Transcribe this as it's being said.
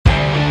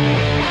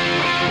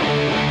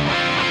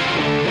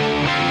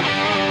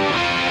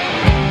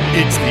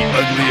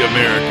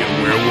American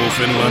Werewolf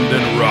in London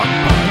rock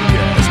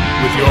podcast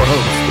with your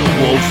hosts, the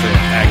Wolf and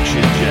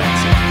Action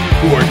Jackson,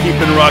 who are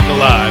keeping rock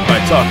alive by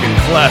talking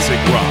classic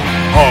rock,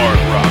 hard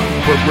rock,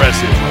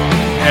 progressive rock,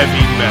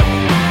 heavy metal,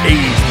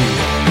 80s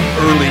music,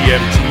 early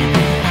MTV,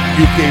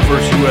 UK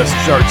vs. US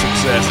chart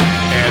success,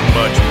 and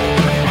much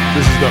more.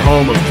 This is the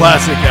home of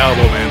classic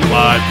album and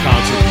live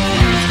concert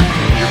reviews,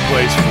 and your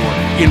place for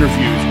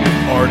interviews with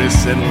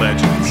artists and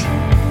legends.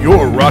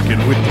 You're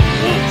rocking with the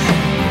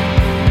Wolf.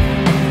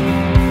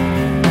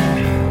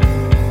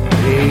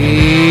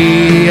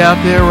 Hey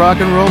out there, rock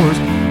and rollers.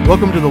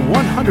 Welcome to the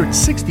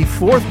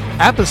 164th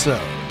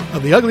episode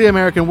of the Ugly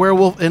American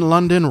Werewolf in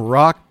London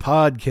rock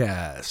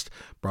podcast.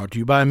 Brought to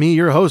you by me,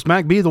 your host,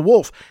 Mac B. the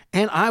Wolf,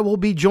 and I will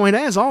be joined,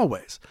 as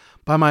always,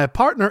 by my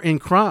partner in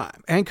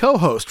crime and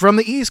co-host from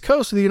the East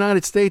Coast of the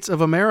United States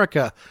of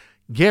America,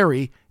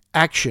 Gary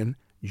Action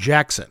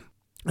Jackson.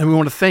 And we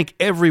want to thank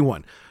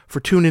everyone for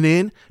tuning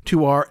in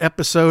to our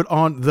episode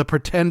on The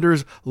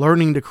Pretenders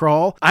Learning to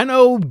Crawl. I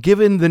know,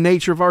 given the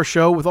nature of our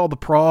show with all the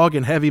prog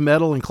and heavy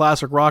metal and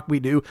classic rock we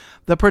do,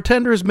 The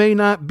Pretenders may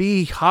not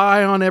be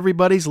high on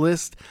everybody's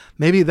list.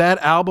 Maybe that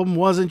album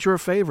wasn't your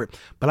favorite.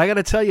 But I got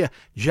to tell you,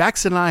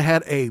 Jackson and I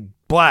had a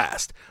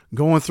blast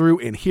going through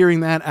and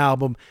hearing that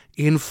album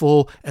in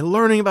full and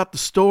learning about the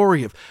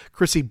story of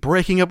Chrissy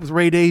breaking up with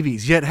Ray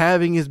Davies, yet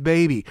having his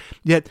baby,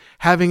 yet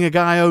having a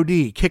guy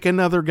OD, kick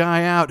another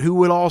guy out who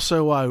would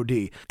also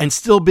OD, and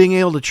still being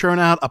able to churn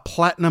out a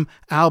platinum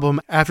album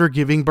after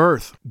giving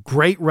birth.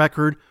 Great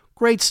record,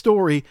 great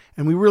story,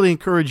 and we really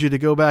encourage you to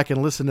go back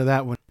and listen to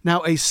that one.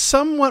 Now, a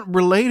somewhat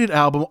related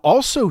album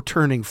also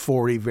turning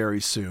 40 very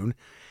soon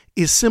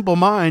is Simple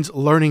Minds'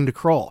 Learning to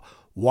Crawl.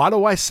 Why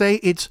do I say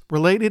it's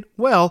related?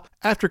 Well,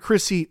 after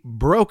Chrissy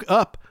broke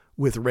up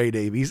with Ray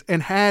Davies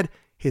and had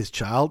his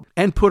child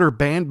and put her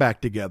band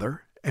back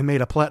together and made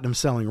a platinum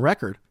selling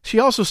record, she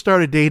also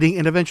started dating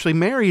and eventually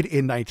married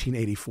in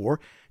 1984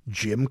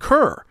 Jim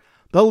Kerr,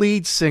 the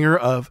lead singer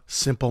of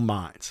Simple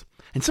Minds.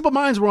 And Simple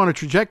Minds were on a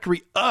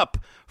trajectory up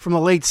from the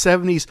late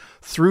 70s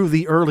through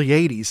the early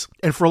 80s.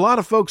 And for a lot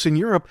of folks in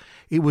Europe,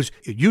 it was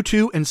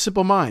U2 and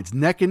Simple Minds,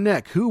 neck and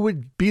neck. Who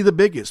would be the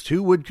biggest?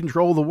 Who would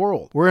control the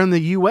world? Where in the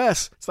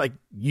US, it's like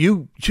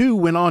U2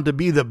 went on to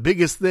be the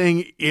biggest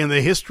thing in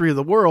the history of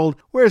the world,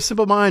 whereas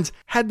Simple Minds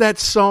had that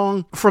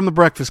song from The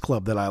Breakfast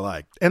Club that I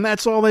liked. And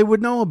that's all they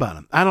would know about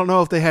them. I don't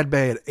know if they had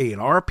bad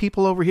A&R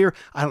people over here.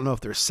 I don't know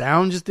if their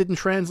sound just didn't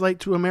translate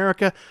to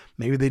America.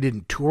 Maybe they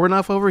didn't tour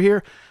enough over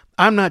here.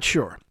 I'm not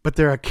sure, but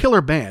they're a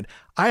killer band.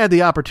 I had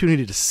the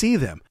opportunity to see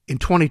them in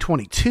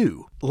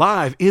 2022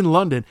 live in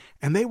London,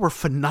 and they were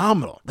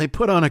phenomenal. They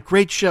put on a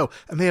great show,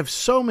 and they have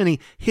so many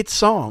hit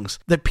songs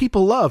that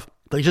people love.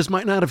 They just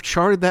might not have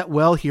charted that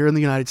well here in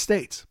the United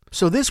States.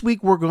 So this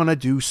week we're going to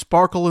do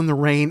Sparkle in the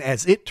Rain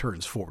as it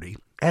turns 40,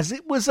 as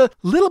it was a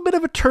little bit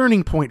of a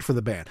turning point for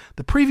the band.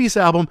 The previous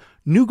album,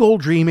 New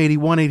Gold Dream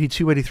 81,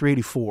 82, 83,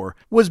 84,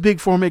 was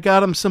big for them. It got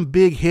them some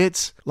big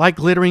hits like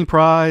Glittering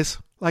Prize,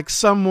 like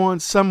Someone,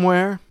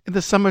 Somewhere in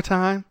the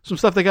Summertime. Some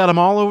stuff that got them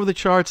all over the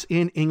charts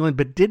in England,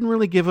 but didn't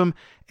really give them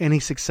any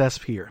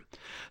success here.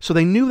 So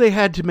they knew they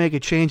had to make a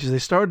change as they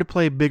started to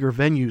play bigger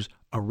venues,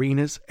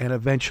 arenas, and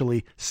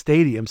eventually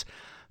stadiums.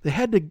 They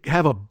had to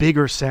have a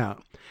bigger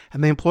sound.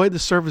 And they employed the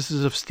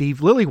services of Steve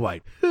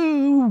Lillywhite,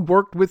 who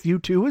worked with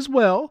U2 as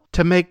well,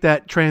 to make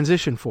that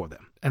transition for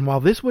them. And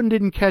while this one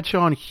didn't catch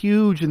on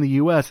huge in the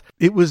US,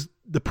 it was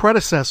the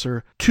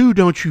predecessor to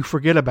Don't You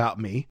Forget About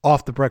Me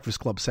off the Breakfast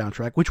Club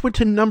soundtrack, which went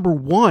to number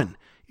 1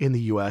 in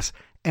the US,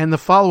 and the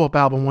follow-up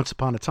album Once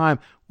Upon a Time,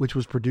 which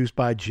was produced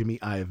by Jimmy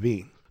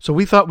Iovine. So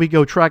we thought we'd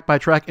go track by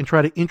track and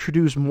try to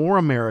introduce more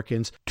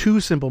Americans to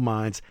Simple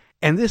Minds.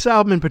 And this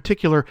album in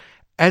particular,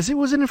 as it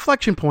was an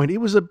inflection point, it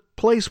was a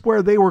place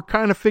where they were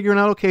kind of figuring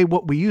out, okay,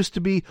 what we used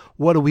to be,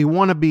 what do we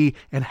want to be,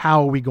 and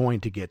how are we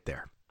going to get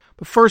there?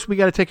 But first, we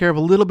got to take care of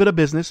a little bit of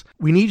business.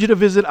 We need you to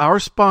visit our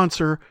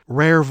sponsor,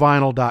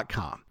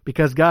 rarevinyl.com.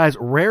 Because, guys,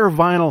 Rare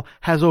Vinyl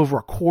has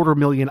over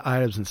 250,000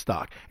 items in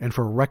stock. And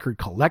for record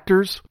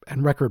collectors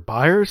and record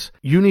buyers,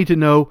 you need to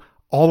know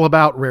all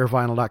about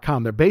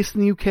rarevinyl.com. They're based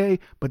in the UK,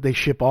 but they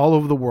ship all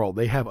over the world.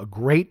 They have a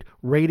great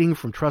rating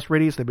from Trust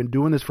Radius. They've been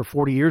doing this for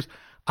 40 years.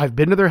 I've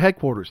been to their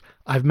headquarters.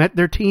 I've met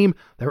their team,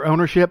 their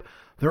ownership.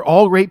 They're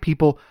all great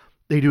people.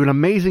 They do an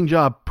amazing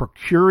job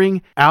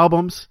procuring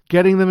albums,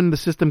 getting them in the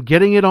system,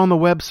 getting it on the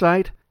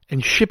website,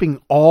 and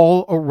shipping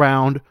all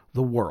around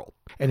the world.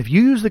 And if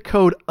you use the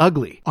code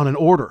UGLY on an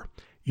order,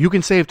 you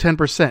can save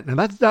 10%. Now,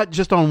 that's not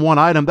just on one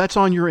item. That's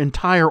on your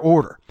entire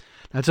order.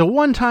 That's a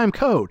one-time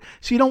code.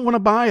 So you don't want to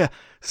buy a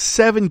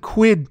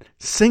 £7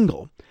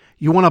 single.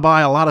 You want to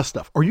buy a lot of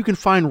stuff. Or you can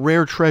find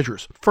rare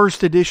treasures,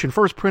 first edition,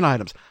 first print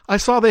items. I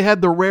saw they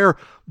had the rare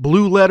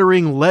blue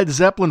lettering Led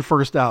Zeppelin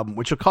first album,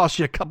 which will cost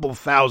you a couple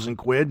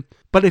 £1,000.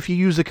 But if you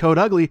use the code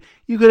UGLY,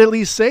 you could at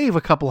least save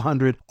a couple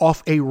hundred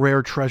off a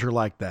rare treasure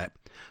like that.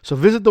 So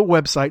visit the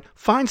website,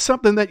 find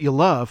something that you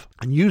love,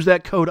 and use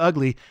that code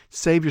UGLY.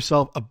 Save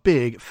yourself a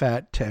big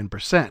fat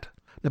 10%.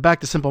 Now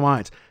back to Simple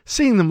Minds.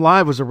 Seeing them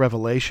live was a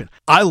revelation.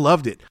 I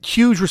loved it.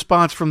 Huge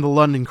response from the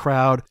London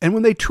crowd. And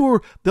when they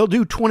tour, they'll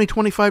do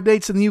 25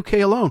 dates in the UK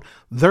alone.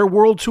 Their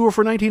world tour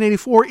for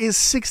 1984 is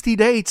 60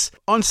 dates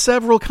on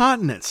several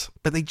continents.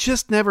 But they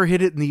just never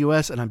hit it in the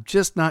US, and I'm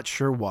just not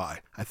sure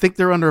why. I think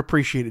they're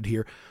underappreciated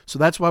here. So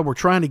that's why we're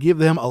trying to give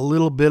them a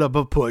little bit of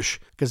a push.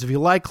 Because if you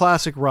like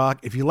classic rock,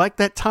 if you like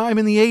that time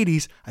in the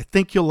 80s, I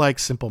think you'll like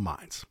Simple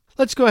Minds.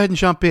 Let's go ahead and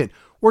jump in.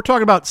 We're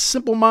talking about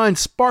Simple Minds'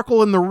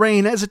 Sparkle in the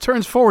Rain as it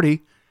turns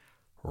 40,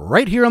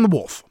 right here on The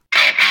Wolf.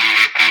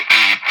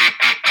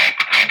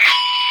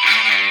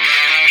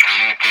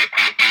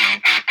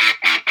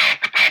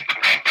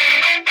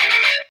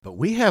 But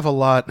we have a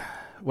lot,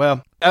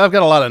 well, I've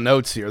got a lot of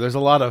notes here. There's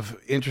a lot of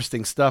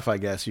interesting stuff, I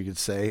guess you could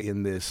say,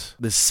 in this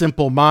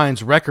Simple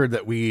Minds record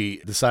that we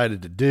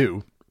decided to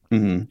do.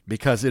 Mm-hmm.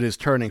 Because it is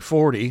turning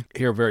 40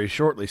 here very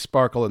shortly,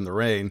 Sparkle in the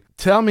Rain.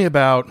 Tell me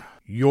about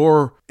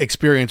your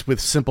experience with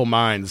Simple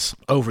Minds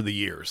over the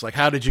years. Like,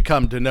 how did you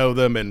come to know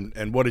them,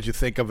 and what did you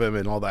think of them,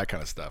 and all that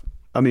kind of stuff?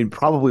 I mean,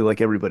 probably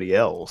like everybody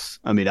else.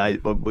 I mean,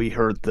 we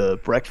heard the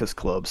Breakfast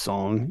Club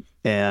song,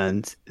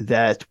 and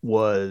that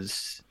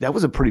was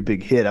a pretty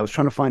big hit. I was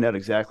trying to find out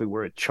exactly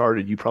where it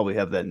charted. You probably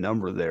have that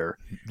number there.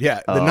 Yeah,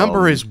 the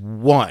number is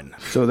 1.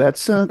 So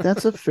that's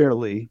a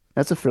fairly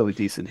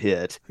decent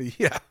hit.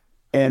 Yeah.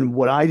 And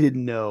what I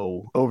didn't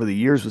know over the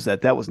years was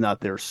that was not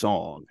their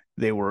song.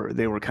 They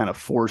were kind of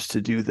forced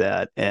to do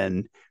that,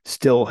 and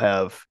still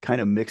have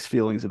kind of mixed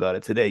feelings about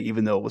it today,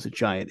 even though it was a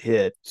giant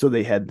hit. So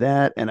they had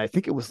that, and I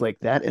think it was like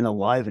that and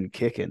Alive and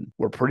Kickin'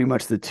 were pretty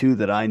much the two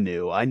that I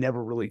knew. I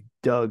never really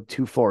dug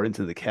too far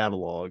into the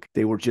catalog.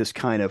 They were just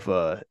kind of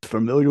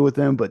familiar with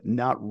them, but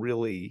not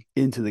really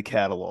into the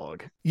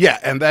catalog. Yeah,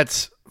 and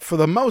that's, for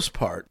the most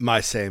part,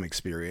 my same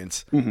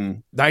experience.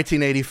 Mm-hmm.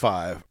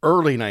 1985,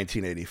 early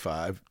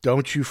 1985,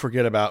 Don't You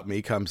Forget About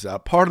Me comes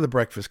out, part of the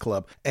Breakfast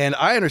Club. And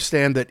I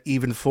understand that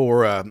even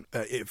for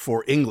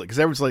England, because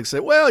everyone's like, say,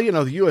 well, you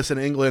know, the U.S. and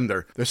England,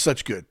 they're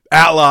such good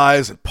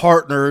allies and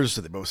partners.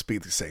 They both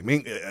speak the same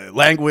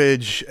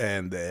language,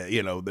 and,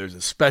 you know, there's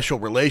a special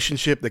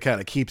relationship that kind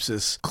of keeps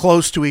us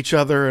close to each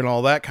other and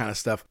all that kind of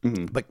stuff.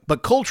 Mm-hmm.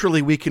 But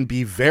culturally, we can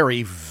be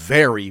very,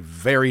 very,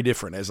 very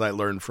different, as I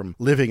learned from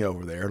living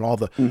over there and all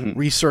the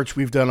research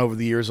we've done over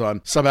the years on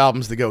some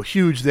albums that go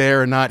huge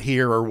there and not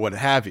here or what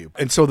have you.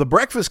 And so the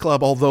Breakfast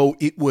Club, although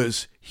it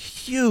was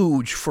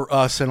huge for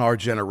us and our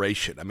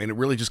generation, I mean, it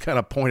really just kind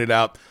of pointed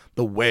out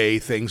the way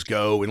things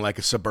go in like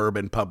a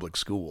suburban public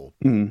school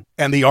and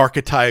the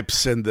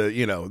archetypes and the,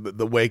 you know,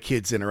 the way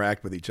kids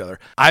interact with each other.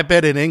 I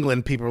bet in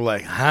England, people are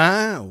like,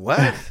 huh?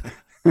 What?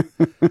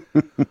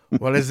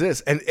 What is this?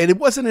 And it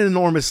wasn't an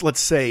enormous, let's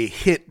say,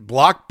 hit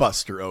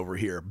blockbuster over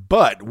here,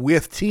 but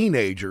with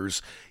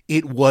teenagers,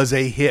 it was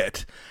a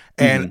hit.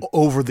 And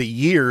over the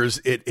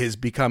years, it has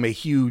become a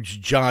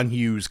huge John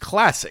Hughes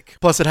classic.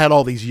 Plus, it had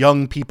all these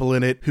young people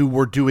in it who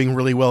were doing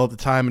really well at the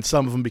time, and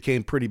some of them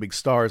became pretty big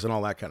stars and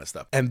all that kind of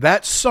stuff. And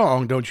that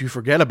song, Don't You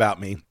Forget About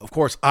Me, of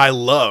course, I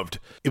loved.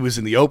 It was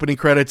in the opening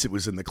credits. It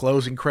was in the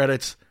closing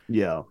credits.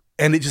 Yeah.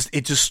 And it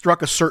just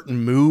struck a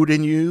certain mood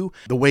in you,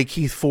 the way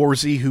Keith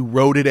Forsey, who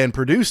wrote it and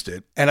produced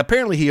it. And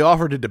apparently he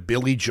offered it to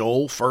Billy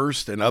Joel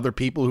first and other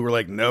people who were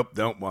like, nope,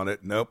 don't want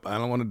it. Nope, I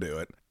don't want to do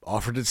it.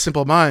 Offered it to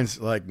Simple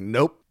Minds, like,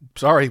 nope,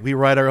 sorry, we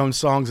write our own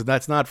songs and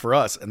that's not for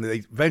us. And they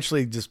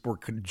eventually just were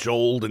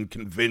cajoled and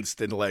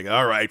convinced and like,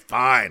 all right,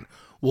 fine,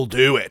 we'll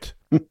do it.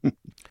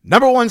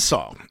 Number 1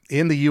 song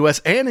in the U.S.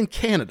 and in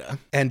Canada,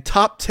 and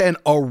top 10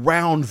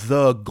 around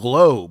the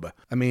globe.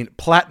 I mean,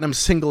 platinum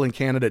single in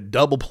Canada,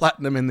 double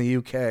platinum in the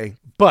U.K.,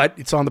 but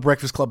it's on the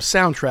Breakfast Club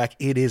soundtrack.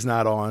 It is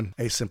not on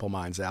a Simple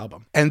Minds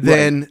album. And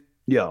then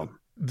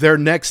their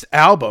next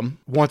album,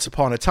 Once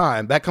Upon a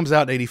Time, that comes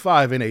out in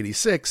 85 and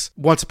 86.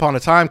 Once Upon a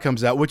Time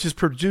comes out, which is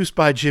produced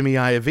by Jimmy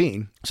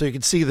Iovine. So you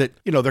can see that,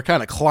 you know, they're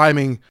kind of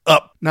climbing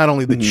up not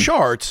only the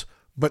charts,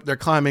 but they're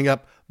climbing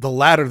up the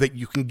ladder that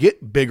you can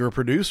get bigger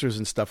producers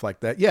and stuff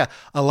like that. Yeah,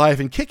 Alive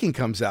and Kicking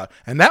comes out,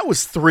 and that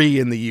was 3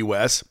 in the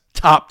U.S.,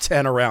 top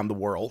 10 around the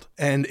world.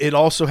 And it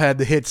also had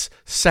the hits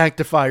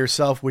Sanctify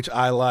Yourself, which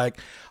I like.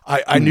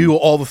 I knew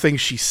all the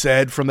things she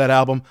said from that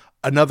album.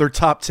 Another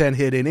top 10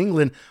 hit in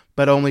England,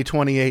 but only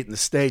 28 in the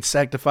States.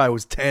 Sanctify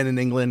was 10 in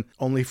England,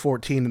 only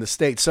 14 in the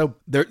States. So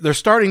they're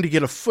starting to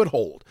get a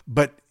foothold.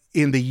 But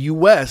in the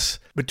U.S.,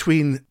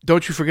 between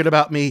Don't You Forget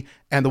About Me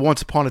and the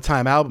Once Upon a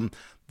Time album,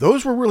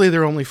 those were really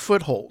their only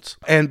footholds.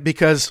 And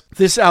because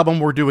this album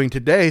we're doing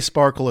today,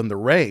 Sparkle in the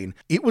Rain,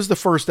 it was the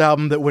first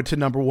album that went to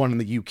number 1 in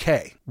the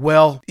UK.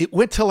 Well, it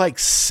went to like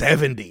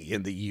 70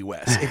 in the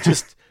US. It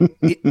just,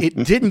 it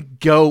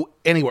didn't go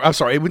anywhere. I'm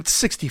sorry, it went to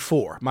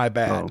 64. My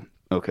bad.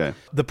 Oh, okay.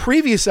 The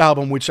previous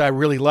album, which I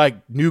really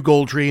liked, New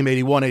Gold Dream,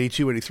 81,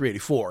 82, 83,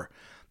 84,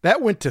 that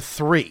went to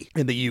 3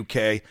 in the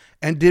UK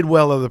and did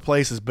well other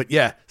places, but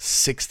yeah,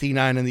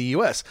 69 in the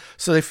US.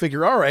 So they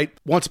figure, all right,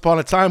 Once Upon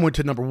a Time went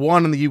to number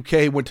 1 in the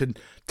UK, went to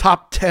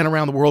top 10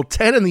 around the world,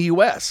 10 in the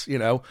US, you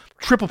know,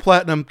 triple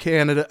platinum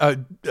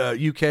Canada,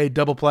 UK,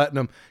 double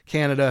platinum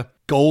Canada,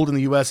 gold in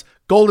the US,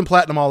 gold and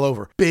platinum all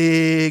over.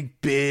 Big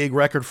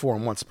record for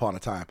them once upon a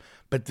time.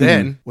 But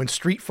then when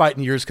Street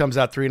Fighting Years comes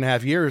out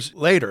 3.5 years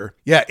later,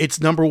 yeah,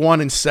 it's number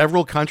 1 in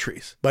several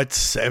countries, but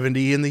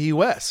 70 in the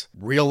US.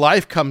 Real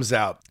Life comes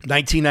out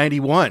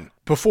 1991.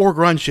 Before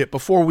grunge hit,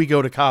 before we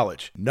go to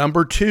college.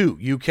 Number 2,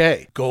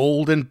 UK.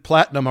 Gold and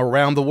platinum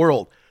around the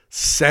world.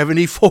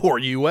 74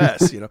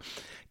 US,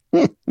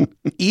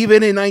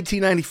 Even in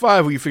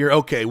 1995, we figure,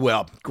 okay,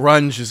 well,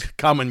 grunge is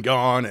come and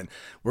gone, and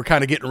we're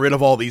kind of getting rid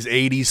of all these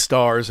 80s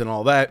stars and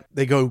all that.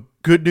 They go,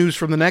 good news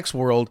from the next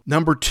world.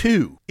 Number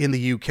 2 in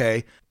the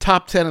UK,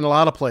 top 10 in a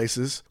lot of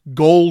places,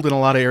 gold in a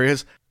lot of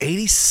areas,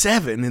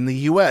 87 in the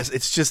US.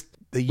 It's just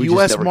the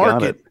U.S.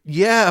 market.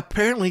 Yeah,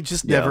 apparently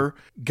just never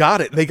got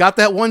it. They got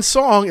that one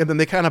song, and then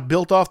they kind of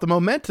built off the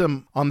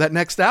momentum on that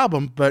next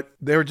album, but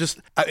they were just,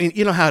 I mean,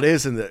 you know how it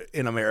is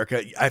in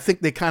America. I think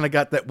they kind of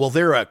got that, well,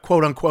 they're a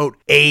quote-unquote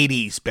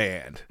 80s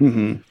band.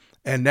 Mm-hmm.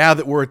 And now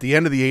that we're at the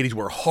end of the 80s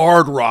where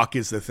hard rock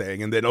is the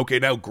thing, and then, okay,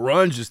 now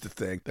grunge is the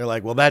thing, they're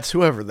like, well, that's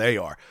whoever they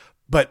are.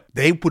 But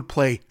they would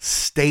play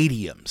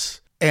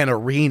stadiums and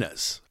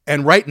arenas.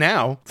 And right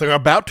now, they're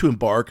about to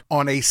embark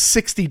on a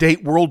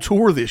 60-date world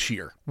tour this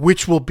year,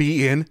 which will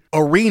be in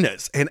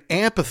arenas and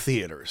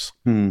amphitheaters.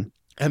 And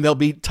they'll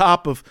be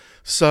top of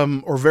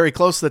some, or very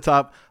close to the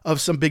top of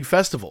some big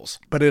festivals.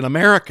 But in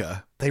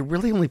America, they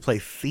really only play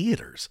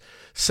theaters.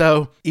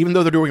 So even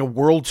though they're doing a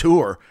world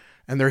tour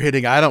and they're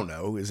hitting, I don't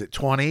know, is it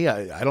 20?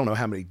 I don't know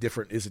how many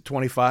different, is it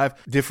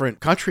 25 different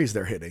countries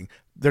they're hitting?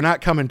 They're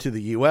not coming to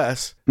the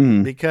U.S.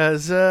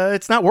 Because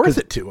it's not worth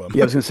it to them.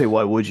 Yeah, I was going to say,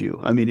 why would you?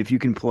 I mean, if you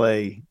can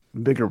play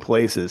bigger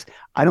places,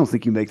 I don't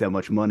think you make that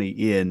much money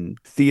in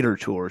theater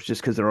tours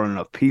just because there aren't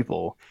enough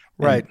people.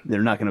 Right.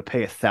 They're not going to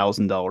pay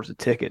 $1,000 a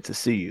ticket to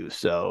see you.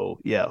 So,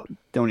 yeah,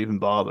 don't even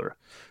bother.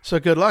 So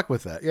good luck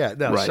with that. Yeah.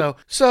 No. Right.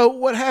 So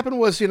what happened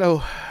was,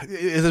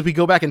 as we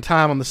go back in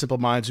time on the Simple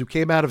Minds, who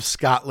came out of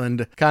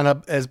Scotland kind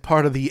of as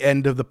part of the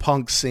end of the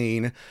punk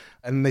scene,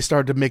 and they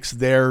started to mix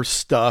their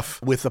stuff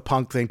with the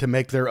punk thing to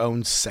make their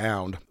own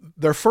sound.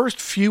 Their first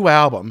few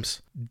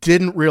albums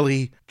didn't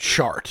really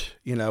chart.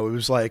 It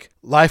was like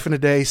Life in a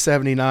Day,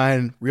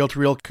 79, Reel to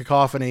Reel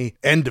Cacophony,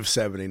 end of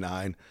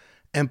 79.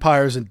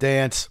 Empires and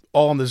Dance,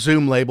 all on the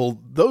Zoom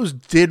label. Those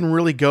didn't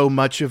really go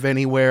much of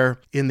anywhere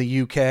in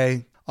the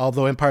UK.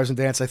 Although Empires and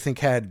Dance, I think,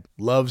 had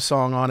Love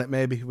Song on it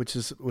maybe, which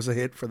was a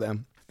hit for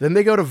them. Then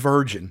they go to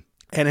Virgin.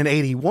 And in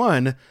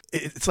 81,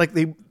 it's like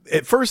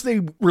at first they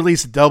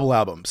released a double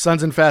album,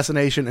 Sons in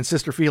Fascination and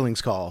Sister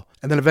Feelings Call.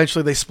 And then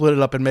eventually they split it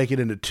up and make it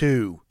into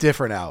 2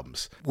 different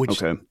albums,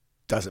 which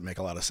doesn't make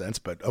a lot of sense,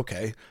 but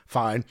okay,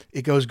 fine.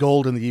 It goes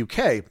gold in the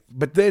UK.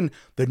 But then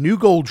the New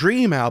Gold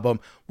Dream album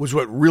was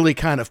what really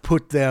kind of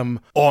put them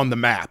on the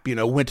map.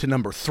 Went to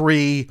number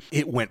 3,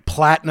 it went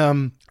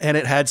platinum, and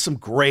it had some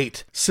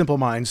great Simple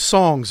Minds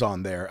songs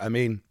on there. I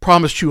mean,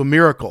 Promised You a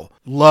Miracle,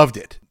 loved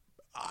it.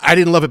 I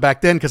didn't love it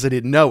back then because I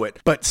didn't know it.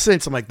 But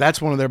since, I'm like,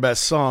 that's one of their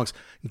best songs.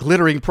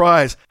 Glittering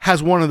Prize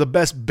has one of the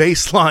best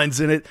bass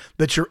lines in it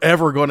that you're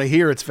ever going to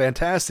hear. It's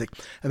fantastic.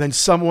 And then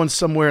Someone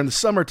Somewhere in the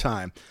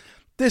Summertime.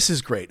 This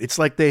is great. It's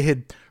like they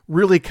had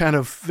really kind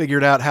of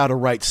figured out how to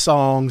write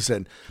songs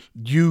and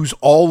use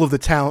all of the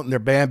talent in their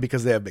band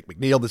because they have Mick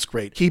McNeil, this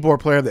great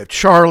keyboard player. They have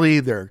Charlie,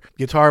 their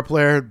guitar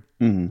player,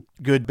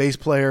 good bass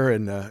player,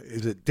 and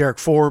is it Derek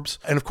Forbes?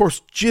 And of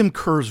course, Jim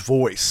Kerr's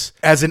voice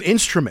as an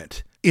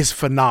instrument is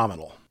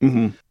phenomenal.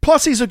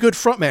 Plus, he's a good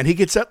frontman. He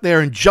gets up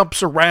there and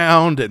jumps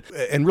around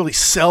and really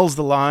sells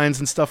the lines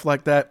and stuff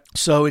like that.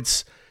 So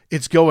it's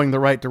going the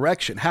right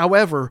direction.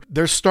 However,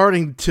 they're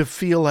starting to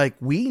feel like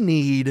we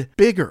need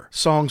bigger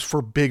songs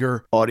for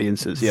bigger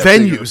audiences,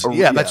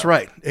 venues. That's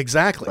right.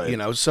 Exactly.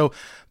 Right. So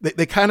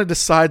they kind of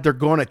decide they're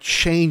going to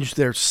change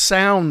their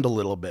sound a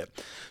little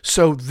bit.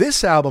 So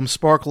this album,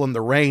 Sparkle in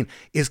the Rain,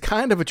 is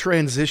kind of a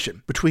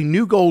transition between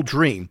New Gold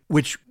Dream,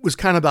 which was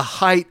kind of the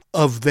height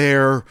of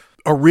their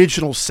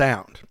original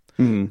sound,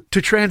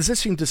 to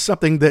transition to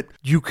something that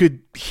you could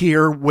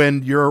hear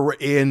when you're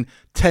in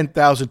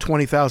 10,000,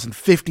 20,000,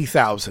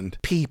 50,000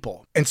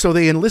 people. And so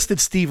they enlisted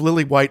Steve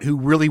Lillywhite, who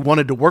really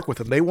wanted to work with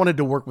them. They wanted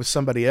to work with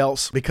somebody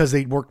else because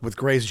they worked with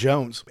Grace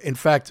Jones. In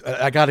fact,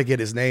 I got to get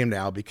his name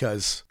now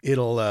because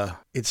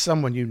it's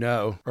someone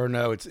or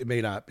no, it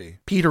may not be.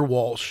 Peter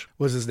Walsh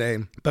was his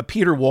name. But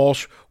Peter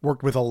Walsh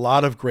worked with a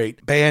lot of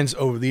great bands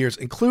over the years,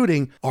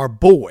 including our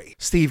boy,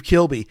 Steve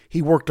Kilbey.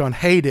 He worked on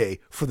Heyday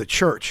for The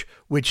Church,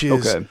 which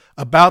is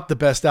about the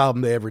best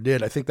album they ever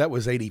did. I think that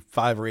was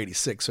 85 or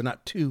 86, so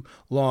not too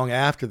long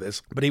after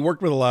this. But he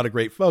worked with a lot of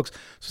great folks.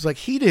 So it's like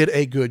he did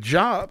a good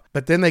job.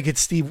 But then they get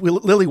Steve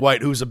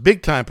Lillywhite, who's a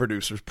big-time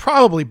producer,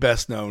 probably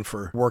best known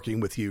for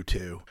working with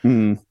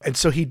U2. And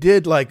so he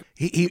did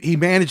he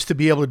managed to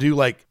be able to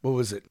do what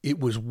was it? It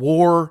was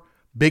War,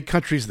 Big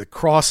Country's The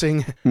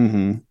Crossing,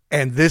 and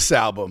this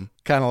album,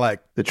 kind of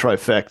like the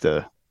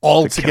trifecta.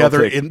 All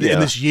together in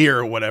this year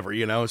or whatever,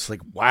 it's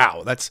like,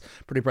 wow, that's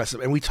pretty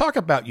impressive. And we talk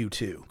about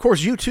U2. Of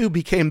course, U2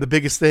 became the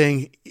biggest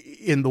thing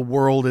in the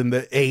world in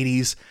the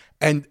 80s.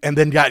 and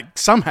then got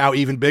somehow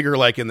even bigger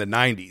like in the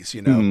 90s,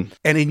 you know. Mm-hmm.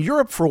 And in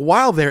Europe for a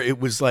while there, it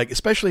was like,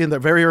 especially in the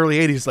very early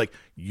 80s, like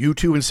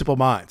U2 and Simple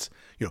Minds.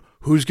 You know,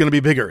 who's going to be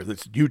bigger?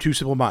 It's U2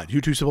 Simple Minds,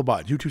 U2 Simple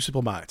Minds, U2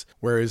 Simple Minds.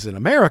 Whereas in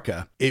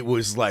America, it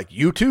was like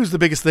U2's the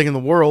biggest thing in the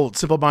world.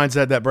 Simple Minds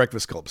had that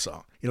Breakfast Club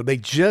song. You know, they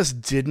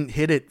just didn't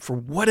hit it for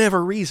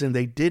whatever reason.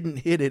 They didn't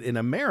hit it in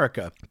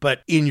America.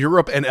 But in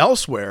Europe and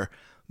elsewhere,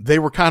 they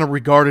were kind of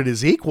regarded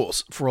as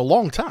equals for a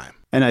long time.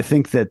 And I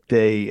think that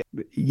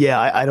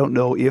I don't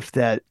know if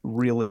that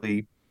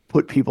really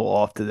put people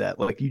off to that.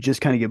 Like, you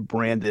just kind of get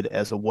branded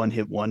as a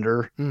one-hit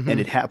wonder, and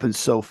it happens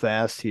so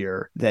fast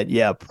here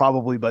that,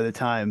 probably by the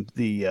time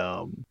the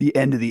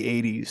end of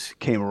the 80s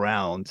came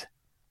around,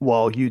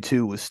 while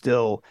U2 was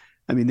still,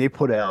 I mean, they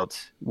put out,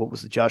 what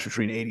was the Joshua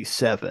Tree in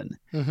 87.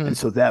 And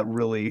so that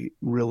really,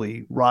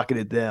 really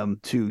rocketed them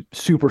to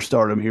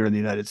superstardom here in the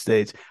United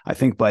States. I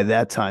think by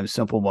that time,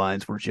 Simple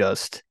Minds were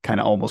just kind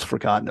of almost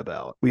forgotten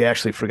about. We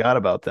actually forgot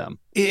about them.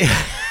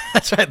 Yeah,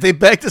 that's right. They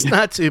begged us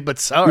not to, but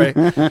sorry.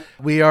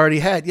 We already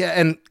had. Yeah.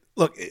 And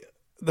look,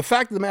 the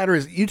fact of the matter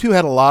is U2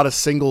 had a lot of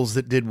singles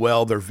that did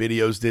well. Their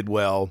videos did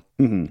well.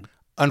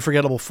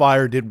 Unforgettable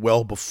Fire did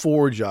well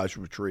before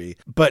Joshua Tree.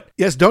 But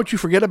yes, Don't You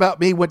Forget About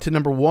Me went to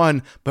number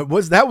 1, but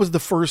that was the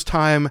first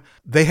time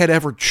they had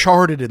ever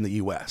charted in the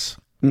U.S.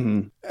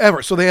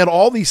 Ever. So they had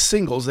all these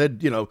singles. They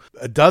had,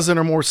 a dozen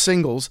or more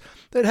singles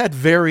that had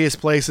various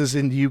places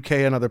in the UK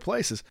and other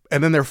places.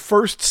 And then their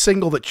first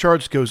single that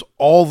charts goes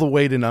all the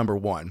way to number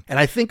 1. And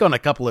I think on a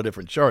couple of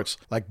different charts,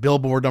 like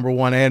Billboard number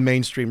 1 and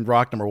Mainstream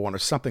Rock number 1 or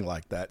something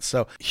like that.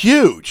 So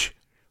huge.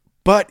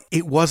 But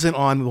it wasn't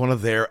on one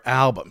of their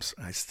albums.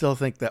 I still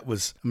think that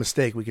was a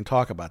mistake. We can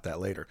talk about that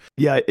later.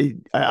 Yeah,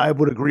 I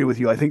would agree with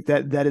you. I think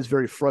that is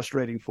very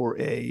frustrating for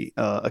a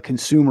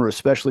consumer,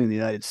 especially in the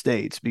United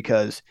States,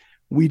 because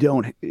we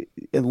don't,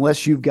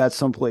 unless you've got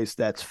someplace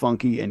that's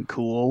funky and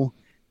cool,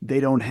 they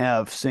don't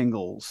have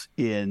singles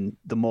in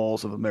the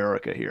malls of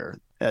America here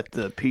at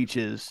the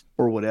Peaches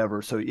or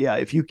whatever. So yeah,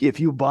 if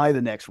you buy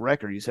the next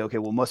record, you say, okay,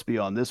 well, it must be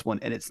on this one,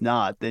 and it's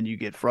not, then you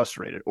get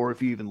frustrated. Or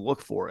if you even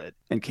look for it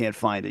and can't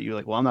find it, you're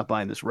like, well, I'm not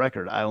buying this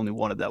record. I only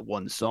wanted that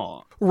one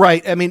song.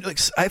 Right. I mean,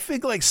 I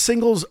think like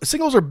singles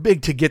are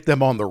big to get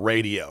them on the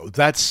radio.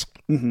 That's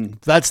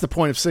the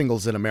point of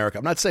singles in America.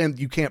 I'm not saying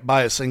you can't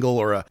buy a single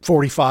or a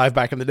 45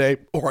 back in the day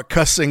or a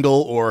cuss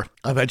single or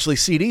eventually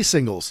CD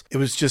singles. It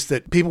was just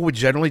that people would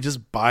generally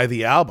just buy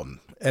the album.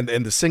 And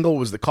the single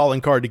was the calling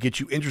card to get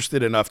you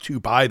interested enough to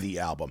buy the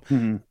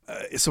album.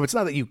 So it's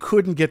not that you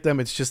couldn't get them.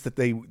 It's just that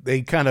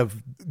they kind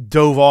of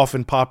dove off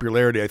in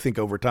popularity, I think,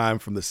 over time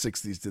from the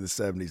 60s to the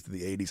 70s to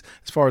the 80s,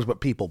 as far as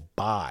what people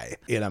buy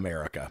in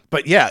America.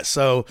 But yeah,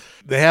 so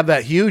they have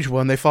that huge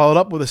one. They followed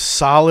up with a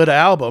solid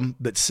album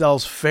that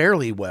sells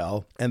fairly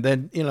well. And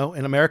then,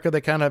 in America, they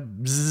kind of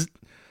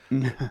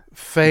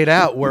fade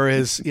out.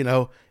 Whereas,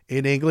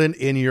 in England,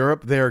 in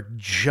Europe, they're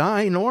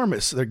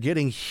ginormous. They're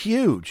getting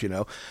huge,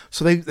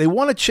 So they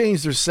want to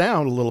change their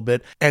sound a little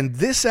bit. And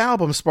this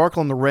album,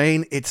 Sparkle in the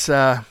Rain, it's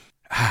not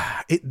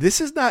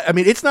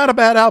a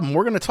bad album.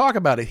 We're going to talk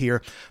about it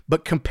here.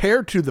 But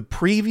compared to the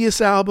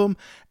previous album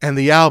and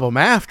the album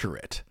after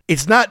it,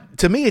 it's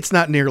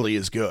not nearly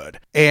as good.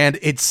 And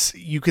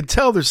you can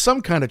tell there's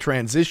some kind of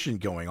transition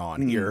going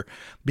on here,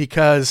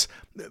 because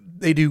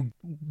they do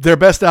their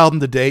best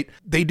album to date.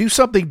 They do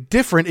something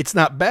different. It's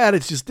not bad.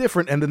 It's just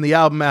different. And then the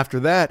album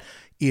after that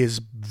is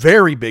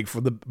very big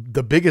for the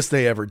biggest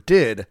they ever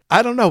did.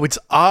 I don't know. It's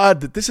odd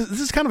that this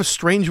is kind of a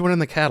strange one in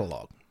the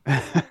catalog.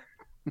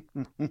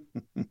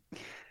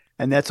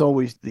 And that's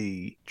always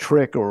the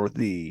trick or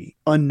the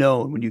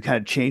unknown when you kind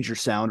of change your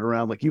sound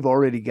around. Like, you've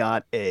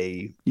got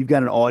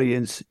an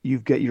audience,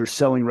 you've got your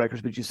selling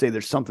records, but you say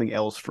there's something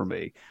else for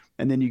me.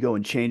 And then you go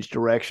and change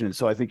direction. And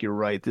so I think you're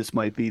right. This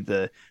might be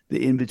the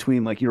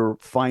in-between, like you're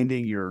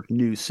finding your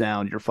new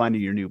sound, you're finding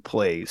your new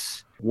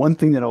place. One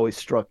thing that always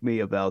struck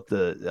me about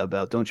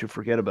Don't You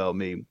Forget About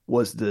Me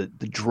was the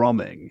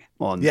drumming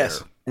on there.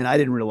 And I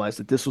didn't realize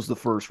that this was the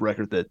first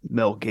record that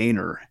Mel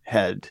Gaynor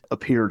had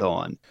appeared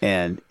on.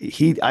 And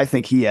I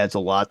think he adds a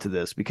lot to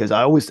this, because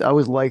I always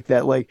liked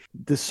that, like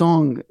the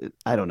song,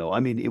 I don't know. I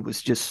mean, it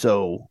was just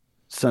so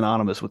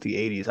synonymous with the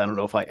 80s. I don't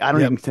know if I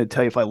don't even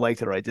tell you if I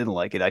liked it or I didn't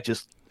like it. I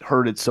just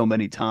heard it so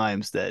many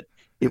times that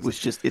it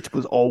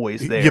was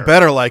always there. You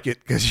better like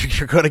it, because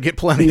you're going to get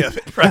plenty of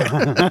it, right?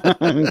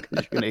 You're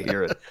going to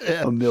hear it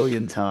a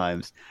million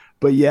times.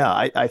 But yeah,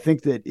 I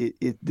think that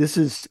this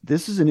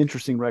is an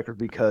interesting record,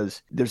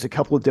 because there's a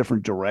couple of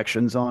different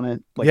directions on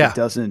it. Like, it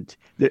doesn't,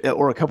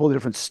 or a couple of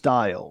different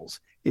styles.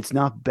 It's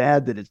not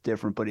bad that it's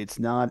different, but it's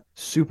not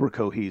super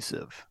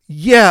cohesive.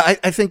 Yeah,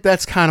 I think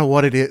that's kind of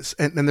what it is.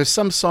 And there's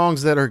some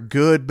songs that are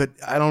good, but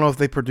I don't know if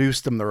they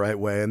produced them the right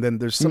way. And then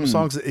there's some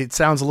songs that it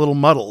sounds a little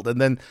muddled. And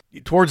then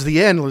towards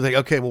the end, we're like,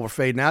 okay, well, we're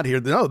fading out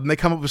here. No, then they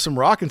come up with some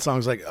rocking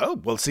songs like, oh,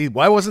 well, see,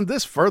 why wasn't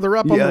this further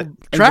up on the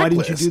track and why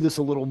list? Didn't you do this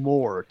a little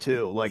more,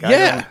 too? Like,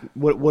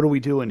 what are we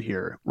doing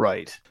here?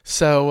 Right.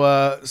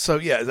 So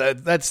yeah,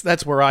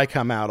 that's where I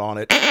come out on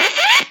it.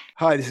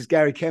 Hi, this is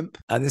Gary Kemp.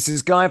 And this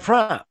is Guy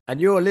Pratt. And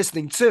you're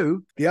listening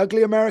to The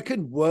Ugly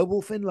American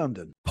Werewolf in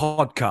London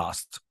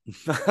podcast.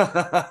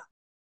 Hello,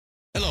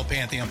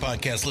 Pantheon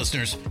podcast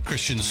listeners.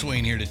 Christian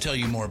Swain here to tell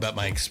you more about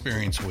my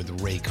experience with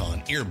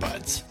Raycon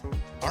earbuds.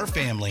 Our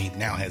family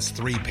now has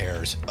 3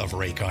 pairs of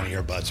Raycon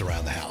earbuds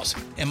around the house,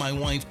 and my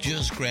wife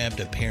just grabbed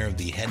a pair of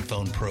the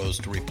Headphone Pros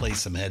to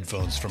replace some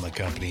headphones from a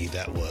company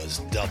that was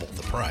double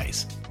the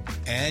price.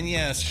 And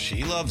yes,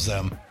 she loves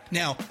them.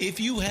 Now, if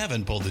you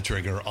haven't pulled the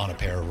trigger on a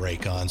pair of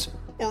Raycons,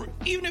 or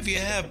even if you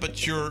have,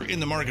 but you're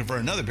in the market for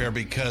another pair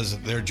because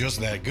they're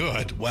just that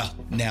good, well,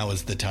 now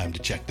is the time to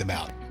check them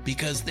out,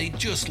 because they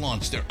just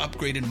launched their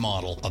upgraded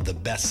model of the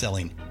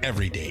best-selling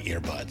everyday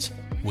earbuds.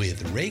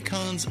 With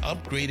Raycon's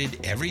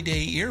upgraded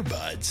everyday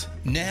earbuds,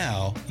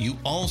 now you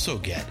also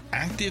get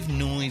active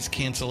noise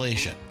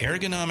cancellation,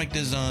 ergonomic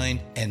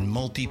design, and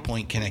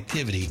multi-point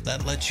connectivity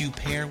that lets you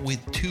pair with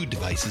 2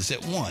 devices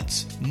at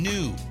once.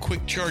 New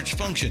quick charge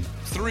function,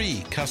 3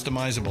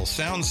 customizable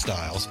sound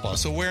styles,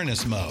 plus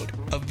awareness mode.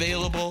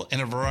 Available in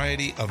a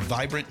variety of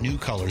vibrant new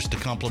colors to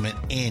complement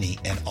any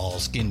and all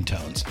skin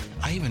tones.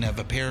 I even have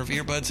a pair of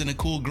earbuds in a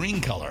cool green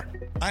color.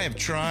 I have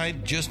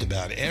tried just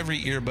about every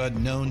earbud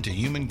known to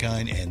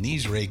humankind, and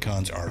these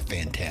Raycons are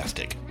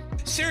fantastic.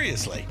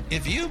 Seriously,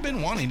 if you've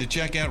been wanting to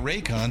check out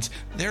Raycons,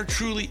 there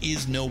truly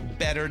is no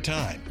better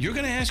time. You're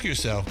going to ask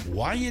yourself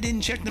why you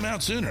didn't check them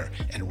out sooner,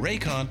 and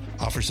Raycon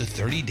offers a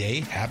 30-day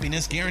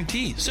happiness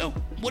guarantee. So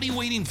what are you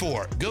waiting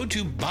for? Go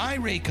to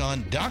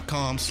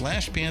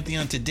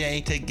buyraycon.com/Pantheon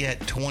today to get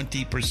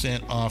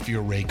 20% off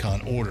your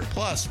Raycon order,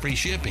 plus free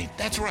shipping.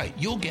 That's right,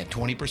 you'll get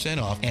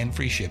 20% off and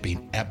free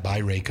shipping at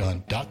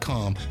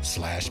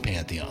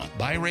buyraycon.com/Pantheon.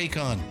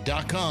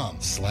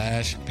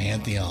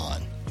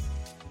 buyraycon.com/Pantheon.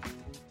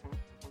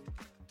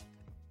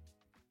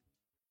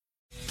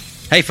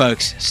 Hey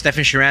folks,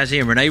 Stefan Shirazi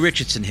and Renee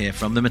Richardson here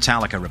from the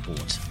Metallica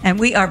Report. And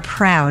we are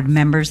proud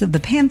members of the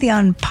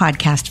Pantheon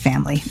podcast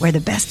family, where the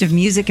best of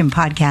music and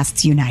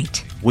podcasts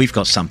unite. We've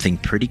got something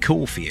pretty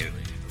cool for you.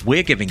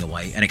 We're giving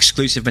away an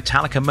exclusive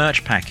Metallica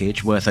merch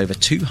package worth over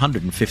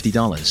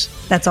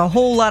 $250. That's a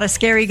whole lot of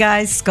Scary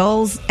Guys,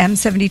 Skulls,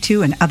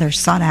 M72, and other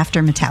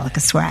sought-after Metallica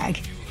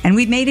swag. And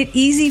we've made it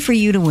easy for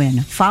you to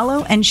win.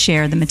 Follow and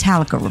share the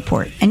Metallica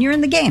Report, and you're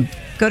in the game.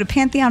 Go to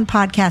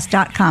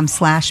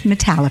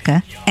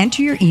pantheonpodcast.com/Metallica,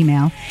 enter your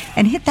email,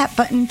 and hit that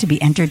button to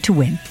be entered to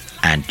win.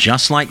 And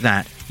just like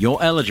that, you're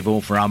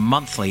eligible for our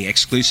monthly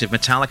exclusive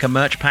Metallica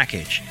merch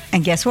package.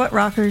 And guess what,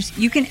 rockers?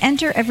 You can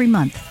enter every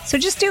month, so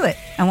just do it.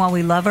 And while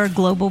we love our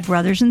global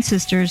brothers and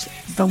sisters,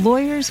 the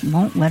lawyers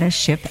won't let us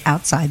ship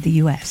outside the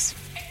U.S.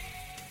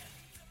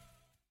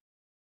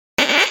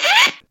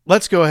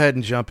 Let's go ahead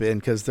and jump in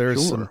because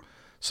there's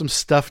some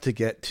stuff to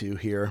get to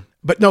here.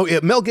 But no,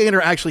 Mel Gaynor,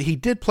 actually, he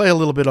did play a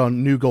little bit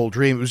on New Gold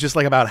Dream. It was just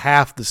like about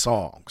half the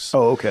songs.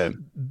 Oh, okay.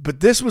 But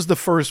this was the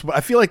first.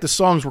 I feel like the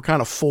songs were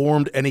kind of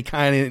formed and he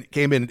kind of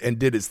came in and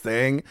did his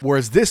thing.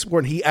 Whereas this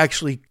one, he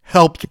actually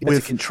helped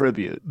with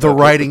contribute the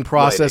writing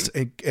process.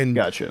 And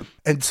gotcha.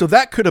 And so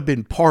that could have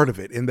been part of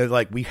it in that,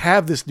 like, we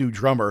have this new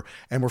drummer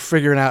and we're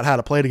figuring out how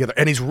to play together.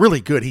 And he's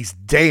really good. He's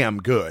damn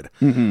good.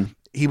 Mm-hmm.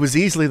 He was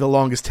easily the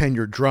longest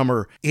tenured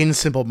drummer in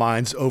Simple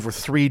Minds over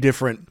 3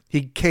 different.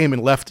 He came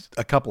and left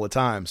a couple of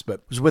times,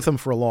 but was with them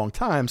for a long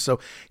time. So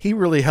he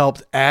really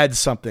helped add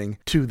something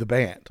to the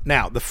band.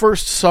 Now, the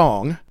first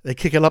song, they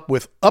kick it up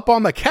with Up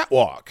on the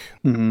Catwalk,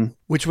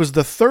 which was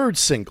the 3rd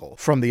single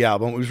from the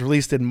album. It was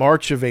released in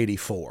March of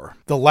 '84.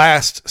 The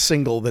last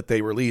single that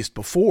they released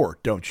before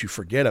Don't You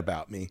Forget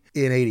About Me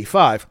in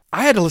 '85.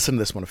 I had to listen to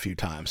this one a few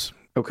times.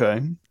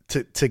 Okay.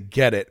 To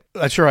get it.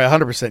 I'm sure I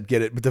 100%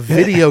 get it, but the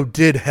video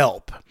did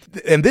help.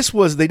 And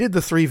they did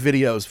the 3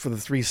 videos for the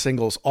 3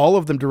 singles, all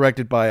of them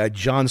directed by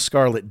John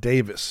Scarlett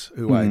Davis,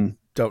 who I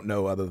don't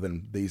know other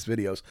than these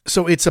videos.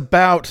 So it's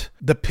about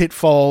the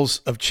pitfalls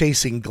of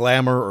chasing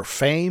glamour or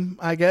fame,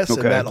 I guess,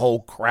 and that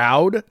whole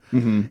crowd.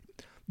 Mm-hmm.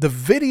 The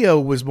video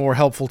was more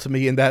helpful to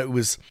me in that it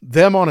was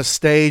them on a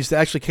stage that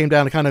actually came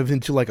down kind of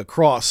into like a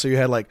cross. So you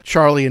had like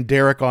Charlie and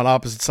Derek on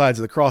opposite sides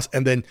of the cross.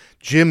 And then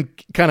Jim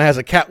kind of has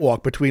a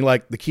catwalk between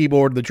like the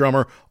keyboard and the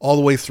drummer all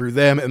the way through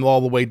them and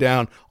all the way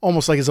down,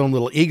 almost like his own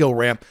little ego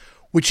ramp,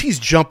 which he's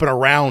jumping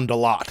around a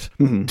lot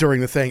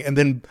during the thing. And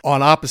then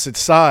on opposite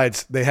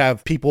sides, they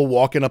have people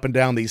walking up and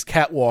down these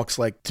catwalks,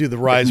 like to the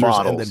risers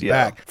models, and then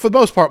back. For the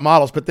most part,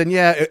 models. But then,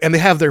 and they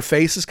have their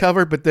faces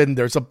covered, but then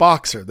there's a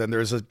boxer, then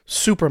there's a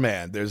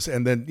Superman,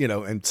 and then,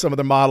 and some of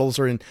the models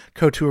are in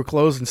couture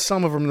clothes, and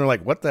some of them are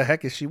like, what the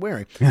heck is she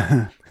wearing?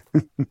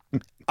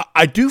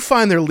 I do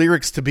find their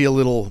lyrics to be a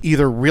little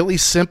either really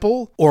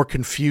simple or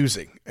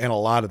confusing in a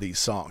lot of these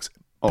songs.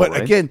 But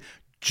again,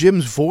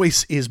 Jim's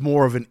voice is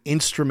more of an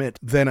instrument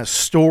than a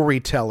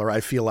storyteller,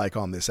 I feel like,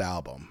 on this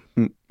album.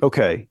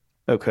 Okay.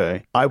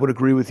 I would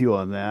agree with you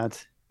on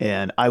that.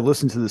 And I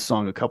listened to this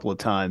song a couple of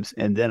times,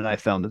 and then I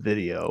found the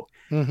video.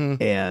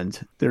 Mm-hmm.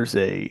 And there's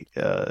a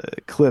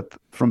clip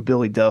from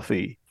Billy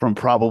Duffy from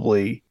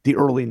probably the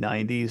early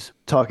 90s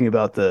talking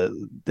about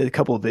the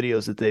couple of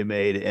videos that they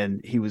made. And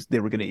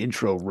they were going to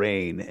intro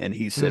Rain. And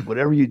he said,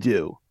 whatever you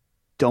do,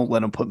 don't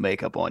let them put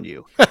makeup on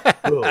you.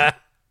 Ooh.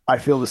 I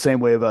feel the same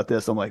way about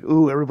this. I'm like,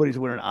 ooh, everybody's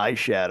wearing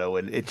eyeshadow,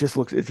 and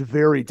it's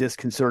very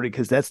disconcerting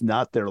because that's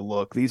not their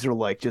look. These are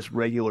like just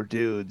regular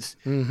dudes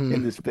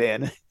in this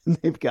band.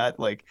 They've got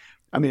like,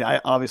 I mean, I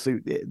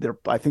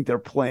think they're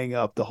playing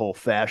up the whole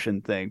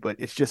fashion thing, but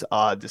it's just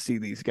odd to see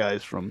these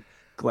guys from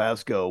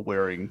Glasgow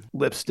wearing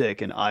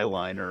lipstick and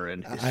eyeliner,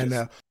 and I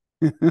know.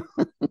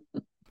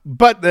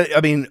 But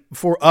I mean,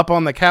 for Up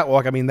on the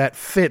Catwalk, I mean, that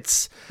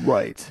fits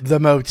the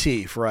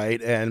motif,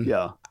 right? And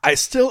I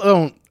still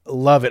don't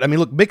love it. I mean,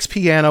 look, mixed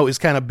piano is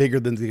kind of bigger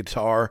than the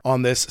guitar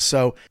on this,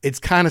 so it's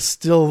kind of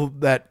still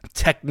that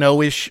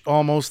techno-ish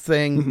almost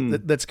thing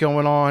that's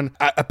going on.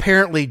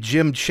 Apparently,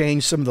 Jim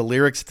changed some of the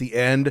lyrics at the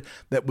end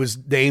that was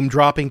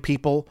name-dropping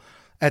people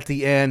at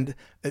the end.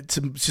 It's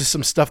just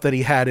some stuff that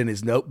he had in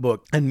his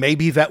notebook, and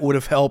maybe that would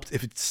have helped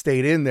if it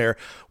stayed in there,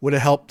 would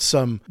have helped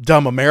some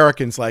dumb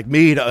Americans like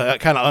me to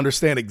kind of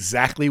understand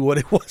exactly what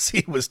it was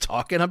he was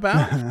talking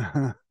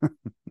about.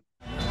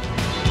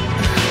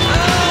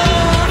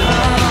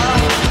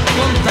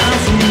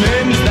 1,000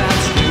 names that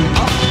spring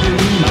up in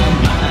my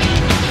mind.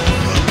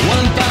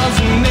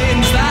 1,000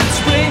 names that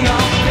spring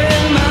up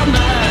in my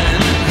mind.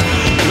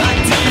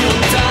 Like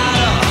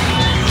Theodora,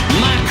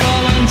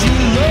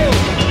 Michelangelo,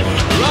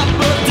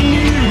 Robert De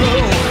Niro,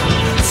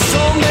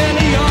 so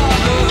many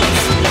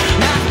others.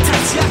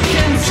 Natasha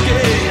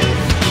Kinski,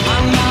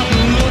 I'm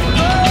Martin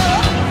Luther.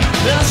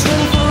 There's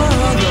room for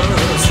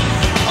others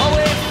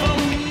away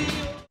from me.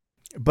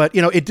 But,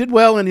 you know, it did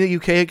well in the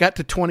UK. It got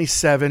to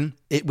 27.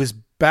 It was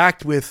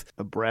backed with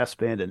a brass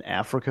band in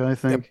Africa, I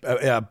think.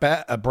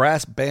 A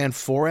brass band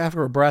for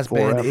Africa, or a brass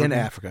band in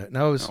Africa.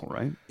 No,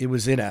 it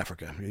was in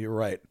Africa. You're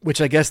right.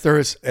 Which I guess there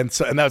is, and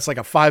that's like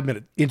a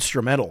 5-minute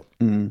instrumental.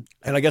 And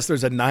I guess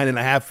there's a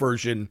 9.5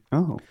 version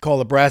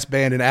called a brass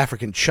band in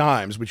African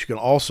chimes, which you can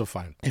also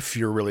find if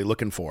you're really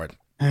looking for it.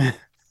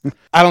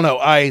 I don't know.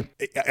 I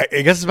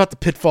guess it's about the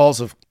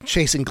pitfalls of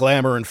chasing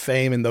glamour and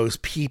fame and those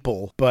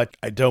people, but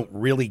I don't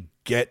really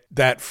get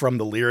that from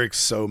the lyrics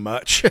so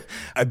much.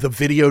 The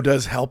video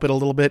does help it a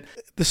little bit.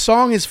 The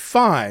song is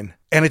fine,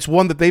 and it's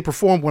one that they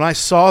performed when I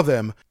saw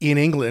them in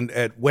England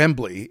at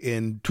Wembley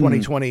in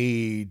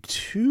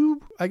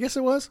 2022, I guess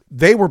it was.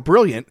 They were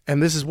brilliant,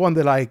 and this is one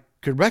that I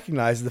could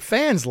recognize. The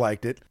fans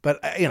liked it, but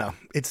you know,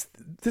 this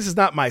is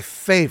not my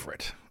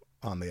favorite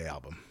on the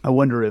album. I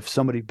wonder if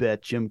somebody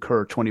bet Jim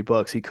Kerr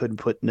 $20 he couldn't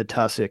put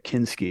Natasha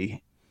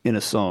Kinski in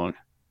a song.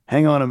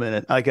 Hang on a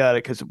minute. I got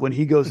it. Because when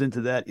he goes into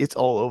that, it's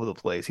all over the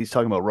place. He's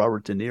talking about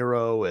Robert De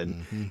Niro.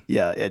 And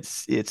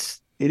it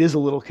is a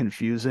little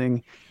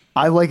confusing.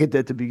 I like it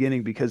at the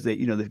beginning because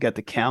they've got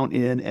the count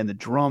in and the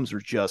drums are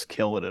just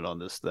killing it on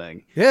this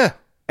thing. Yeah.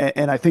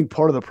 And I think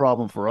part of the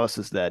problem for us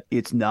is that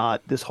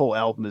this whole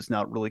album is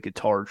not really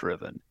guitar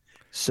driven.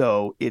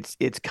 So it's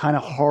kind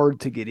of hard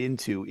to get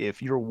into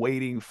if you're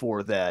waiting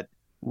for that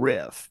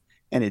riff.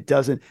 And it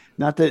doesn't,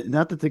 not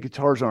that the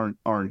guitars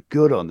aren't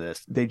good on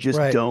this. They just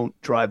don't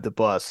drive the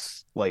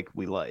bus like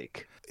we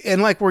like.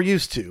 And like we're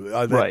used to.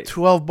 The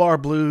 12-bar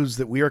blues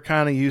that we are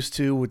kind of used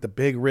to with the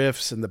big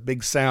riffs and the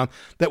big sound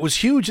that was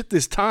huge at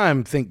this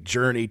time. Think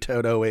Journey,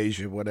 Toto,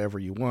 Asia, whatever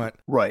you want.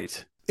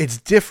 Right. It's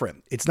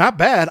different. It's not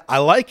bad. I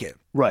like it.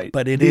 Right.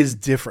 But it is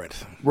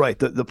different. Right.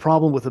 The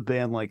problem with a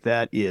band like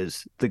that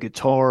is the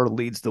guitar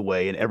leads the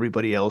way and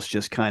everybody else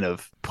just kind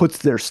of puts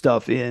their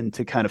stuff in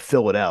to kind of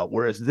fill it out.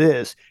 Whereas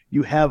this,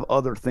 you have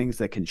other things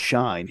that can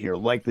shine here,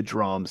 like the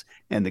drums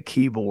and the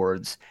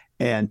keyboards.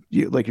 And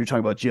like you're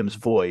talking about Jim's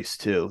voice,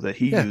 too, that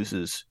he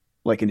uses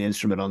like an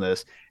instrument on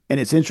this. And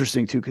it's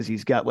interesting, too, because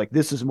he's got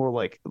this is more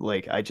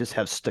like I just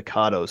have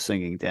staccato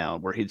singing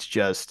down where he's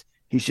just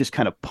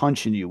kind of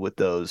punching you with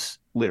those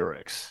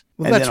lyrics.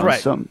 Well, and that's right.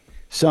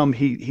 Some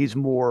he's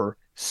more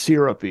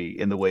syrupy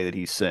in the way that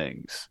he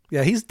sings.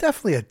 Yeah, he's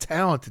definitely a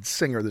talented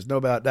singer. There's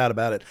no doubt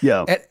about it.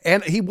 Yeah.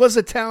 And he was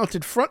a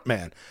talented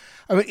frontman.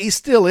 I mean, he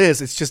still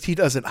is. It's just he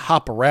doesn't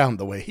hop around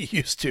the way he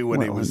used to when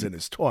he was in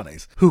his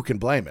 20s. Who can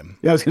blame him?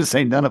 Yeah, I was going to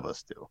say none of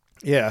us do.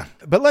 Yeah,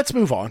 but let's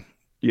move on.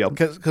 Yeah,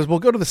 because we'll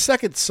go to the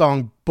second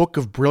song, Book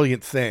of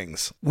Brilliant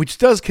Things, which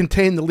does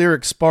contain the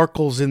lyric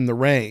Sparkles in the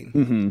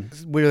Rain,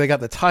 where they got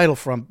the title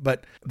from.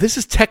 But this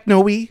is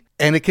techno-y,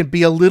 and it can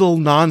be a little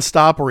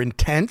nonstop or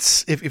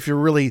intense if you're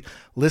really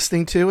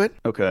listening to it.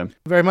 Okay.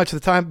 Very much of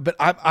the time. But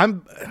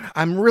I'm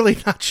really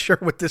not sure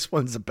what this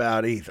one's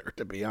about either,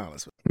 to be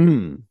honest with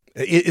you.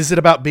 Is it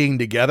about being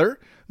together?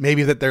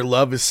 Maybe that their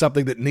love is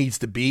something that needs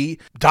to be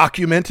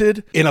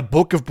documented in a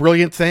book of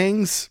brilliant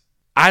things?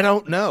 I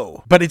don't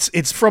know, but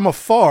it's from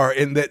afar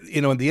in that,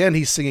 in the end,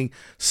 he's singing,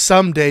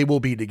 someday we'll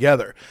be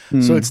together.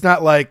 So it's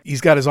not like he's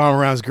got his arm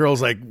around his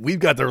girls, like we've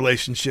got the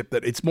relationship,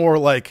 that it's more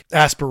like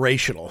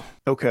aspirational.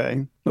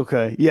 Okay.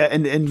 Yeah.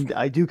 And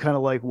I do kind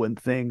of like when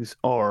things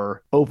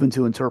are open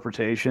to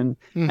interpretation.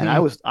 And I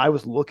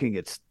was looking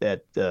at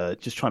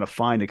just trying to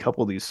find a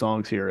couple of these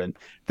songs here, and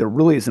there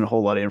really isn't a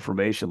whole lot of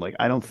information. Like,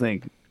 I don't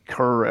think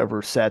Kerr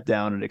ever sat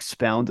down and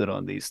expounded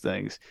on these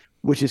things.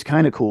 which is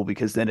kind of cool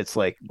because then it's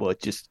like, well,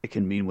 it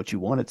can mean what you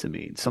want it to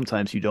mean.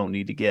 Sometimes you don't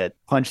need to get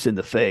punched in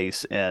the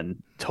face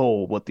and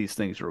told what these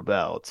things are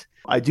about.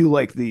 I do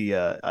like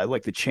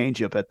the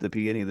change up at the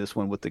beginning of this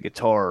one with the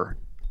guitar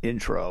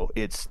intro.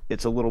 It's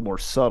a little more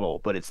subtle,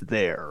 but it's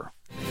there.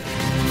 Take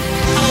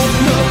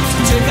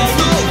a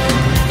look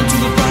into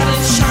the bright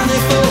and shiny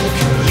book,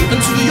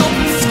 into the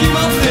open scheme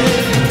of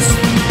things.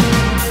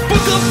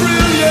 Book of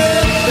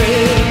brilliant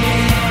things.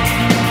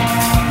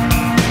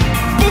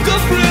 Book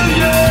of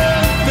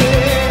brilliant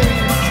things.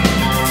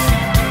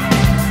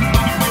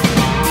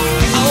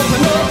 I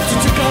open up to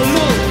take a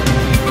look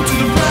into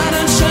the bright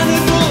and shiny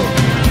book,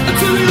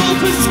 into the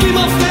open scheme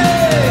of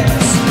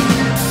things.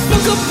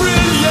 Book of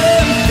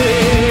brilliant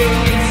things.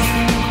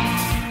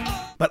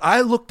 But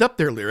I looked up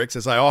their lyrics,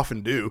 as I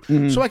often do,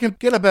 so I can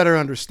get a better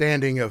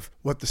understanding of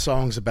what the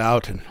song's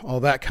about and all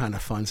that kind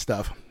of fun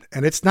stuff.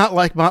 And it's not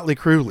like Motley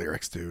Crue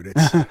lyrics, dude.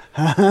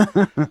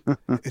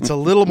 It's a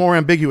little more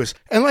ambiguous.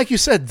 And like you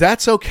said,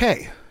 that's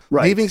okay.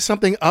 Right. Leaving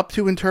something up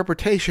to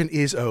interpretation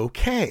is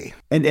okay.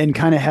 And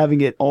kind of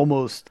having it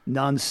almost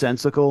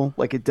nonsensical.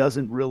 Like it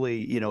doesn't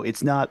really,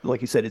 it's not,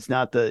 like you said, it's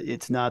not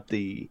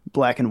the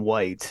black and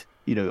white.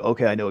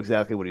 Okay, I know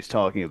exactly what he's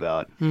talking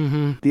about.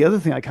 Mm-hmm. The other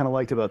thing I kind of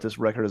liked about this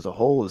record as a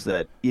whole is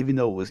that even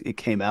though it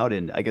came out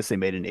I guess they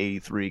made it in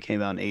 83,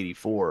 came out in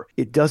 84,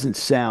 it doesn't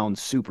sound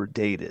super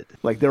dated.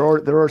 Like there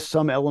are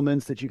some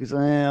elements that you can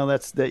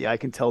say, I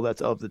can tell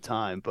that's of the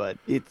time, but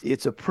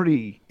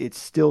it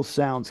still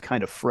sounds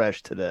kind of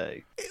fresh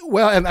today.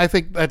 Well, and I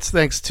think that's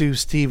thanks to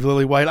Steve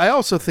Lillywhite. I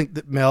also think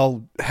that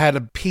Mel had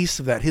a piece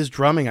of that. His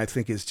drumming, I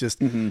think, is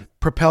just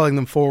propelling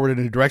them forward in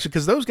a direction,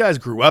 because those guys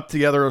grew up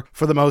together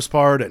for the most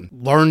part and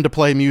learned to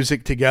play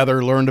music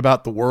together, learned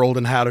about the world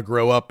and how to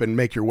grow up and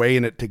make your way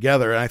in it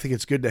together. And I think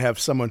it's good to have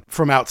someone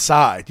from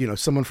outside,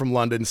 someone from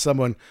London,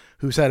 someone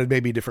who's had a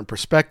maybe different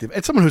perspective,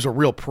 and someone who's a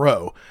real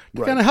pro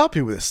to kind of help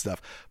you with this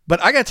stuff. But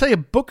I got to tell you,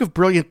 Book of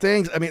Brilliant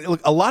Things, I mean,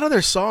 look, a lot of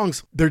their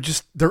songs, there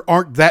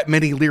aren't that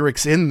many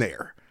lyrics in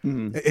there.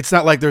 Mm-hmm. It's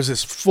not like there's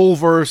this full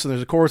verse and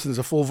there's a chorus and there's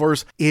a full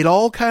verse. It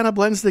all kind of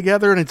blends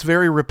together, and it's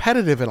very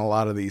repetitive in a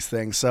lot of these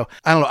things. So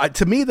I don't know.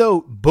 To me,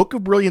 though, Book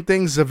of Brilliant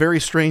Things is a very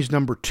strange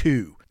number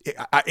 2.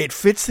 It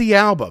fits the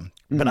album,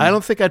 but I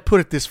don't think I'd put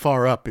it this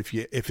far up if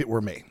it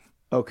were me.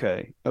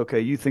 Okay.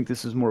 You think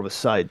this is more of a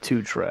side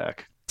 2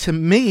 track? To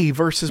me,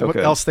 versus what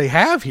else they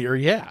have here,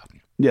 yeah.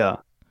 Yeah.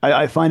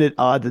 I find it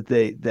odd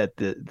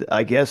that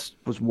I guess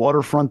was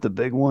Waterfront the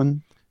big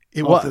one?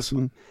 It was. This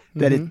one?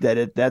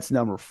 That's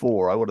number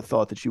 4. I would have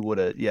thought that you would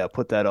have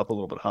put that up a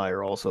little bit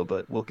higher also,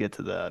 but we'll get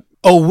to that.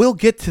 Oh, we'll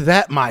get to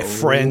that, my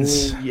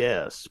friends.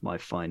 Yes, my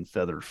fine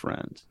feathered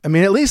friends. I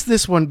mean, at least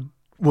this one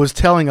was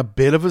telling a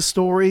bit of a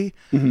story,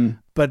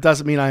 but it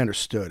doesn't mean I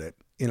understood it.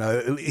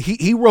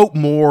 He wrote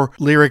more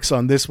lyrics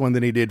on this one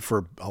than he did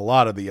for a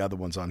lot of the other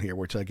ones on here,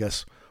 which I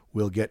guess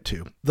we'll get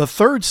to. The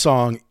third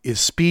song is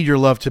Speed Your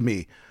Love to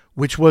Me,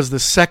 which was the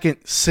second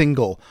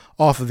single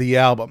off of the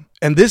album.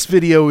 And this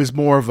video is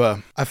more of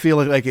I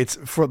feel like it's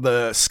for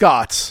the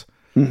Scots.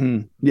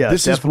 Mm-hmm. Yeah,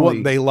 this definitely. is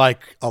what they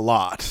like a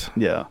lot.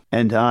 Yeah.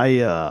 And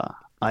I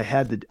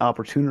had the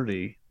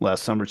opportunity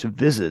last summer to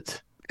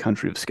visit the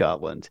country of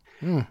Scotland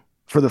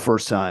for the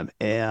first time.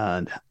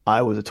 And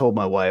I told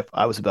my wife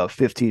I was about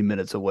 15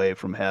 minutes away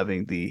from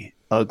having the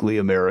Ugly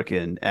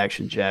American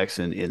Action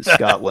Jackson in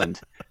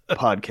Scotland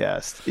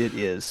podcast. It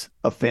is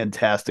a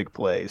fantastic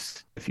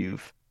place if you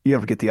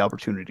ever get the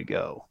opportunity to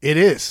go. It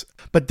is.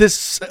 But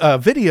this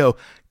video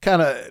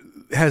kind of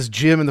has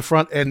Jim in the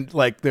front, and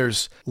like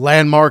there's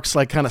landmarks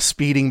like kind of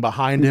speeding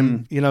behind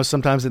him,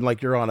 sometimes in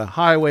like you're on a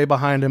highway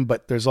behind him,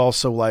 but there's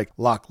also like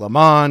Loch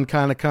Lomond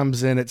kind of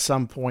comes in at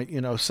some point,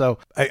 so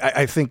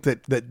I think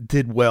that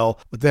did well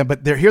with them.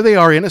 But here they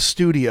are in a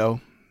studio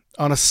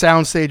on a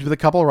soundstage with a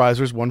couple of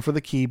risers, one for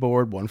the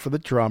keyboard, one for the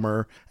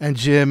drummer, and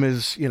Jim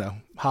is,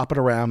 hopping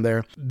around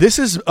there. This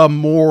is a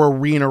more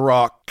arena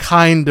rock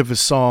kind of a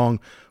song,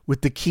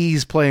 with the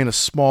keys playing a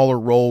smaller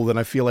role than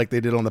I feel like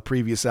they did on the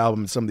previous album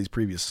and some of these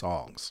previous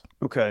songs.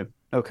 Okay.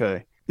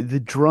 The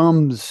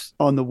drums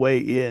on the way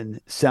in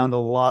sound a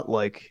lot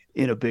like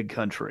In a Big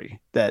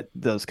Country,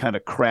 those kind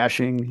of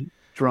crashing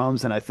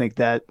drums, and I think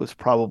that was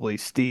probably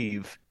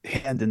Steve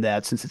handing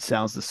that, since it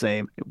sounds the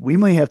same. We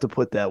may have to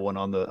put that one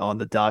on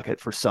the docket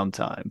for some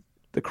time.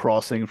 The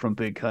crossing from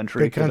Big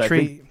Country. Big Country.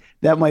 I think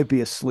that might be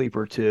a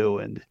sleeper too.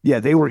 And yeah,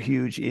 they were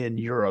huge in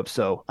Europe.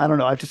 So I don't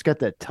know. I've just got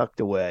that tucked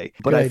away.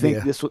 But I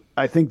think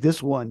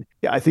this one,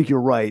 I think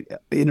you're right,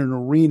 in an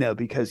arena,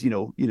 because,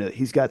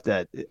 he's got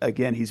that,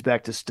 again, he's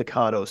back to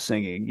staccato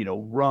singing,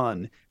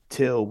 run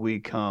till we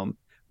come,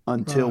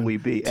 until we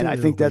be. And I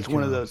think that's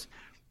one of those,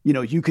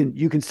 you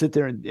can sit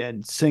there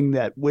and sing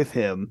that with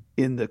him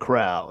in the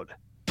crowd.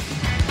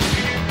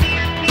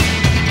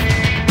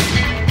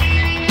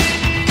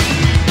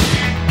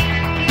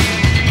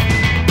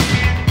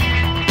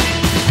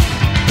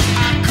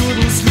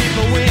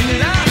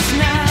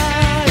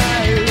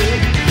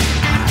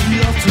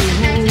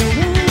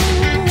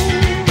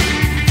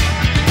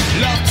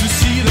 Love to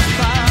see the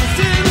fires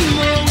in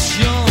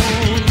motion.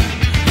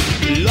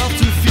 Love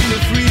to feel the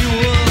free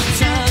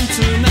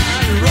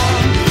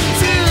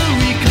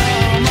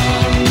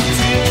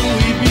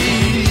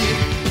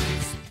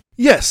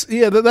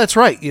That's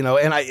right.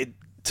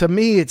 To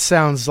me, it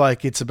sounds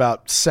like it's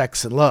about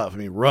sex and love. I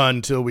mean,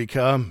 run till we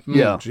come.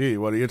 Yeah. Gee,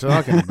 what are you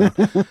talking about?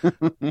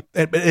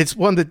 It's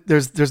one that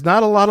there's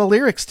not a lot of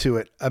lyrics to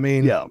it. I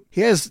mean,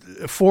 he has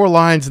 4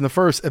 lines in the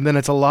first, and then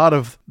it's a lot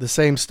of the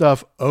same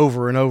stuff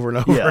over and over and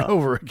over and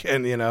over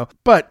again,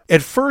 But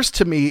at first,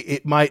 to me,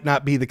 it might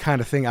not be the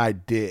kind of thing I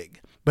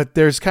dig. But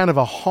there's kind of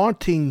a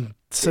haunting,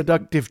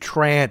 seductive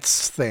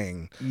trance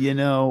thing.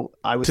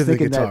 I was to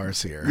thinking the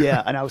guitars here.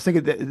 Yeah, and I was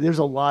thinking that there's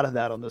a lot of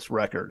that on this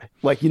record.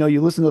 Like,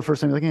 you listen to the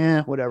first time, you're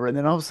like, whatever, and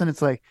then all of a sudden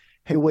it's like,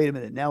 hey, wait a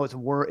minute, now it's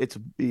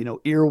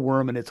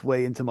earworming its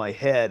way into my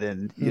head,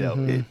 and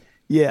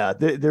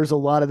there's a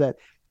lot of that,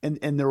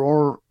 and there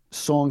are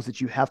songs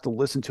that you have to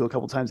listen to a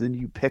couple times, and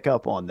you pick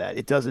up on that.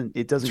 It doesn't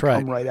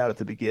come right out at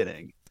the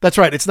beginning. That's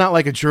right. It's not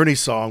like a Journey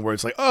song where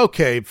it's like,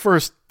 okay,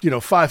 first,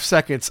 5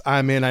 seconds,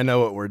 I'm in, I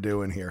know what we're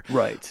doing here.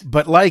 Right.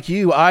 But like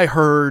you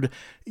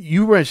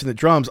mentioned the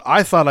drums.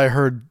 I thought I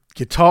heard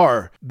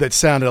guitar that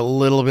sounded a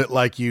little bit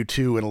like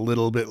U2 and a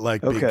little bit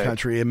like Big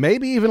Country, and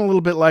maybe even a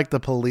little bit like the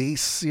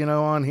Police,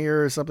 on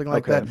here or something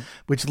like that,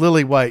 which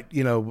Lily White,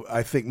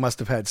 I think must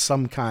have had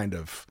some kind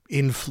of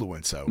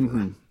influence over.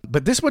 Mm-hmm.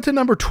 But this went to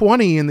number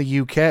 20 in the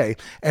UK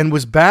and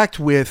was backed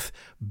with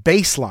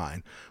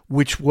Bassline,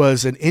 which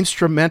was an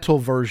instrumental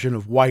version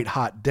of White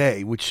Hot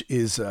Day, which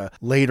is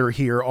later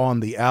here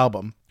on the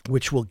album,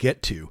 which we'll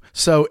get to.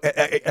 So,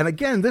 and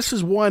again, this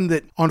is one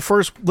that on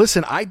first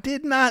listen, I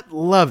did not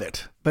love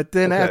it. But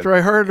then after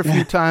I heard it a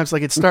few times,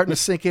 like it's starting to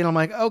sink in. I'm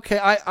like, okay,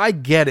 I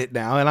get it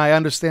now. And I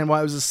understand why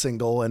it was a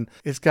single, and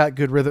it's got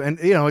good rhythm. And,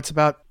 it's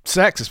about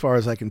sex as far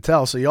as I can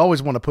tell. So you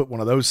always want to put one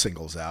of those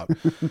singles out.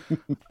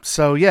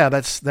 So yeah,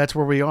 that's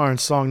where we are in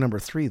song number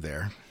 3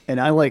 there. And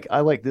I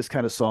like this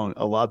kind of song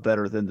a lot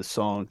better than the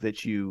song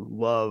that you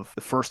love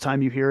the first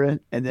time you hear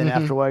it. And then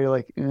after a while, you're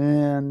like,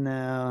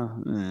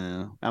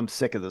 no, I'm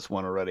sick of this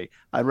one already.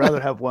 I'd rather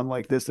have one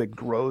like this that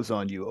grows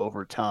on you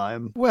over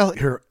time. Well,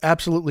 you're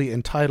absolutely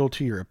entitled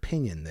to your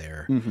opinion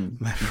there,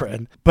 my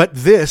friend. But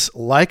this,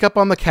 like Up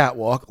on the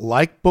Catwalk,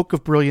 like Book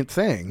of Brilliant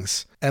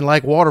Things, and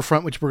like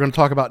Waterfront, which we're going to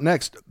talk about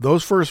next,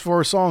 those first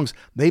 4 songs,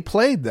 they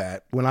played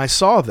that when I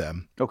saw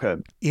them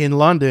in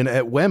London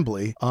at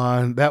Wembley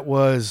it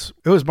was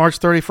March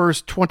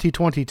 31st,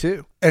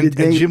 2022. And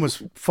Jim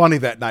was funny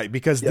that night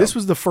because this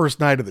was the first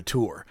night of the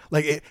tour.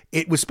 Like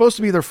it was supposed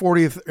to be their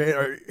 40th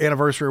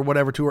anniversary or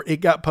whatever tour.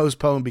 It got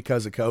postponed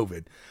because of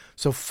COVID.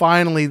 So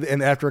finally,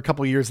 and after a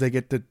couple of years,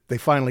 they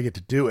finally get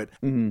to do it.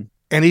 Mm-hmm.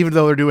 And even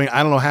though they're doing,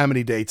 I don't know how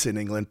many dates in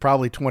England,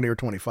 probably 20 or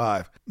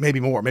 25,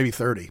 maybe more, maybe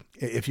 30,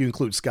 if you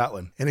include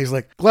Scotland. And he's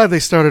like, glad they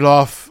started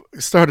us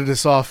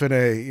off in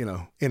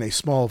a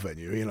small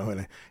venue,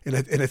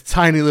 in a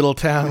tiny little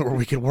town where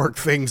we can work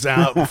things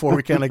out before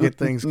we kind of get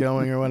things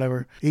going or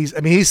whatever.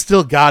 He's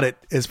still got it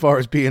as far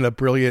as being a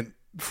brilliant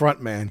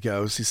frontman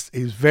goes.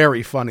 He's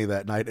very funny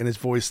that night, and his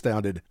voice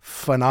sounded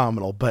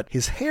phenomenal, but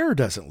his hair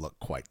doesn't look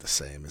quite the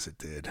same as it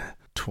did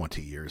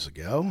 20 years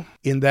ago,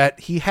 in that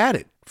he had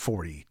it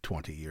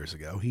 20 years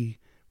ago. He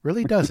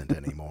really doesn't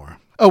anymore.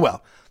 Oh,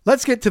 well,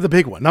 let's get to the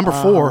big one. Number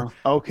 4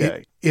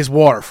 is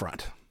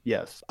Waterfront.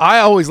 Yes. I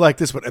always liked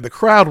this one, and the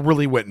crowd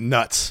really went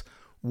nuts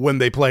when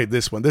they played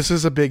this one. This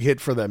is a big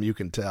hit for them, you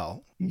can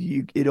tell.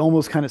 It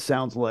almost kind of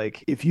sounds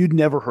like if you'd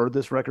never heard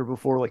this record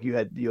before, like you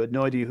had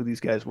no idea who these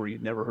guys were,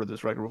 you'd never heard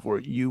this record before,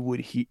 you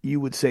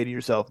would say to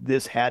yourself,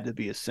 this had to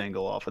be a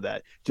single off of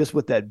that, just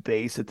with that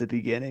bass at the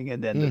beginning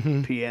and then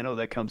the piano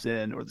that comes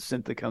in or the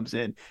synth that comes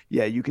in.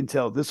 Yeah, you can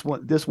tell this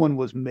one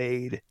was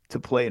made to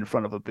play in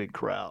front of a big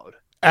crowd.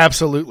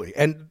 Absolutely.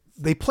 And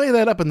they play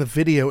that up in the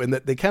video, and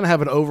that they kind of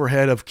have an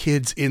overhead of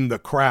kids in the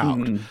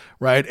crowd,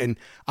 right? And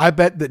I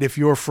bet that if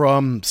you're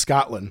from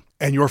Scotland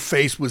and your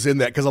face was in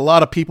that, because a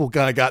lot of people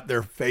kind of got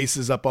their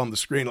faces up on the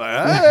screen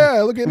like,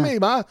 hey, look at me,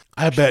 ma.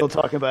 I bet. Still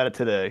talking about it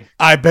today.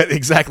 I bet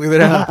exactly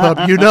that.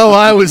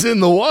 I was in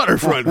the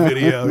Waterfront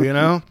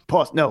video,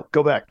 Pause. No,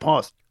 go back.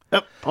 Pause.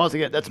 Yep, pause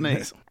again. That's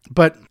me.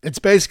 But it's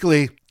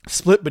basically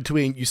split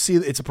between, you see,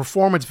 it's a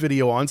performance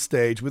video on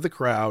stage with the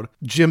crowd,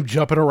 Jim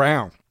jumping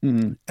around.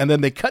 Mm-hmm. And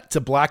then they cut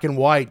to black and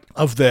white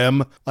of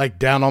them like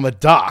down on the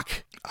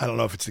dock. I don't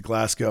know if it's the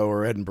Glasgow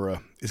or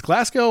Edinburgh.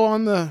 Glasgow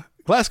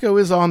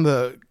is on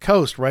the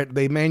coast, right?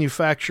 They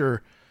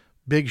manufacture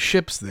big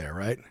ships there,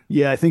 right?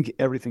 Yeah, I think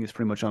everything is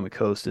pretty much on the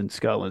coast in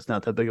Scotland. It's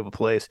not that big of a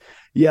place.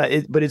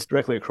 Yeah, but it's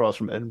directly across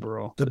from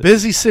Edinburgh. The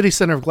busy city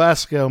center of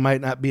Glasgow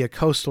might not be a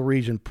coastal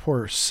region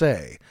per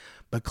se,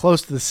 but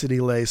close to the city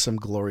lay some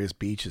glorious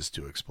beaches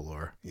to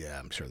explore. Yeah,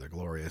 I'm sure they're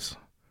glorious.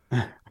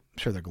 I'm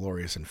sure they're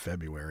glorious in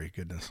February.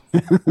 Goodness.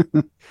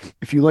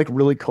 If you like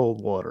really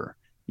cold water,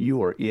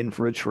 you are in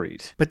for a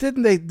treat. But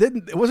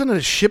it wasn't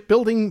a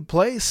shipbuilding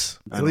place,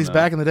 at least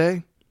back in the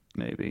day?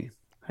 Maybe.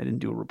 I didn't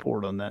do a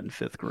report on that in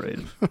 5th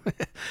grade.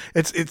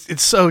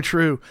 It's so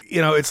true.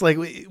 It's like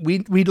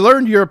we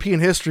learned European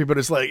history, but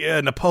it's like,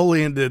 yeah,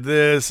 Napoleon did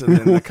this, and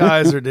then the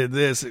Kaiser did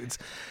this.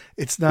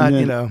 It's not,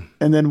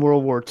 and then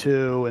World War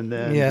II, and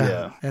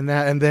then and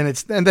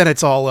then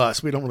it's all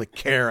us. We don't really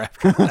care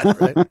after that,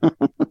 right?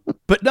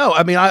 But no,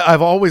 I mean,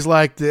 I've always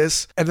liked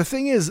this. And the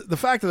thing is, the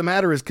fact of the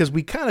matter is, because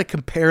we kind of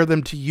compare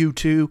them to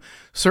U2,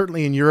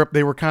 certainly in Europe,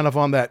 they were kind of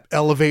on that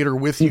elevator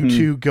with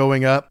U2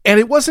 going up.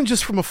 And it wasn't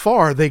just from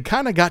afar. They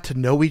kind of got to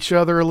know each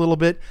other a little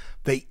bit.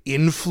 They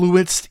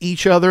influenced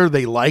each other.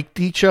 They liked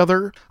each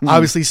other.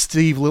 Obviously,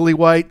 Steve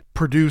Lillywhite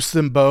produced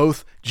them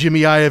both.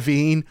 Jimmy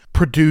Iovine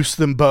produced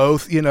them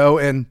both, you know,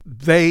 and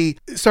they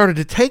started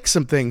to take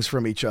some things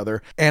from each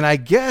other. And I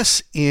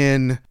guess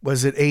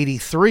was it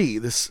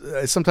 83?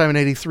 Sometime in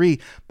 83,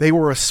 they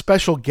were a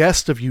special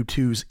guest of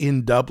U2's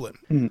in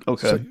Dublin.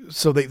 Okay.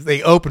 So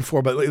they opened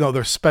for, but you know,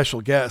 they're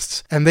special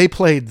guests. And they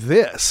played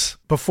this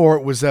before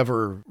it was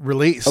ever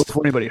released. Oh,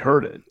 before anybody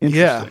heard it.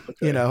 Yeah, Okay.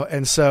 you know,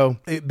 and so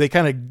they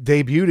kind of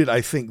debuted it,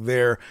 I think,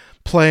 there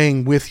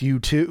playing with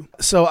U2.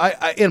 So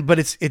but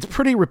it's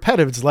pretty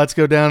repetitive. It's let's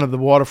go down to the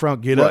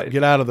waterfront, get up,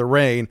 get out of the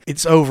rain.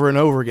 It's over and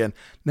over again.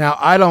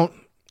 Now,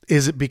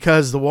 is it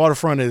because the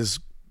waterfront is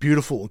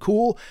beautiful and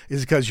cool?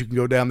 Is it because you can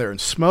go down there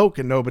and smoke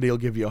and nobody will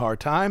give you a hard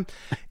time?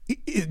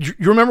 You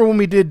remember when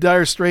we did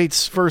Dire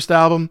Straits' first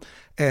album?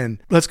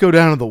 And let's go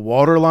down to the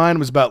waterline. It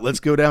was about let's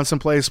go down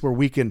someplace where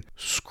we can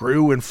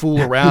screw and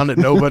fool around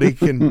and nobody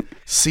can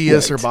see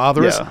us or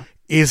bother us.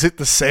 Is it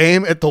the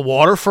same at the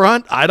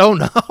waterfront? I don't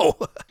know.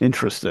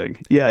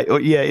 Interesting. Yeah.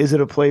 Yeah. Is it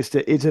a place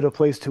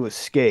to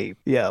escape?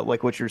 Yeah.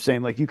 Like what you're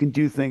saying, like you can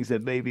do things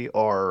that maybe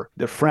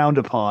they're frowned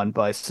upon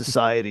by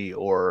society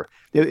or,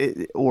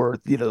 you know,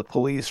 the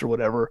police or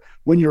whatever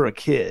when you're a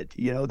kid,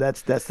 you know,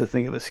 that's the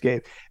thing of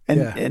escape.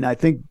 And I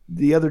think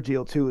the other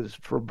deal too is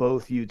for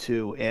both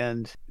U2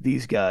 and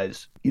these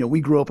guys, you know, we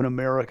grew up in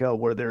America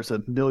where there's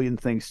a million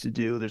things to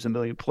do. There's a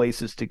million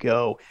places to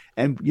go.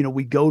 And, you know,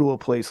 we go to a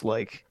place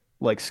like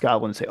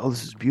Scotland and say, oh,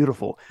 this is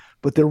beautiful.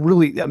 But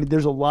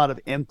there's a lot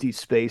of empty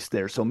space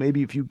there. So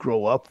maybe if you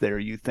grow up there,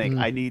 you think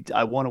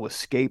I want to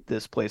escape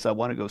this place. I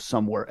want to go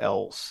somewhere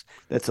else.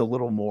 That's a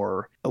little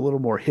more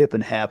hip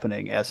and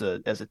happening as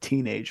a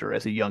teenager,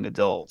 as a young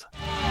adult.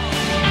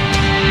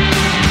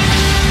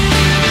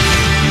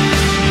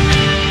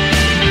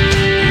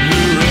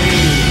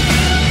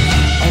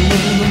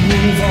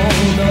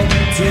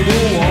 To the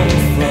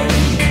waterfront,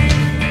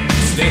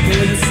 step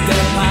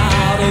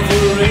out of the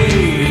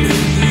rain.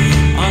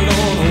 I'm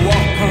gonna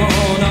walk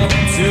on up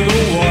to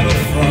the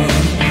waterfront.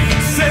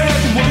 Said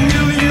 1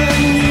 million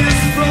years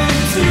from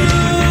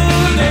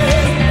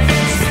today.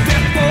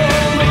 Step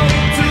on up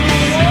to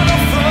the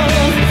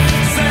waterfront.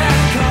 Said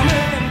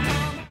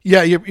come.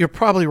 Yeah, you're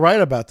probably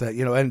right about that,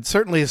 you know, and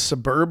certainly as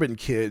suburban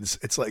kids,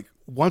 it's like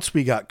once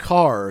we got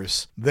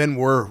cars, then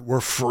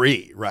we're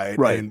free, right?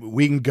 Right. And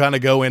we can gonna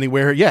go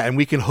anywhere. Yeah, and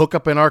we can hook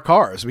up in our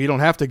cars. We don't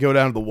have to go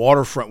down to the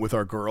waterfront with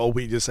our girl.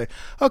 We just say,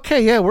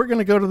 okay, yeah, we're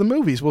gonna go to the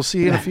movies. We'll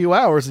see you in a few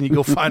hours. And you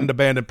go find an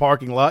abandoned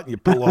parking lot and you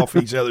pull off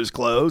each other's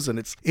clothes, and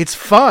it's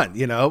fun,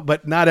 you know,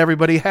 but not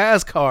everybody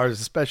has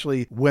cars,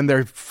 especially when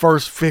they're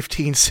first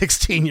 15,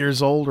 16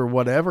 years old or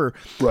whatever.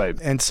 Right.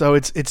 And so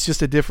it's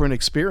just a different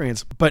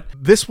experience. But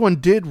this one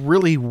did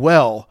really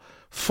well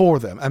for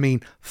them. I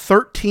mean,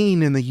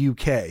 13 in the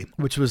UK,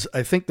 which was,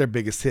 I think, their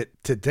biggest hit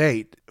to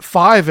date.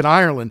 5 in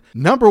Ireland,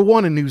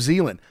 #1 in New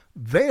Zealand.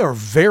 They are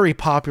very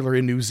popular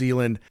in New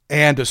Zealand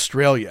and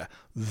Australia.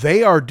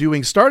 They are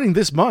doing, starting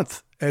this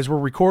month, as we're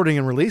recording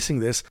and releasing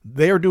this,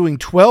 they are doing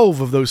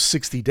 12 of those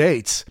 60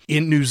 dates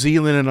in New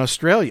Zealand and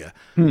Australia,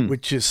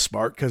 which is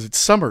smart because it's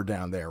summer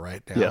down there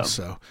right now. Yeah.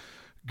 So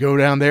go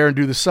down there and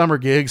do the summer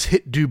gigs,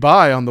 hit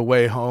Dubai on the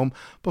way home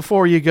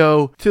before you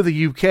go to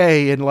the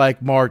UK in like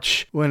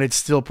March when it's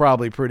still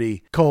probably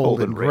pretty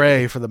cold and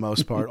gray for the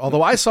most part.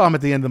 Although I saw them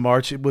at the end of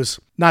March, it was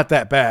not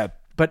that bad.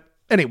 But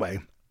anyway,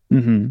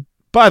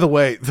 by the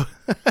way,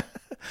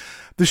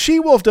 the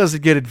She-Wolf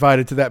doesn't get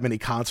invited to that many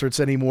concerts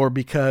anymore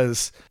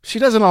because she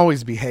doesn't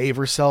always behave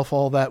herself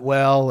all that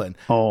well. And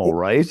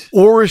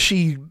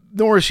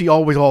nor is she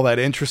always all that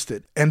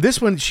interested. And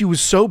this one, she was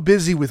so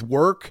busy with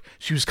work.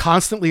 She was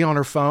constantly on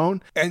her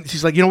phone. And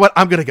she's like, you know what?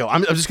 I'm going to go.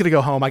 I'm just going to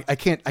go home. I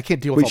can't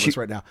deal with all this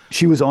right now.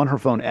 She was on her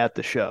phone at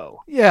the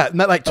show. Yeah.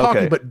 Not like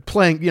talking, but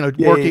playing, you know,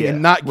 working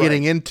and not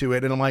getting into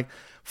it. And I'm like,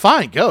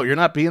 fine, go. You're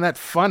not being that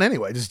fun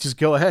anyway. Just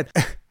go ahead.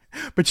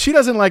 But she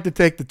doesn't like to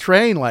take the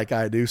train like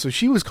I do. So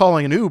she was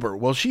calling an Uber.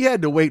 Well, she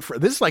had to wait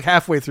this is like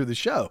halfway through the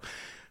show.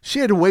 She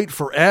had to wait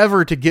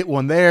forever to get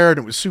one there, and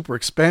it was super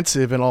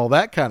expensive and all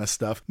that kind of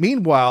stuff.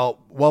 Meanwhile,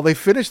 while they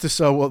finished the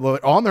show,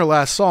 on their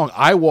last song,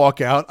 I walk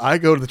out, I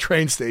go to the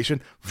train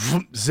station,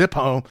 zip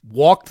home,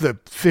 walk the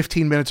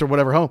 15 minutes or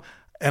whatever home,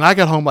 and I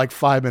got home like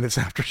 5 minutes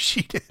after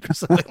she did or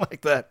something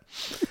like that.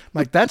 I'm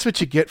like, that's what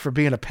you get for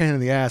being a pain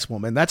in the ass,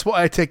 woman. That's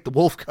why I take the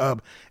Wolf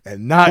Cub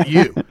and not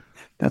you.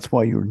 That's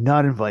why you're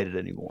not invited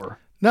anymore.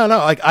 No.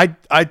 Like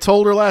I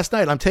told her last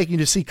night, I'm taking you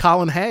to see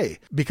Colin Hay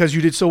because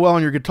you did so well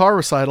on your guitar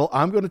recital.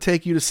 I'm going to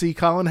take you to see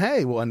Colin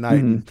Hay one night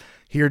and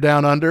Here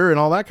Down Under and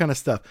all that kind of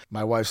stuff.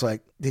 My wife's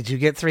like, did you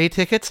get 3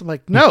 tickets? I'm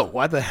like, no,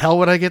 why the hell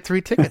would I get 3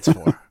 tickets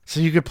for?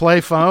 So you could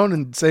play phone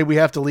and say we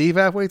have to leave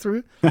halfway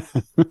through?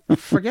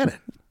 Forget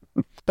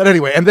it. But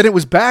anyway, and then it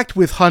was backed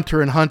with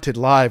Hunter and Hunted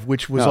Live,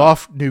 which was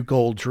off New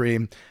Gold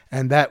Dream.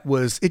 And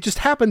it just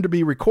happened to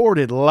be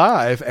recorded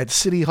live at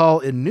City Hall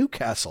in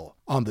Newcastle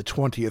on the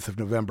 20th of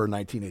November,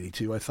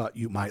 1982. I thought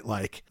you might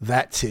like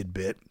that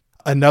tidbit.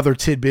 Another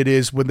tidbit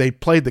is when they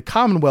played the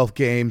Commonwealth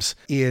Games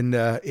in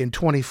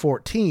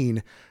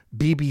 2014,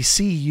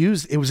 BBC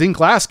used, it was in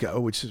Glasgow,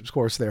 which is of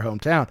course their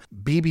hometown.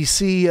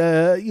 BBC,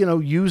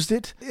 used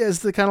it as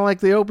the kind of like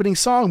the opening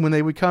song when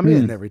they would come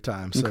in every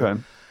time. So,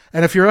 Okay.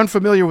 And if you're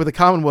unfamiliar with the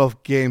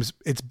Commonwealth Games,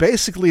 it's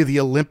basically the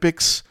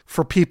Olympics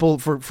for people,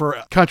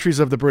 for countries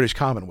of the British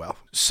Commonwealth.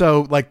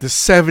 So like the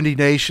 70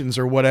 nations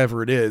or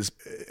whatever it is,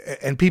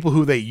 and people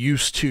who they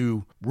used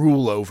to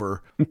rule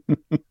over,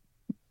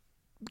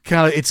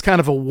 it's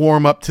kind of a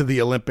warm up to the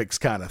Olympics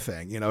kind of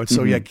thing, And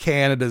so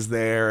Canada's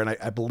there, and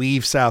I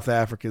believe South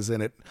Africa's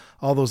in it.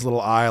 All those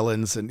little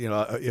islands, and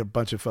a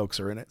bunch of folks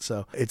are in it.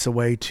 So it's a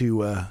way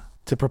to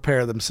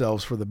prepare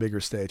themselves for the bigger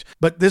stage.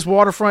 But this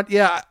Waterfront,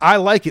 I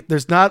like it.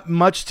 There's not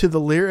much to the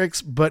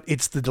lyrics, but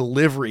it's the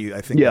delivery, I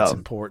think, that's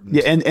important.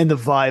 Yeah, and the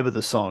vibe of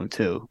the song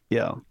too.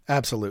 Yeah.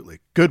 Absolutely.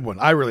 Good one.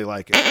 I really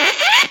like it.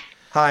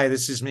 Hi,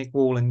 this is Mick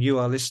Wall, and you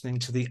are listening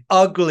to the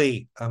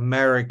Ugly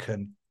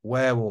American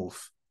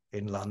Werewolf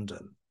in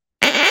London.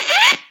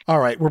 All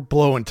right, we're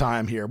blowing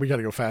time here. We got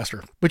to go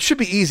faster. But should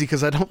be easy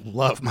because I don't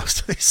love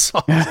most of these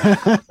songs.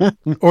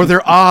 Or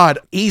they're odd.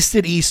 East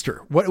at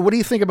Easter. What do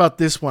you think about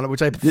this one,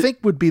 which I think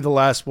would be the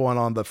last one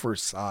on the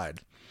first side?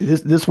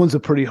 This one's a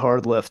pretty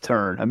hard left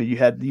turn. I mean, you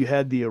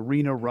had the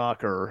arena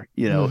rocker,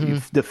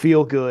 the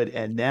feel good,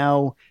 and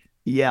now,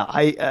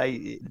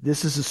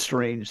 this is a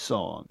strange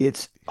song.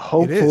 It's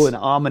hopeful and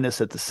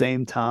ominous at the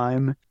same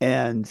time,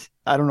 and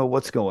I don't know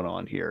what's going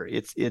on here.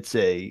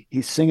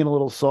 He's singing a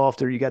little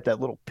softer. You got that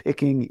little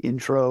picking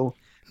intro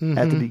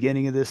at the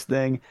beginning of this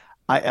thing.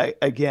 I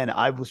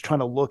was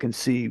trying to look and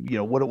see,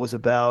 what it was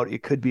about.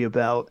 It could be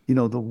about,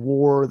 the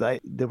war,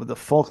 the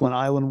Falkland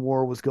Island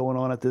War was going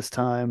on at this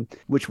time,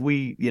 which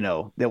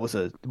there was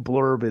a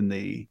blurb in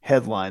the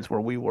headlines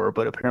where we were,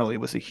 but apparently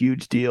it was a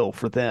huge deal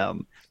for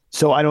them.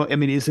 So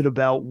is it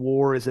about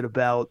war? Is it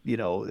about,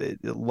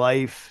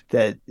 life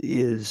that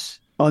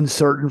is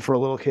uncertain for a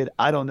little kid?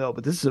 I don't know,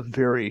 but this is a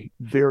very,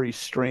 very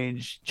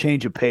strange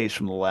change of pace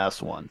from the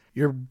last one.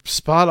 You're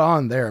spot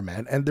on there,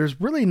 man. And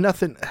there's really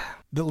nothing,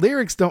 the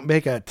lyrics don't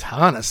make a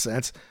ton of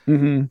sense.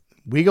 Mm-hmm.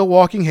 We go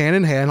walking hand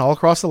in hand all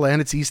across the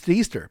land. It's East to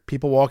Easter.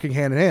 People walking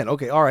hand in hand.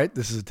 Okay, all right.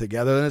 This is a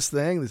togetherness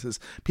thing. This is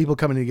people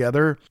coming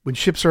together. When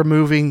ships are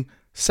moving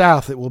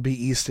south, it will be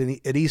east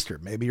at Easter.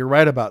 Maybe you're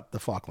right about the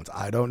Falklands.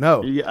 I don't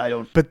know. Yeah, I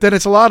don't. But then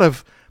it's a lot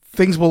of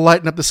things will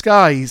lighten up the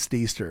sky East to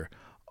Easter.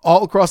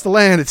 All across the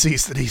land, it's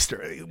East at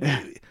Easter.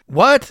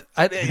 What?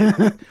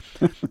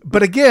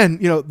 But again,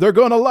 they're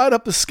going to light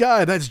up the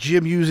sky. That's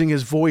Jim using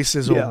his voice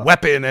as a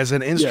weapon, as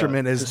an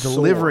instrument, as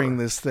delivering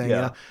this thing.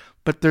 Yeah.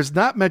 But there's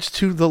not much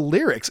to the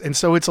lyrics. And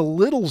so it's a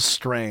little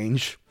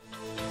strange.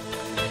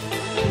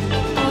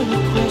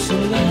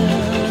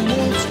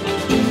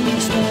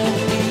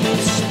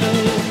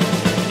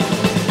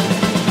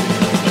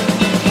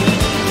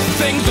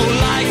 Things will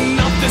lighten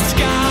up the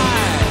sky.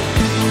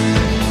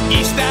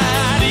 East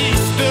at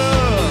Easter.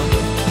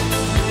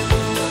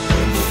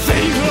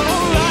 Things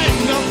will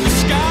lighten up the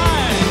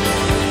sky.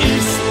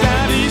 East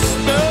at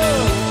Easter.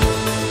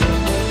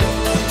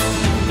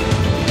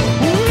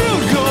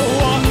 We'll go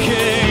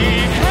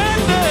walking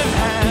hand in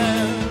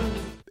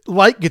hand.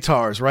 Light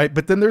guitars, right?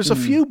 But then there's a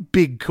few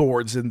big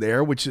chords in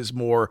there, which is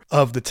more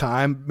of the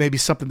time. Maybe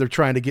something they're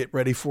trying to get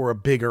ready for a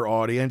bigger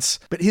audience.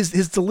 But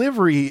his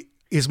delivery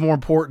is more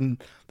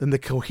important than the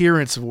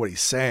coherence of what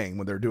he's saying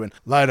when they're doing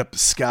light up the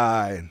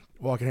sky and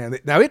walking hand.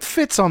 Now it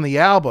fits on the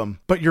album,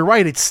 but you're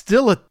right. It's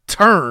still a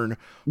turn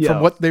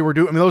from what they were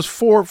doing. I mean, those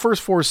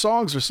first four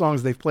songs are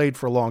songs they've played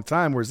for a long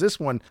time. Whereas this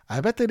one,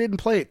 I bet they didn't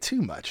play it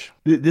too much.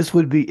 This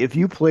would be, if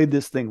you played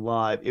this thing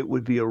live, it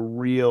would be a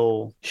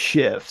real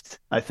shift,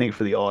 I think,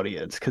 for the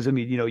audience. Cause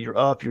you're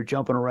up, you're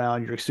jumping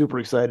around, you're super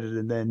excited.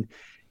 And then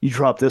you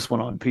drop this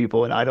one on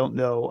people. And I don't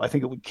know, I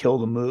think it would kill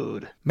the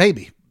mood.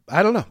 Maybe.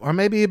 I don't know. Or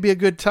maybe it'd be a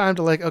good time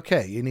to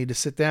okay, you need to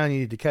sit down. You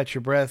need to catch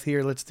your breath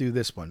here. Let's do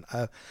this one.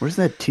 Where's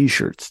that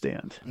t-shirt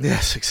stand?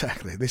 Yes,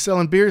 exactly. They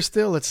selling beer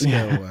still? Let's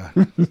go.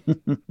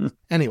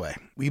 Anyway,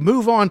 we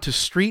move on to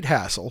Street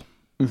Hassle,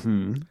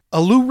 a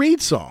Lou Reed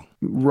song.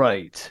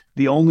 Right.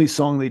 The only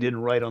song they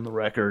didn't write on the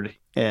record.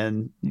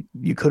 And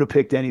you could have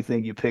picked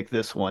anything. You picked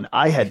this one.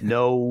 I had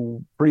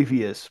no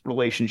previous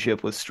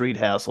relationship with Street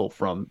Hassle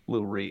from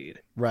Lou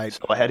Reed. Right.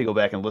 So I had to go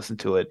back and listen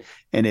to it.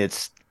 And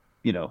it's,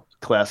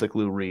 classic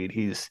Lou Reed.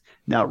 He's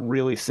not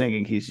really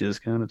singing. He's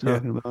just kind of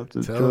talking about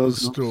the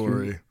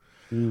story.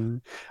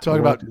 Talking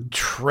about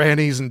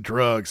trannies and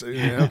drugs.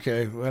 Yeah,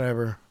 okay,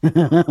 whatever.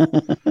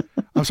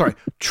 I'm sorry,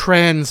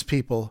 trans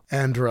people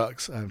and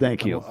drugs.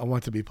 Thank you. I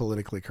want to be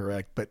politically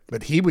correct,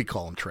 but he would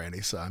call them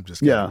trannies, so I'm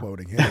just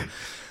quoting him.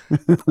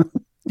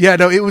 Yeah,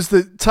 no, it was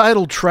the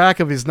title track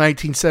of his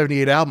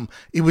 1978 album.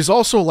 It was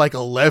also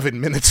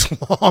 11 minutes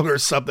long or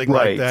something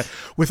like that,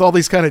 with all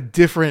these kind of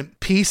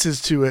different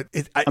pieces to it.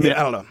 I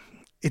don't know.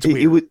 It's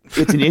weird.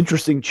 It's an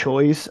interesting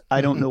choice.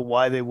 I don't know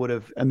why they would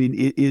have. I mean,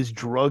 is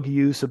drug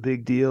use a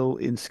big deal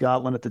in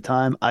Scotland at the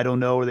time? I don't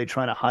know. Are they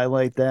trying to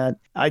highlight that?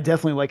 I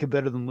definitely like it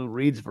better than Lou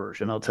Reed's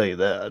version. I'll tell you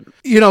that.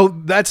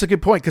 That's a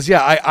good point because,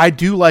 I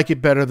do like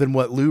it better than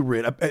what Lou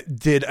Reed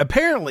did.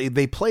 Apparently,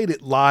 they played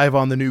it live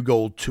on the New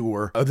Gold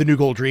tour, the New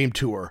Gold Dream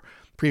tour.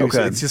 Previously.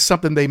 Okay. It's just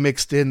something they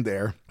mixed in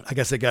there. I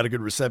guess they got a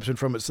good reception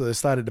from it, so they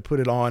decided to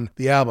put it on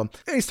the album.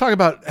 And he's talking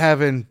about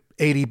having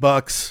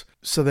 $80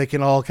 so they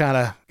can all kind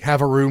of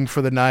have a room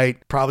for the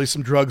night, probably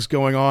some drugs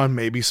going on,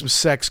 maybe some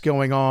sex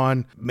going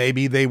on.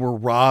 Maybe they were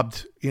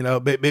robbed,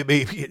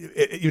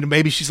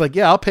 maybe she's like,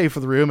 yeah, I'll pay for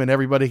the room and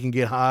everybody can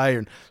get high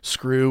and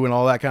screw and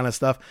all that kind of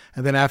stuff.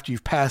 And then after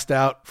you've passed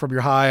out from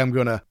your high, I'm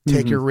going to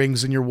take your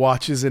rings and your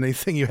watches and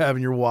anything you have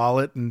in your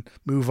wallet and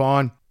move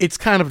on. It's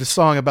kind of a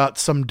song about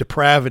some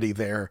depravity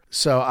there.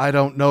 So I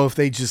don't know if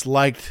they just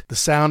liked the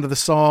sound of the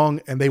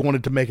song and they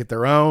wanted to make it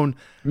their own.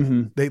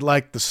 They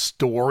liked the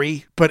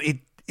story, but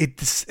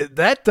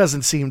that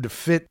doesn't seem to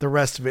fit the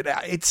rest of it.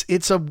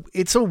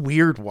 It's a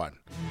weird one.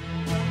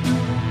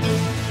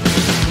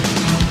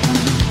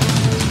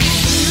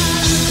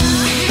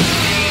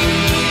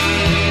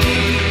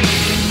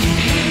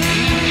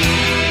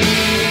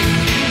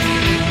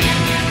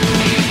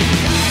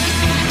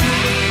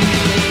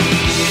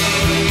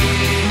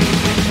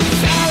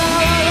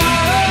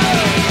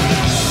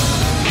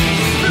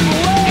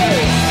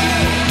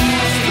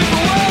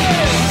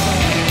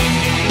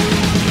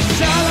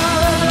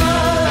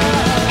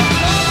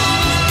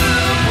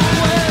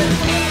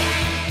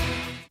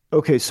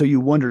 Okay, so you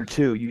wonder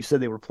too, you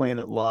said they were playing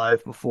it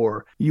live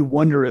before. You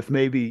wonder if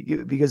maybe,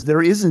 because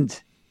there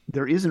isn't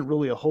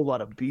really a whole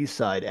lot of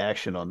B-side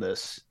action on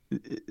this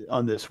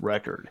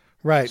record.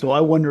 Right. So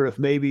I wonder if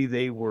maybe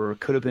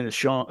could have been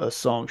a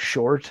song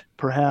short,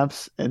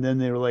 perhaps, and then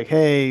they were like,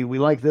 hey, we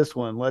like this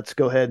one. Let's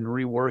go ahead and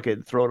rework it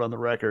and throw it on the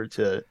record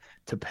to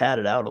pad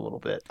it out a little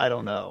bit. I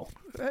don't know.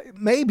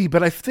 Maybe,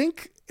 but I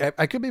think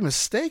I could be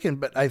mistaken,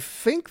 but I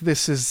think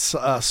this is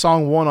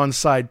song 1 on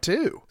side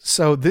 2.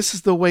 So this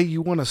is the way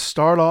you want to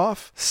start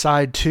off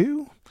side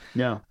 2?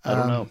 Yeah, I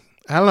don't know.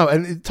 I don't know.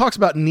 And it talks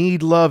about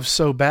need love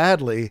so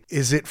badly.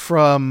 Is it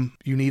from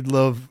you need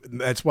love,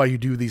 that's why you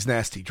do these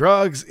nasty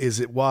drugs?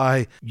 Is it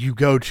why you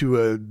go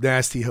to a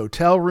nasty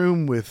hotel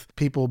room with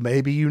people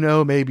maybe you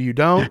know, maybe you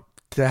don't?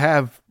 To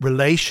have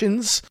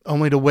relations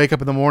only to wake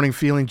up in the morning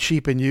feeling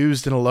cheap and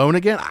used and alone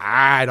again?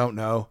 I don't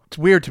know. It's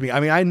weird to me. I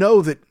mean, I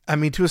know that,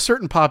 to a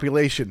certain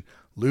population,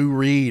 Lou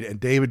Reed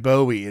and David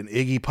Bowie and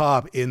Iggy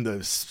Pop in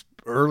the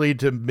early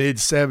to mid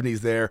 70s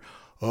there,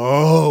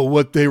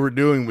 what they were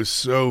doing was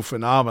so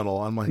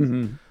phenomenal. I'm like,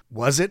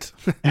 was it?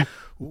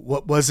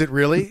 What was it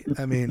really?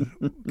 I mean,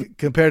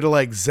 compared to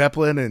like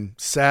Zeppelin and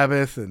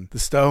Sabbath and the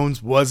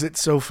Stones, was it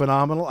so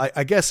phenomenal?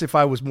 I guess if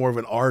I was more of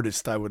an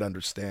artist, I would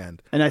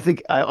understand. And I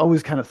think I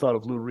always kind of thought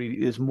of Lou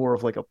Reed as more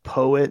of like a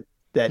poet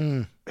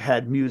that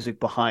had music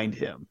behind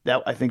him.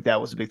 I think that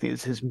was a big thing.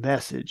 It's his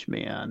message,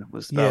 man,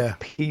 was about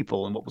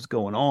people and what was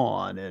going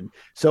on. And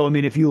so,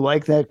 if you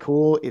like that,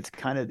 cool. It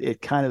kind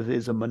of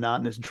is a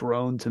monotonous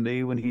drone to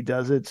me when he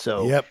does it.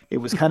 So it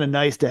was kind of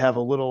nice to have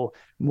a little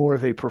more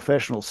of a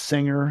professional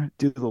singer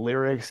do the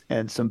lyrics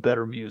and some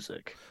better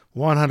music.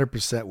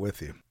 100%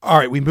 with you. All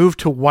right. We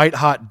moved to White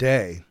Hot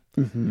Day.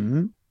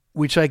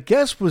 Which I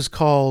guess was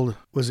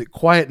it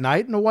Quiet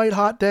Night and a White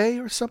Hot Day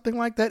or something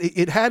like that?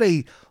 It had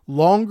a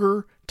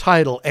longer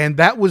title, and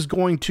that was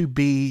going to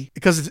be,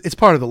 because it's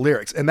part of the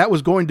lyrics, and that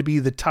was going to be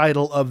the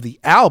title of the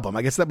album.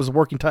 I guess that was the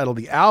working title of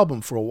the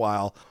album for a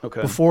while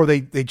before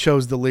they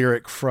chose the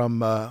lyric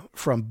from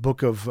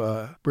Book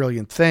of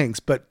Brilliant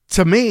Things. But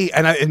to me,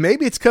 and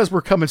maybe it's because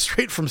we're coming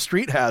straight from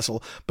Street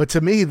Hassle, but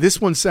to me,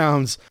 this one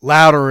sounds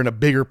louder and a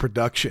bigger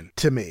production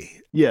to me.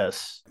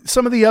 Yes.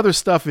 Some of the other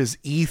stuff is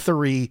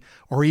ethery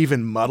or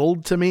even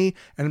muddled to me.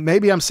 And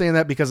maybe I'm saying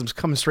that because I'm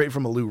coming straight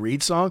from a Lou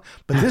Reed song,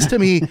 but this to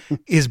me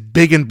is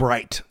big and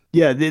bright.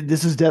 Yeah,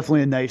 this is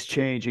definitely a nice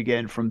change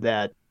again from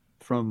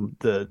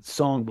the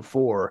song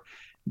before.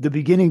 The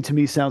beginning to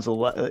me sounds a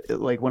lot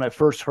like when I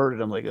first heard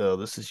it, I'm like, oh,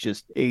 this is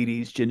just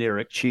 80s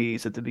generic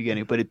cheese at the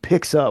beginning, but it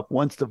picks up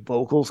once the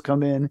vocals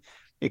come in.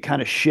 It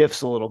kind of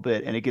shifts a little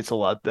bit and it gets a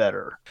lot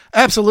better.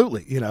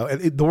 Absolutely.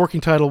 The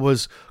working title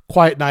was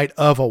Quiet Night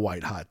of a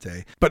White Hot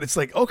Day, but it's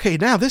like, okay,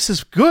 now this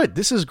is good.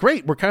 This is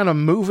great. We're kind of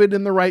moving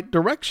in the right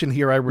direction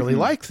here. I really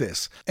like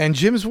this. And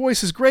Jim's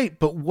voice is great,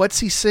 but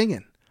what's he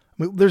singing?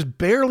 There's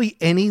barely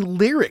any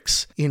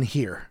lyrics in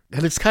here,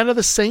 and it's kind of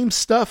the same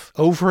stuff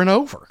over and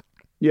over.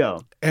 Yeah.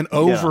 And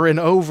over and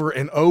over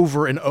and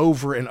over and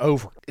over and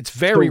over. It's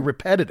very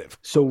repetitive.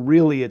 So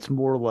really it's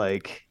more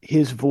like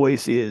his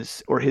voice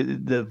is, or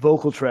the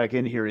vocal track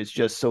in here is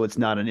just so it's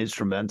not an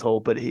instrumental,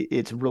 but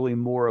it's really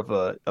more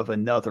of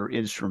another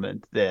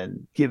instrument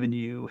than giving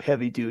you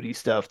heavy duty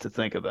stuff to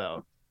think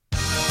about.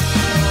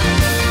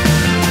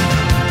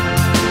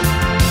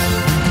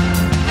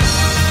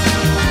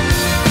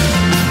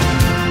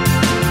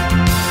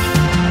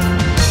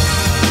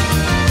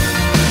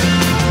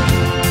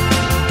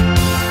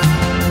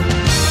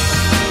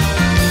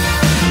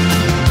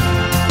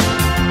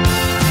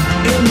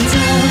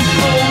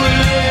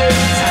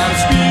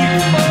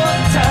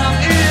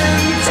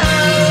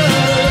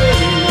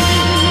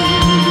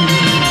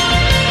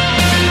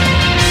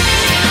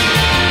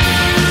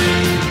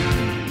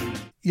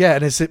 Yeah,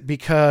 and is it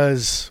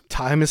because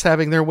time is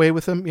having their way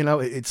with them? You know,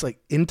 it's like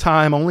in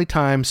time, only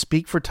time,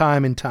 speak for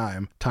time in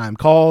time. Time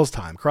calls,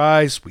 time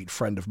cries, sweet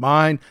friend of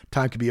mine.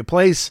 Time can be a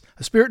place,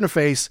 a spirit in a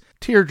face,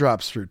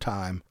 teardrops through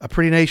time. A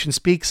pretty nation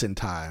speaks in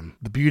time.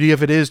 The beauty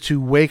of it is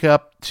to wake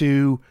up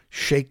to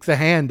shake the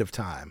hand of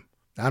time.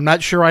 I'm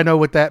not sure I know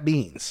what that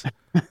means.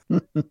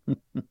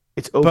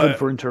 It's open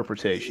for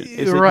interpretation.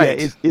 Is it, right.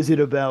 Yeah, is it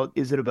about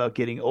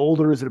getting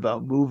older? Is it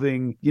about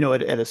moving? You know,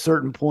 at a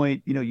certain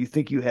point, you know, you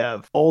think you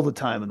have all the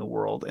time in the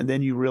world, and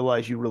then you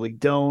realize you really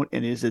don't.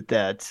 And is it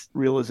that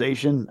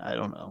realization? I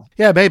don't know.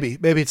 Yeah, maybe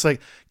it's like,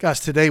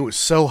 gosh, today was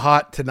so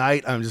hot.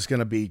 Tonight, I'm just going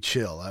to be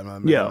chill. I'm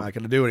not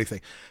going to do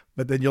anything.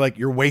 But then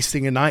you're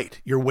wasting a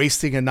night. You're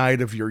wasting a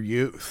night of your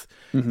youth.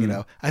 Mm-hmm. You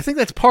know, I think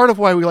that's part of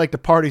why we like to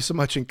party so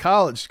much in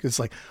college, because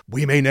like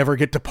we may never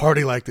get to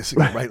party like this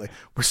again, right? Like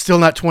we're still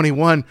not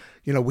 21.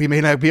 You know, we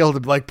may not be able to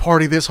like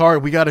party this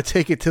hard. We got to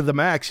take it to the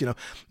max. You know,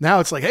 now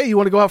it's like, hey, you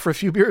want to go out for a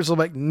few beers? I'm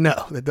like,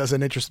 no, that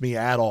doesn't interest me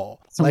at all.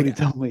 Somebody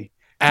tell me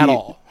at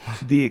all.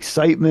 The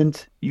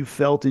excitement you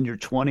felt in your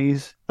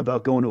 20s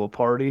about going to a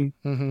party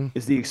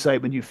is the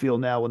excitement you feel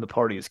now when the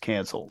party is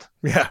canceled.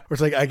 Yeah, where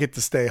it's like I get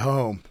to stay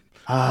home.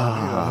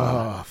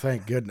 Oh,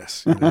 thank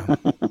goodness. You know?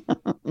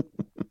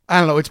 I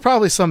don't know. It's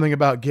probably something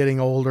about getting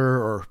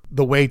older or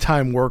the way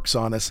time works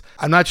on us.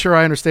 I'm not sure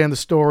I understand the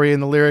story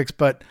and the lyrics,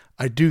 but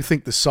I do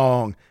think the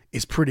song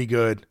is pretty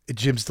good.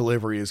 Jim's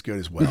delivery is good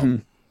as well.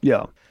 Mm-hmm.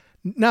 Yeah.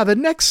 Now, the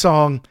next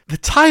song, the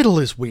title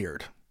is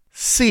weird.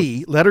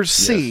 C, letter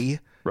C. Yes.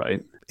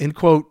 Right. In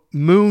quote,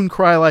 moon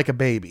cry like a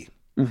baby.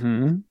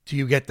 Mm-hmm. Do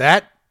you get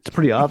that? It's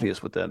pretty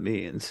obvious what that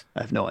means.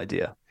 I have no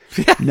idea.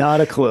 Not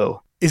a clue.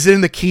 Is it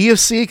in the key of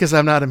C? Because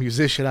I'm not a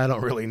musician. I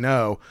don't really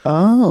know.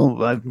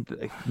 Oh,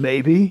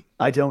 maybe.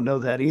 I don't know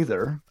that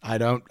either. I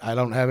don't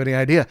have any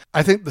idea.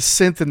 I think the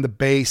synth and the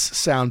bass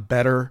sound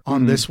better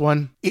on this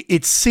one.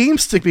 It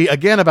seems to be,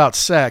 again, about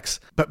sex,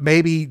 but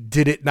maybe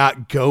did it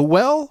not go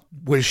well?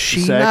 Was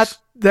she not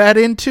that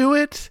into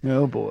it?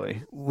 Oh,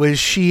 boy. Was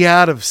she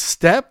out of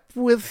step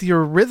with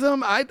your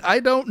rhythm? I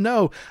don't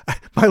know.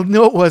 My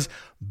note was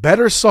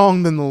better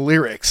song than the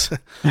lyrics.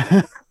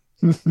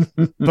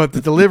 But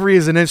the delivery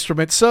is an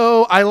instrument,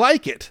 so I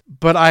like it.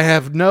 But I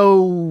have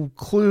no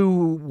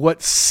clue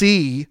what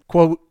C,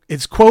 quote,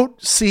 it's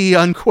quote, C,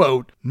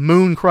 unquote,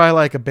 moon cry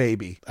like a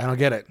baby. I don't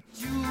get it.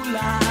 You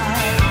lie,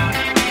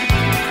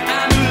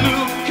 and the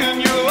look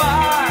in your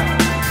eye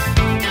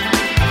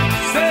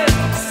said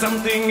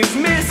something is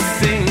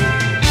missing.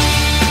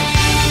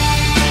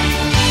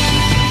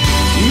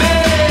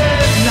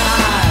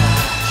 Midnight,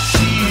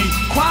 she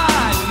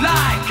cried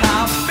like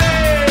a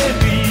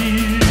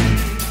baby.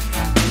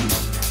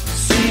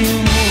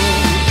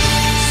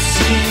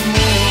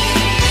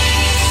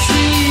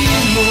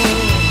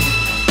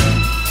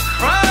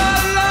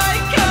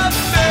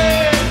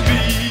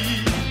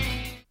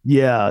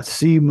 Yeah,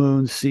 sea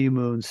moon,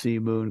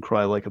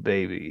 cry like a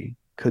baby.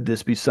 Could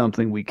this be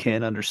something we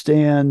can't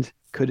understand?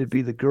 Could it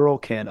be the girl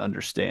can't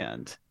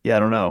understand? Yeah, I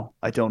don't know.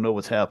 I don't know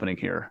what's happening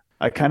here.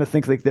 I kind of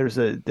think like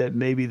that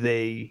maybe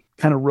they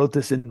kind of wrote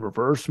this in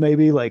reverse,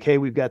 maybe like, hey,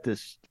 we've got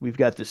this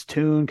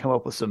tune, come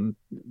up with some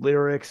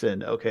lyrics,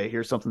 and okay,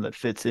 here's something that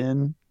fits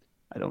in.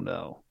 I don't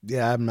know.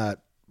 Yeah, I'm not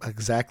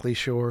exactly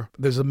sure.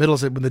 There's a middle,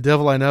 when the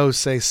devil I know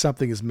says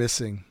something is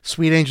missing.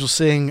 Sweet angels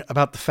sing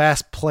about the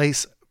fast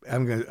place.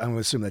 I'm going to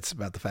assume that's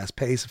about the fast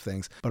pace of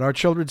things. But our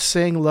children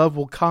sing love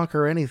will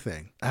conquer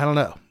anything. I don't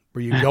know. Were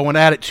you going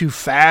at it too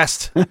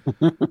fast?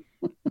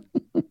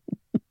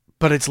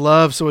 But it's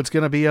love, so it's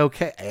going to be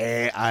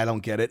okay. I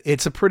don't get it.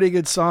 It's a pretty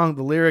good song.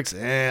 The lyrics,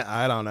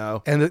 I don't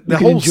know. And the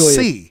whole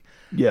C.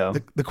 Yeah.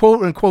 The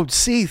quote unquote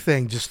C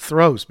thing just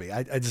throws me.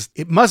 I just,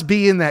 it must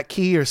be in that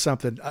key or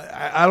something.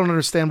 I don't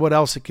understand what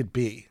else it could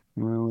be.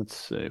 Well, let's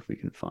see if we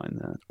can find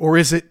that. Or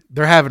is it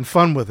they're having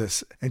fun with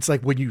us? It's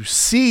like when you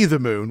see the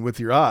moon with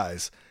your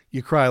eyes,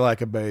 you cry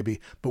like a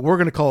baby. But we're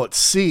going to call it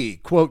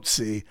C, quote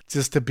C,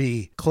 just to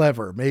be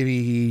clever.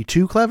 Maybe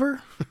too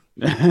clever?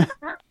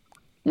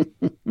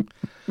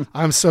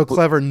 I'm so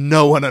clever,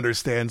 no one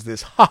understands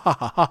this. Ha ha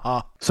ha ha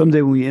ha.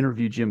 Someday when we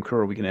interview Jim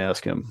Kerr, we can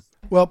ask him.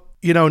 Well,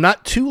 you know,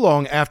 not too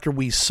long after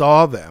we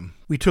saw them,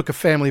 we took a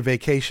family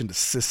vacation to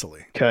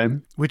Sicily. Okay.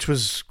 Which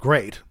was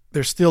great.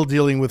 They're still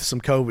dealing with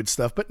some COVID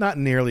stuff, but not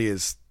nearly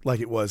as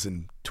like it was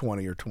in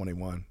 20 or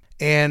 21.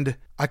 And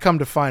I come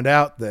to find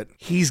out that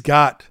he's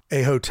got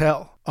a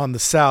hotel on the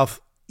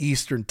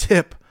southeastern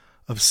tip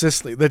of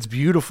Sicily that's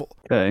beautiful.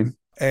 Okay.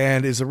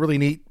 And is a really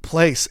neat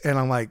place. And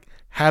I'm like,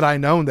 had I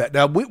known that.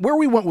 Now, where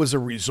we went was a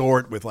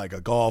resort with like a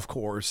golf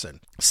course and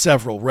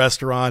several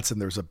restaurants,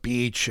 and there's a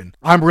beach. And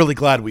I'm really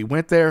glad we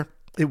went there.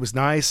 It was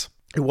nice.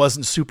 It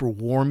wasn't super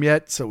warm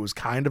yet, so it was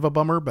kind of a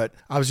bummer, but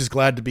I was just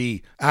glad to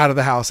be out of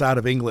the house, out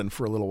of England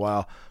for a little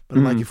while. But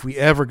like, if we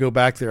ever go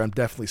back there, I'm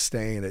definitely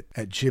staying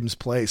at Jim's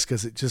place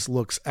because it just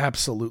looks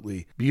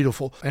absolutely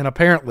beautiful. And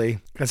apparently,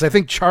 because I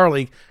think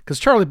Charlie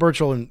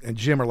Burchill and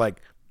Jim are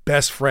like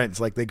best friends,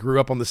 like they grew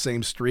up on the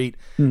same street.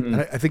 And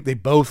I think they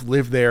both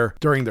lived there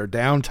during their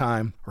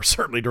downtime, or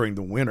certainly during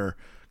the winter,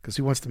 because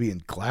who wants to be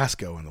in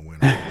Glasgow in the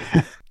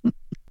winter?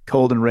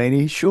 Cold and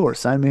rainy? Sure,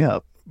 sign me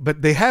up.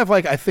 But they have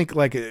like, I think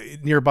like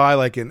nearby,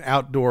 like an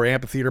outdoor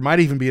amphitheater, might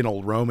even be an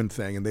old Roman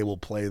thing, and they will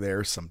play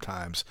there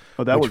sometimes.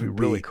 Oh, that would be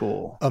really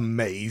cool.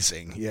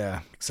 Amazing. Yeah,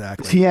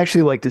 exactly. Does he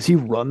actually like, does he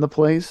run the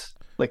place?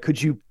 Like, could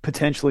you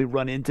potentially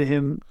run into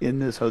him in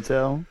this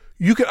hotel?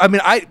 You could, I mean,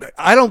 I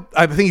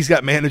think he's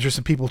got managers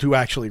and people who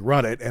actually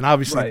run it. And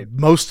obviously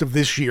most of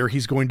this year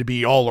he's going to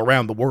be all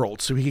around the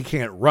world, so he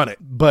can't run it.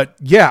 But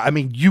yeah, I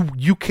mean,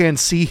 you can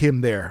see him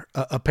there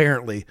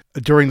apparently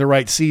during the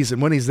right season.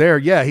 When he's there,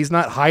 yeah, he's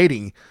not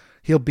hiding.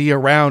 He'll be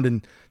around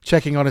and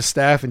checking on his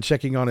staff and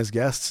checking on his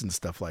guests and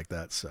stuff like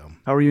that. So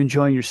how are you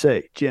enjoying your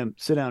stay? Jim,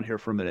 sit down here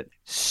for a minute.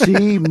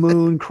 See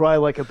Moon cry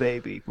like a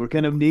baby. We're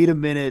going to need a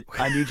minute.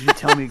 I need you to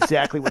tell me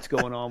exactly what's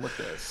going on with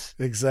this.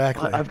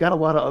 Exactly. I've got a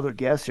lot of other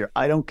guests here.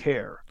 I don't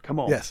care. Come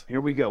on. Yes.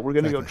 Here we go. We're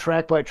going to go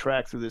track by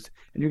track through this,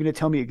 and you're going to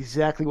tell me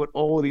exactly what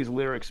all of these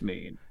lyrics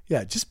mean.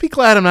 Yeah, just be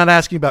glad I'm not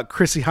asking about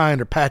Chrissy Hynde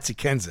or Patsy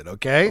Kensit,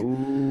 okay?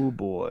 Oh,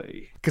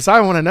 boy. Because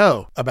I want to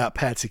know about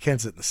Patsy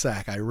Kensit in the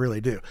sack. I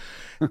really do.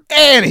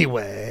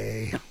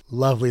 Anyway,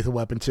 love Lethal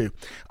Weapon 2.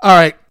 All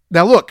right,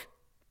 now look.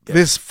 Yes.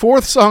 This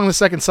fourth song on the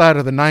second side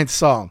of the ninth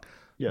song,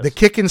 The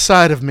Kick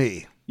Inside of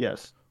Me.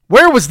 Yes.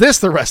 Where was this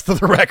the rest of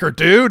the record,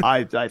 dude?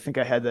 I think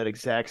I had that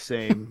exact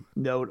same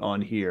note on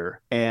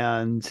here.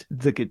 And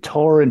the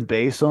guitar and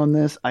bass on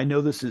this, I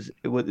know this is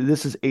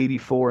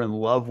 84 and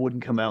Love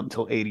wouldn't come out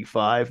until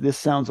 85. This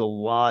sounds a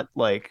lot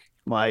like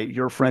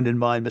your friend and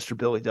mine, Mr.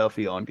 Billy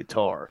Duffy, on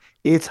guitar.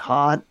 It's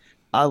hot.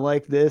 I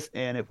like this.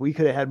 And if we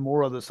could have had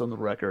more of this on the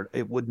record,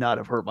 it would not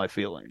have hurt my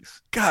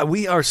feelings. God,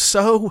 we are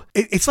so...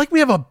 It's like we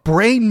have a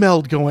brain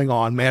meld going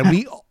on, man.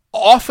 We...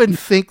 often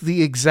think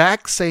the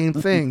exact same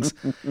things.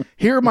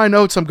 Here are my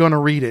notes. I'm going to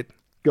read it.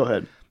 Go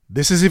ahead.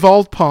 This is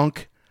evolved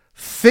punk,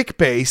 thick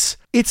bass.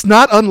 It's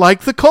not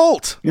unlike the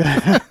Cult.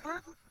 And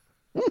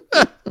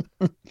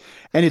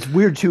it's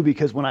weird too,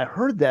 because when I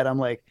heard that, I'm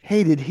like,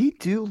 hey, did he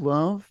do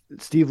Love?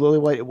 Steve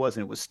Lillywhite? It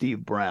wasn't. It was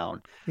Steve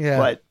Brown. Yeah.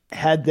 But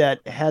had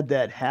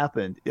that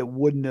happened, it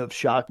wouldn't have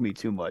shocked me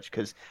too much,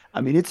 because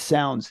I mean, it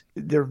sounds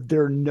there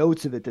are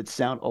notes of it that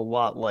sound a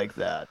lot like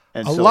that,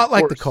 and a lot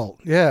like the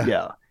Cult. Yeah.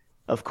 Yeah.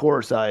 Of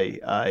course, I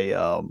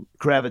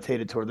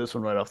gravitated toward this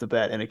one right off the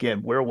bat. And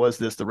again, where was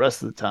this the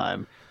rest of the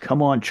time?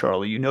 Come on,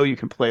 Charlie. You know you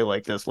can play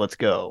like this. Let's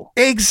go.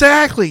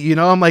 Exactly. You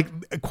know, I'm like,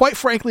 quite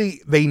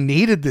frankly, they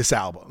needed this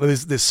album,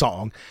 this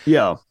song.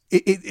 Yeah.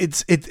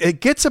 It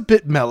gets a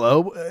bit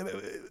mellow,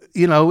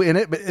 you know, in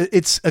it, but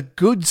it's a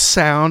good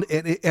sound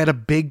at a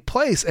big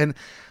place. And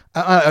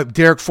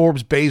Derek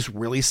Forbes' bass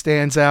really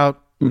stands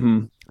out.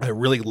 Mm-hmm. I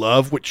really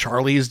love what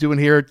Charlie is doing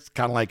here. It's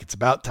kind of like, it's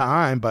about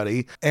time,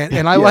 buddy.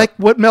 And I like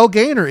what Mel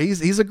Gaynor,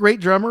 he's a great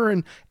drummer.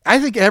 And I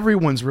think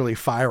everyone's really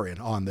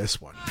firing on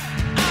this one.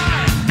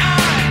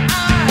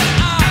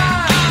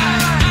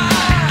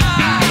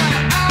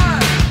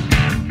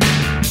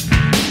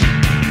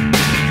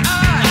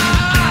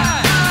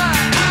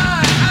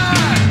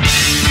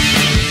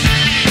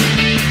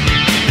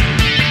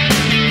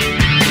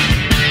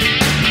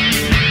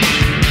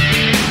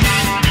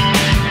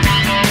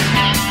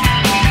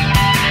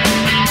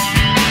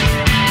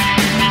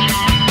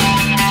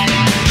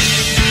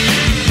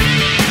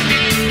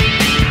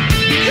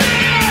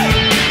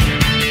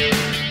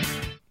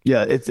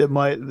 Yeah,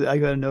 I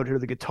got a note here.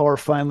 The guitar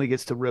finally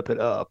gets to rip it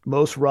up.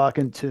 Most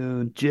rockin'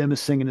 tune. Jim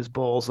is singing his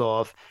balls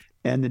off,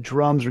 and the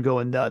drums are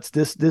going nuts.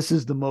 This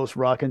is the most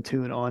rockin'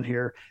 tune on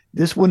here.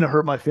 This wouldn't have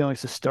hurt my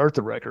feelings to start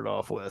the record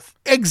off with.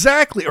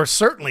 Exactly, or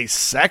certainly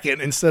second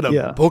instead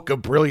of Book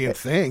of Brilliant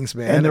Things,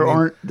 man. And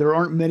there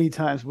aren't many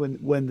times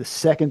when the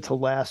second to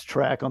last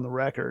track on the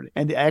record,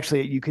 and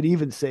actually you could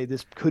even say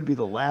this could be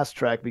the last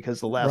track because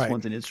the last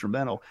one's an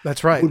instrumental.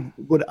 That's right.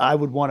 I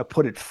would want to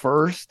put it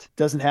first.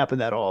 Doesn't happen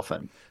that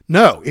often.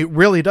 No, it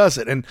really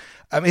doesn't. And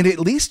I mean, at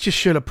least you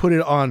should have put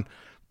it on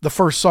the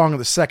first song of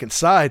the second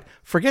side.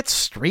 Forget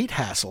Street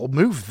Hassle.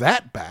 Move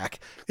that back.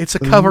 It's a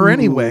cover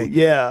anyway.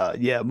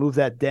 Yeah. Move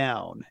that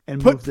down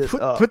and move this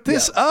up. Put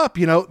this up.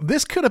 You know,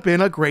 this could have been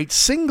a great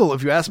single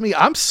if you ask me.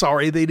 I'm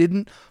sorry they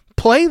didn't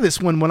play this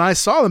one when I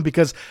saw them,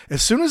 because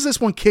as soon as this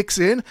one kicks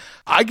in,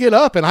 I get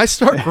up and I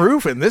start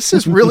grooving. This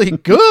is really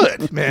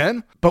good,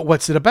 man. But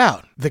what's it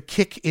about? The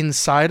kick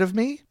inside of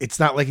me? It's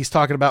not like he's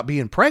talking about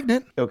being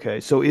pregnant. Okay,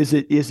 so is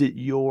it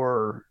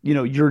your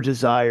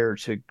desire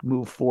to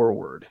move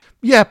forward?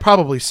 Yeah,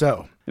 probably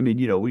so. I mean,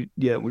 we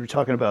were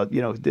talking about,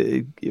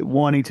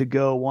 wanting to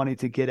go, wanting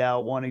to get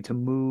out, wanting to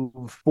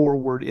move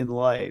forward in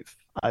life.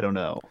 I don't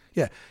know.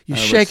 Yeah. You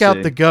shake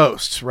out the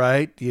ghosts,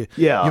 right? You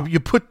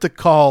put the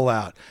call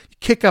out. You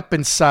kick up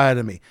inside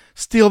of me,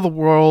 steal the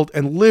world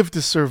and live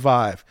to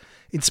survive.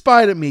 in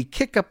spite of me,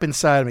 kick up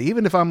inside of me,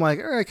 even if I'm like,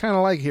 I kind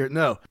of like here.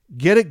 No,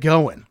 get it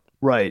going.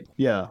 Right.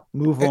 Yeah.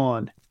 Move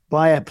on.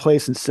 Buy a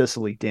place in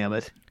Sicily, damn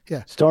it.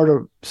 Yeah. Start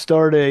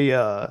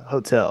a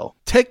hotel.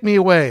 Take me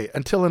away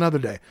until another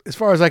day. As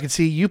far as I can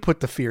see, you put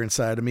the fear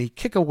inside of me.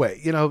 Kick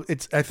away.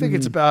 I think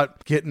it's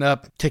about getting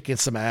up, kicking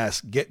some ass,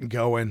 getting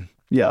going.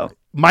 Yeah.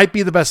 Might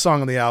be the best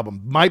song on the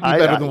album. Might be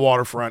better than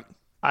Waterfront.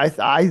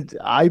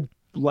 I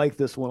like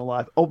this one a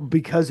lot. Oh,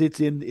 because it's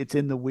in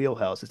the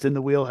wheelhouse. It's in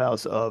the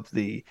wheelhouse of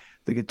the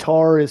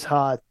guitar is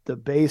hot, the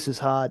bass is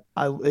hot.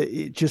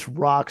 It just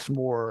rocks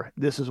more.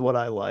 This is what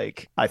I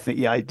like. I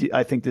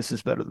think this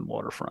is better than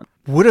Waterfront.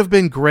 Would have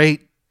been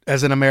great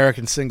as an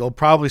American single.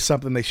 Probably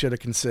something they should have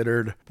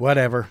considered.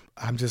 Whatever.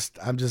 I'm just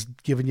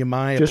giving you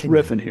my just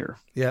opinion. riffing here.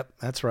 Yep,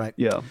 that's right.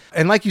 Yeah.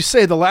 And like you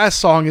say, the last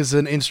song is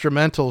an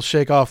instrumental,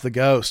 Shake Off the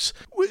Ghosts,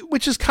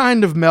 which is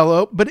kind of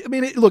mellow. But I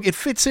mean, it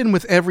fits in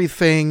with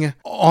everything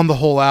on the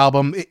whole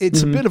album.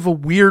 It's a bit of a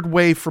weird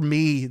way for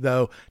me,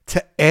 though,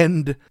 to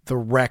end the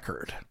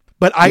record.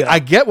 But I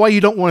get why you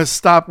don't want to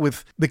stop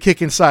with The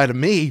Kick Inside of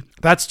Me.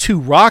 That's too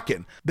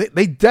rockin'.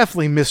 They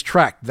definitely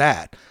mistracked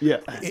that.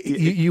 Yeah.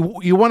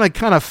 You want to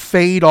kind of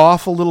fade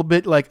off a little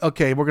bit, like,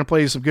 okay, we're going to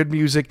play you some good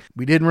music.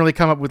 We didn't really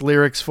come up with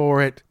lyrics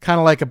for it. Kind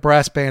of like a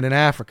brass band in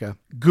Africa.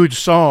 Good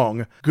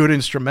song, good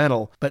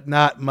instrumental, but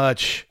not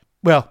much,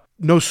 well,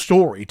 no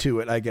story to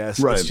it, I guess.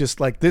 Right. It's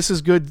just like, this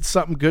is good,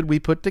 something good we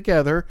put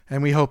together,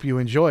 and we hope you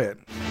enjoy it.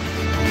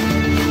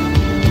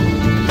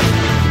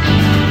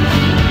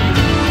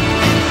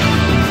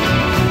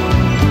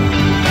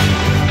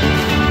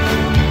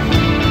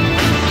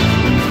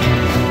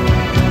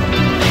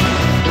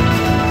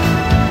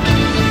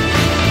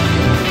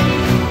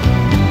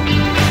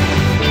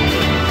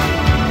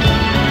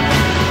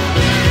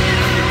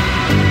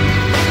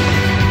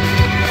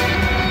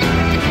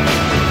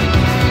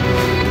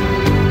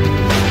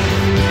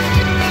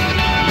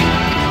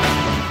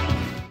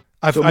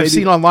 I've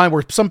seen online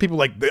where some people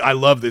like, I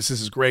love this. This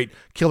is great.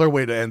 Killer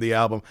way to end the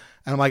album.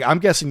 And I'm like, I'm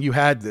guessing you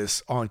had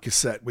this on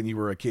cassette when you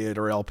were a kid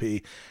or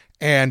LP,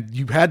 and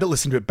you had to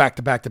listen to it back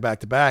to back to back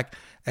to back.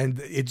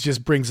 And it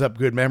just brings up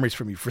good memories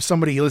from you. For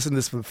somebody who listened to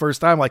this for the first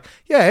time, like,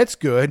 yeah, it's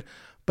good,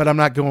 but I'm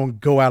not going to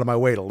go out of my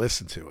way to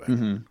listen to it.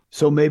 Mm-hmm.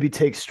 So maybe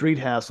take Street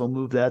Hassle,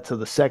 move that to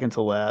the second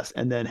to last,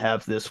 and then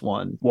have this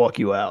one walk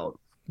you out.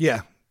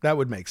 Yeah, that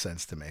would make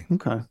sense to me.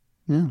 Okay.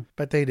 Yeah.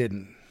 But they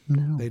didn't.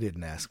 No. They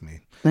didn't ask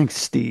me. Thanks,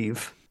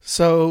 Steve.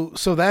 So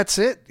that's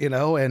it,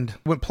 and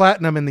went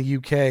platinum in the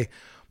UK,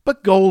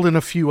 but gold in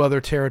a few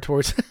other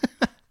territories.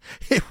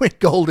 It went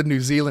gold in New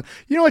Zealand.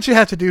 You know what you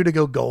have to do to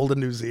go gold in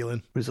New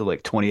Zealand? Was it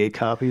like 28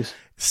 copies?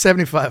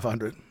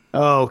 7,500.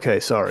 Oh, okay.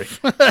 Sorry.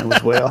 I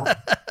was way off.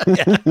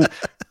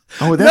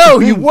 Oh, no,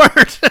 you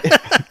weren't.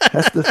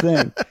 That's the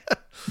thing.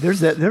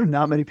 There are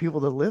not many people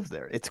that live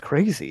there. It's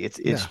crazy.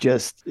 It's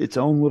just its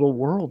own little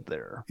world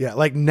there. Yeah,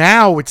 like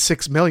now it's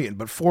 6 million,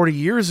 but 40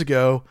 years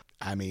ago,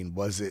 I mean,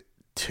 was it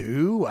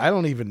 2? I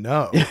don't even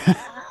know.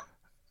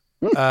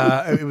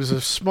 It was a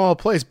small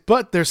place,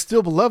 but they're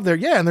still beloved there.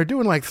 Yeah, and they're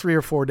doing like 3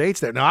 or 4 dates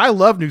there. Now, I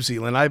love New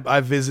Zealand.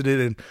 I visited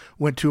and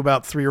went to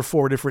about 3 or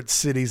 4 different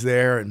cities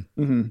there,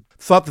 and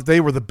thought that they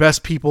were the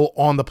best people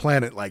on the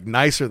planet, like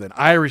nicer than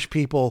Irish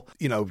people,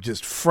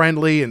 just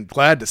friendly and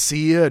glad to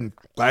see you and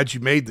glad you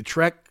made the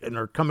trek and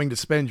are coming to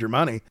spend your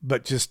money,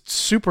 but just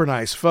super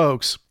nice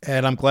folks.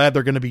 And I'm glad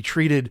they're going to be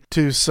treated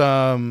to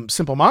some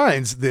Simple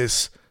Minds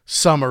this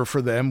summer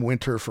for them,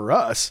 winter for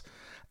us.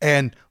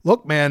 And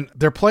look, man,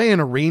 they're playing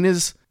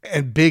arenas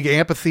and big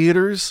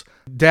amphitheaters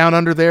down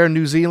under there in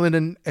New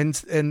Zealand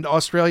and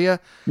Australia.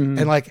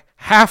 And like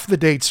half the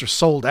dates are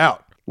sold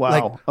out. Wow.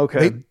 Like,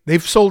 okay.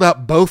 They've sold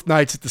out both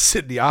nights at the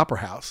Sydney Opera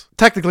House.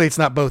 Technically, it's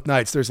not both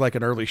nights. There's like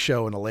an early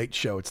show and a late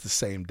show. It's the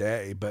same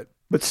day, but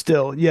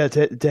still, yeah,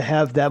 to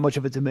have that much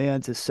of a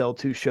demand to sell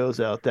 2 shows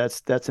out,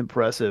 that's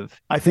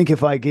impressive. I think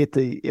if I get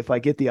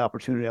the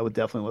opportunity, I would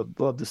definitely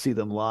love to see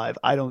them live.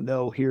 I don't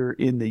know here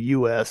in the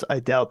US. I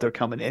doubt they're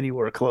coming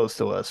anywhere close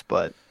to us,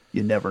 but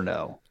you never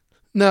know.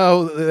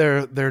 No,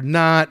 they're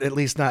not, at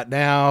least not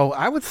now.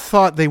 I would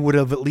thought they would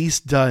have at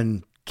least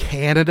done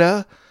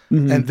Canada.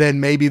 And then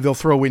maybe they'll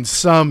throw in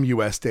some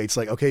U.S. dates,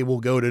 like, okay,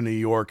 we'll go to New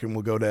York and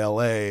we'll go to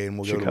L.A. and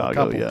we'll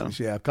Chicago, go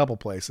to a couple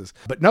places.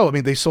 But no, I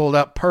mean, they sold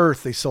out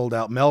Perth, they sold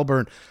out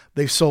Melbourne,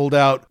 they sold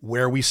out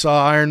where we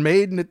saw Iron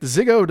Maiden at the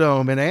Ziggo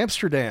Dome in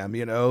Amsterdam.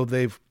 They're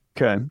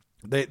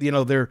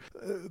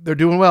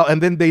doing well,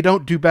 and then they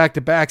don't do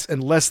back-to-backs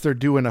unless they're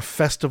doing a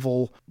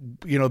festival,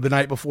 the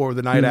night before or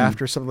the night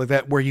after, something like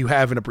that, where you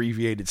have an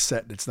abbreviated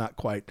set and it's not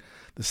quite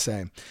the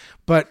same.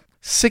 But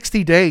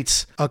 60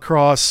 dates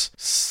across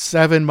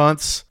 7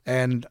 months,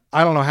 and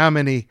I don't know how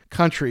many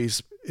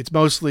countries. It's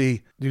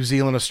mostly New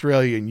Zealand,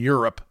 Australia, and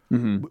Europe,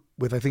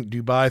 with I think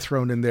Dubai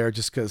thrown in there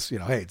just because,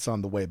 hey, it's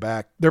on the way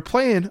back. They're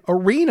playing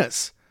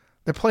arenas.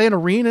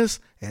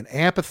 And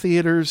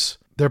amphitheaters.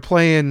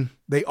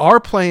 They are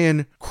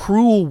playing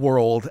Cruel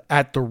World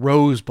at the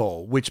Rose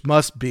Bowl, which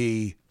must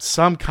be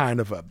some kind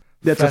of a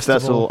That's a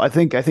festival. I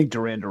think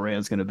Duran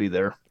Duran's going to be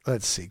there.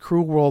 Let's see.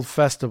 Cruel World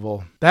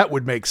Festival. That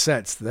would make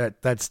sense.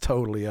 That's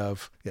totally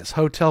of. Yes,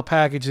 hotel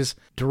packages.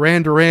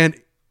 Duran Duran,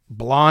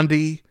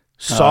 Blondie,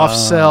 Soft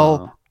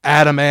Cell,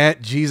 Adam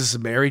Ant, Jesus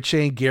and Mary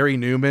Chain, Gary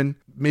Newman,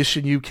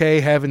 Mission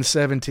UK, Heaven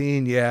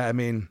 17. Yeah, I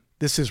mean,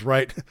 this is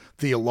right.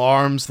 The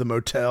Alarms, the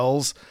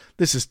Motels.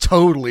 This is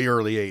totally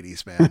early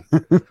 80s, man.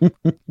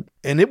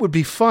 And it would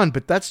be fun,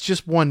 but that's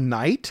just one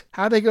night.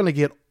 How are they going to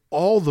get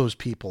all those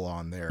people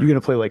on there? You're going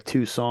to play like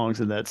 2 songs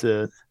and that's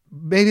it.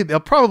 Maybe they'll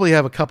probably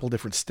have a couple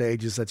different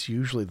stages. That's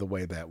usually the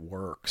way that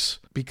works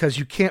because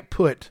you can't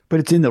put. But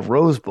it's in the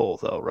Rose Bowl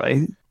though,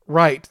 right?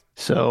 Right.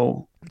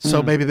 So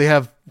maybe they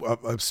have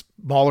a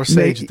smaller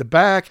stage at the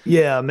back.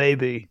 Yeah,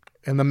 maybe.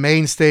 And the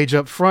main stage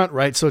up front,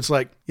 right? So it's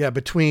like,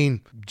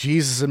 between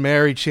Jesus and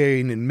Mary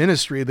Chain and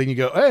Ministry, then you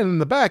go, and in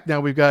the back now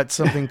we've got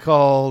something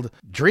called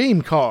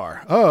Dream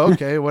Car. Oh,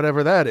 okay,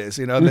 whatever that is,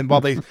 And then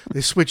while they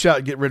switch out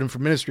and get rid of them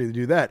from Ministry, they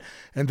do that.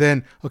 And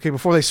then, okay,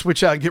 before they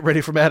switch out and get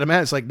ready for Adam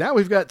Ant, it's like, now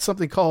we've got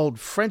something called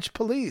French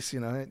Police,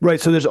 Right,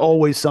 so there's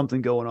always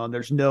something going on.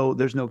 There's no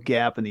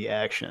gap in the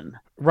action.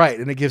 Right,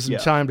 and it gives them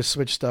time to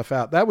switch stuff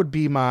out. That would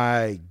be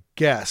my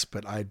guess,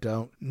 but I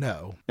don't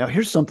know. Now,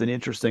 here's something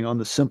interesting on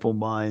the Simple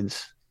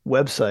Minds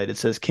website. It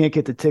says, can't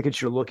get the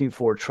tickets you're looking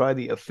for? Try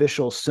the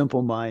official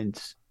Simple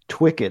Minds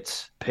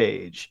Twickets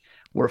page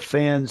where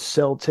fans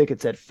sell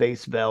tickets at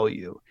face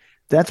value.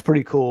 That's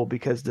pretty cool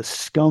because the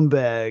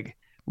scumbag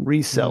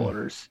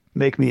resellers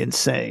make me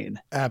insane.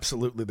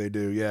 Absolutely, they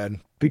do, yeah.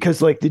 Because,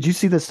 did you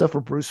see that stuff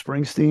for Bruce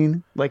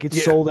Springsteen? It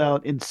sold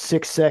out in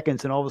 6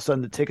 seconds, and all of a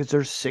sudden the tickets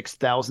are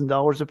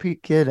 $6,000 a piece.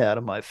 Get out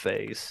of my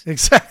face.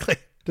 Exactly.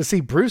 To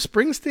see Bruce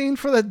Springsteen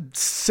for the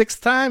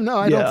 6th time? No,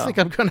 I don't think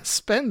I'm going to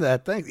spend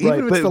that thing.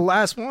 Even if it's the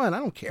last one, I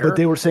don't care. But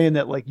they were saying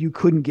that you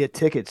couldn't get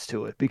tickets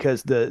to it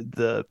because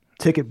the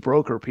ticket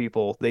broker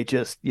people, they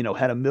just,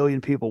 had 1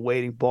 million people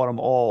waiting, bought them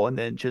all, and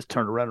then just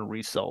turned around and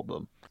resold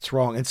them. It's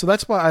wrong. And so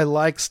that's why I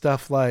like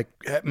stuff like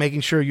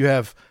making sure you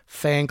have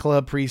fan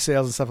club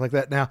pre-sales and stuff like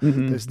that. Now,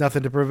 there's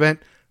nothing to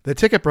prevent the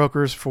ticket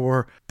brokers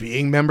for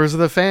being members of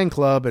the fan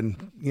club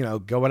and,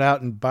 going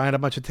out and buying a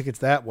bunch of tickets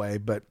that way.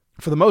 But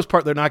for the most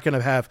part, they're not going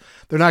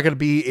to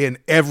be in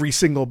every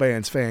single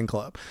band's fan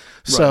club.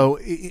 Right. So,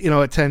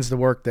 it tends to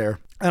work there.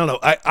 I don't know.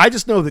 I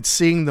just know that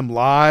seeing them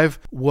live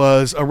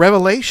was a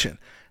revelation.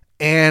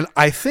 And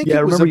I think I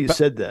remember you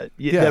said that.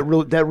 Yeah,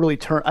 that really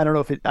turned. I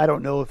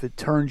don't know if it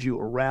turned you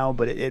around,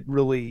 but it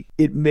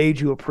made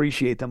you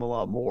appreciate them a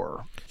lot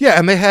more. Yeah,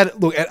 and they had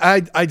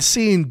I'd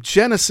seen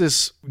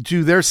Genesis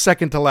do their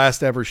second to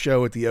last ever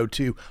show at the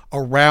O2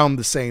 around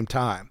the same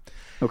time.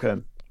 Okay.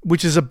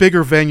 Which is a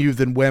bigger venue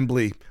than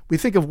Wembley. We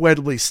think of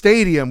Wembley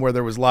Stadium where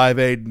there was Live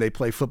Aid and they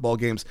play football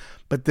games,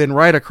 but then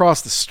right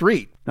across the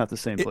street, not the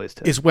same place,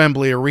 is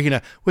Wembley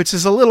Arena, which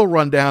is a little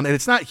rundown and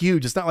it's not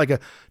huge. It's not like a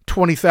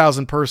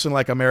 20,000 person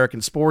like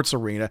American Sports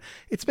Arena.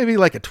 It's maybe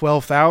like a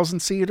 12,000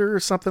 seater or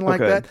something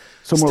like that.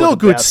 Still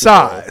good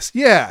size.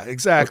 Yeah,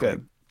 exactly.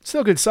 Okay.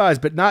 Still good size,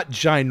 but not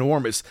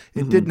ginormous.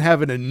 It didn't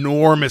have an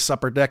enormous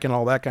upper deck and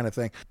all that kind of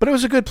thing. But it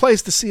was a good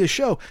place to see a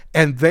show.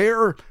 And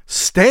their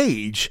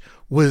stage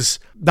was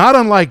not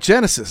unlike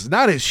Genesis.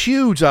 Not as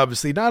huge,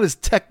 obviously, not as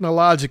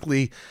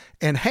technologically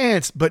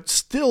enhanced, but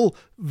still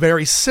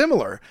very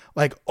similar.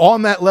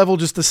 On that level,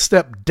 just a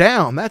step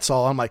down. That's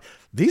all. I'm like,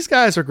 these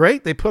guys are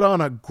great. They put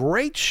on a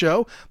great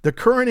show. The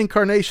current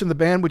incarnation of the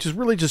band, which is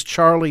really just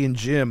Charlie and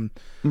Jim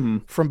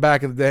from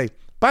back in the day.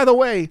 By the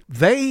way,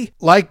 they,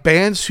 like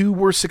bands who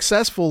were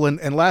successful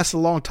and lasted a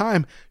long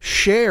time,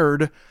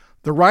 shared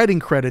the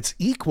writing credits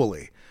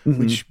equally,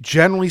 which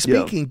generally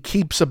speaking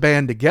keeps a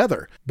band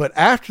together. But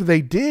after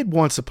they did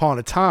Once Upon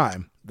a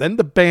Time, then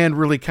the band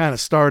really kind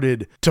of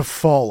started to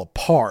fall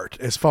apart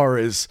as far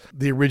as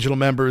the original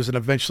members, and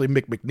eventually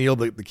Mick McNeil,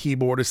 the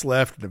keyboardist,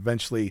 left, and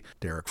eventually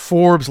Derek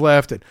Forbes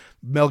left, and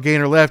Mel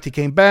Gaynor left. He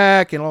came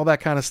back and all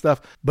that kind of stuff.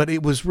 But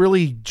it was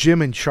really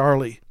Jim and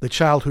Charlie, the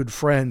childhood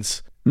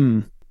friends,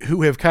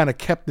 who have kind of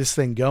kept this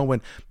thing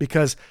going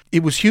because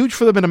it was huge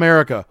for them in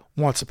America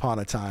once upon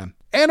a time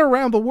and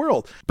around the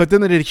world. But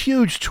then they did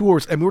huge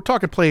tours, and we're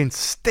talking playing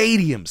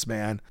stadiums,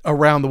 man,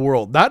 around the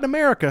world. Not in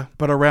America,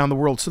 but around the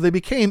world. So they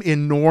became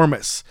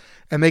enormous,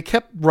 and they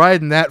kept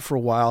riding that for a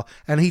while.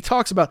 And he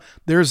talks about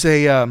there's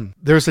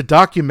a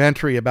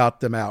documentary about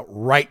them out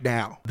right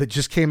now that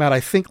just came out, I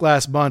think,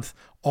 last month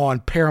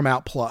on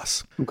Paramount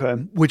Plus,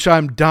 which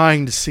I'm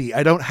dying to see.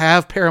 I don't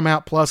have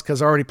Paramount Plus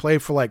because I already play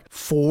for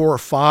 4 or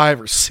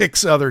 5 or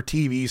 6 other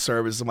TV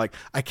services. I'm like,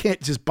 I can't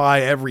just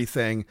buy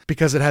everything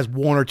because it has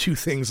 1 or 2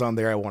 things on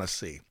there I want to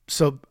see.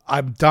 So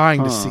I'm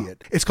dying to see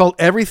it. It's called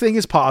Everything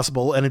is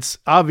Possible, and it's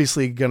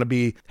obviously going to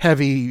be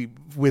heavy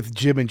with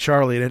Jim and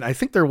Charlie. And I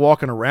think they're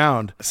walking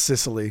around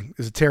Sicily.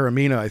 Is it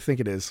Taormina? I think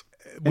it is.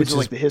 Which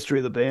is the history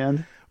of the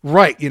band.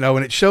 Right,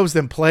 and it shows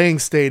them playing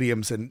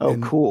stadiums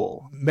and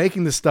cool.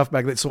 making this stuff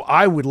back then. So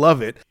I would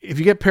love it. If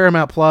you get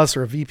Paramount Plus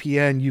or a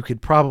VPN, you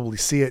could probably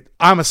see it.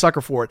 I'm a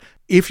sucker for it.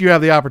 If you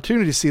have the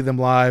opportunity to see them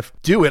live,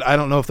 do it. I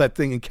don't know if that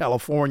thing in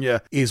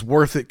California is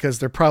worth it because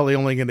they're probably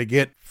only going to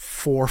get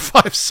 4 or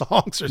 5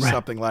 songs or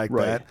something like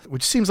that,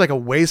 which seems like a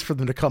waste for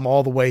them to come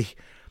all the way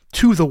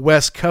to the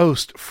West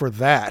Coast for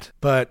that.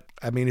 But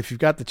I mean, if you've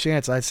got the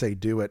chance, I'd say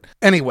do it.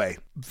 Anyway,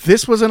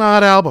 this was an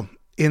odd album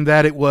in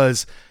that it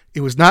was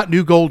not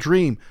New Gold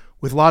Dream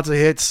with lots of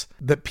hits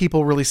that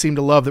people really seem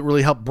to love that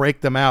really helped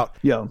break them out.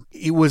 Yeah.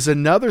 It was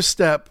another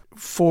step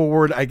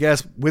forward, I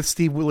guess, with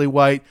Steve Willie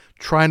White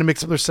trying to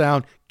mix up their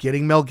sound,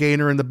 getting Mel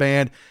Gaynor in the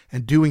band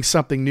and doing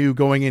something new,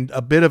 going in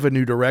a bit of a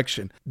new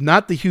direction.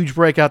 Not the huge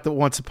breakout that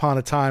Once Upon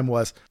a Time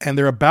was. And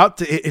they're about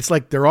to, it's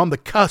like they're on the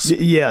cusp.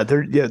 Yeah,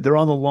 they're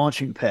on the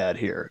launching pad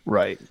here,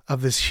 right?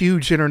 Of this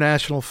huge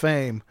international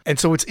fame. And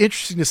so it's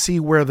interesting to see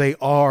where they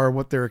are,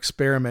 what they're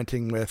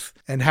experimenting with,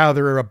 and how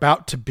they're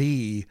about to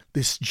be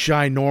this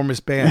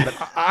ginormous band.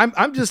 But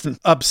I'm just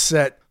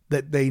upset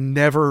that they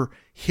never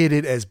hit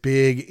it as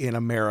big in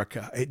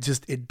America.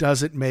 It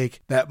doesn't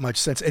make that much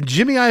sense. And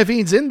Jimmy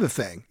Iovine's in the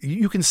thing.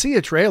 You can see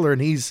a trailer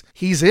and he's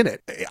in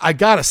it. I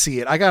gotta see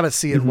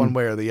it one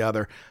way or the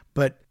other.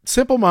 But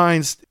Simple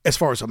Minds, as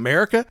far as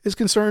America is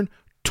concerned,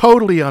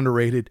 totally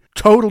underrated,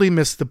 totally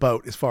missed the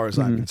boat as far as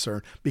I'm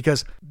concerned,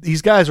 because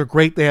these guys are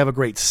great. They have a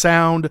great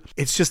sound.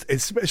 It's just,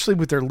 especially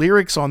with their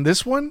lyrics on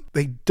this one,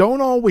 they don't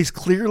always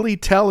clearly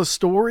tell a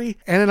story.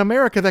 And in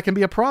America, that can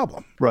be a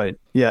problem. Right.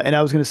 Yeah. And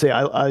I was going to say,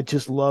 I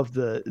just love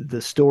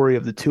the story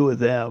of the two of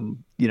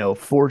them,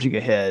 forging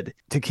ahead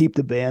to keep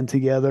the band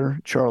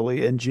together,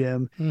 Charlie and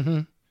Jim.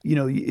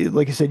 Mm-hmm.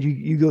 Like I said,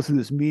 you go through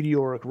this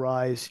meteoric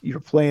rise, you're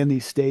playing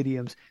these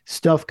stadiums,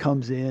 stuff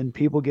comes in,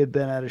 people get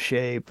bent out of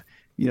shape.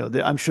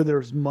 I'm sure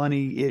there's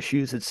money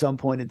issues at some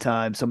point in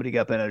time. Somebody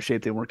got bent out of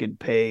shape. They weren't getting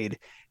paid.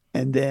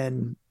 And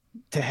then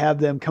to have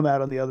them come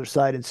out on the other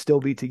side and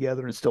still be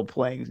together and still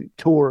playing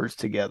tours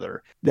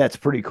together, that's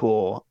pretty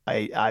cool.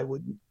 I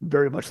would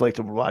very much like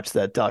to watch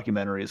that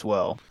documentary as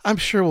well. I'm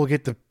sure we'll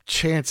get the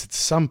chance at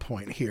some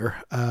point here.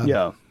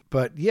 Yeah.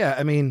 But yeah,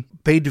 I mean,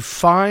 they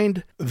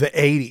defined the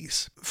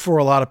 80s for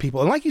a lot of people.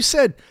 And like you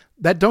said,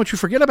 that Don't You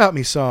Forget About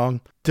Me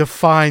song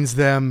defines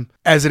them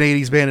as an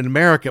 80s band in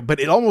America, but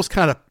it almost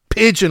kind of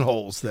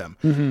pigeonholes them.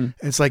 And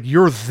it's like,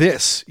 you're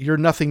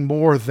nothing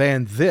more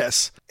than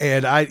this.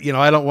 And I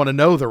don't want to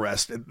know the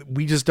rest.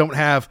 We just don't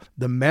have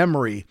the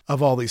memory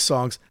of all these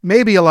songs.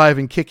 Maybe Alive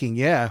and Kicking,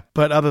 yeah.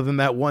 But other than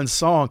that one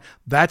song,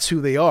 that's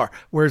who they are.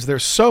 Whereas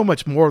there's so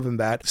much more than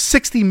that.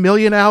 60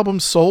 million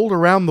albums sold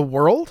around the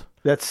world.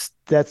 That's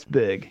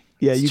big.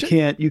 Yeah.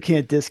 You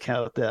can't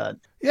discount that.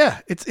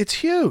 Yeah. It's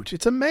huge.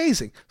 It's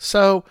amazing.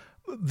 So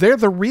they're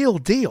the real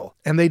deal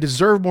and they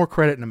deserve more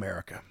credit in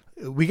America.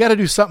 We got to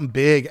do something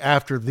big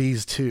after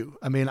these two.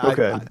 I mean,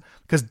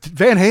 because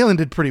Van Halen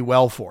did pretty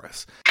well for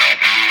us.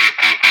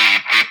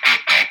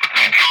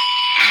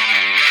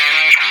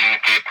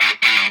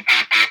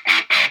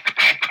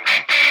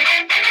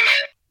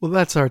 Well,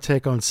 that's our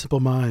take on Simple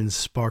Minds'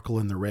 Sparkle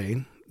in the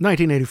Rain.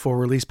 1984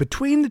 release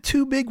between the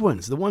two big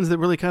ones, the ones that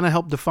really kind of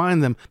helped define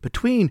them,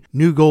 between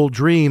New Gold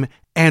Dream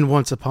and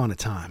Once Upon a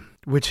Time,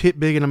 which hit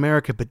big in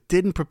America but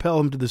didn't propel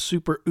them to the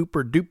super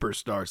ooper duper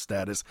star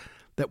status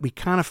that we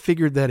kind of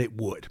figured that it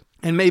would.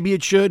 And maybe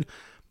it should,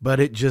 but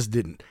it just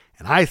didn't.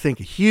 And I think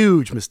a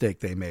huge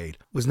mistake they made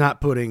was not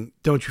putting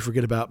Don't You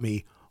Forget About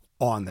Me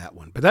on that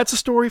one. But that's a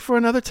story for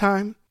another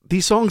time.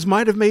 These songs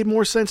might have made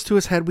more sense to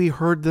us had we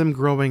heard them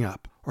growing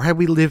up, or had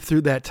we lived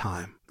through that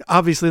time.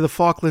 Obviously, the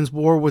Falklands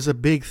War was a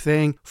big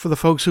thing for the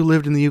folks who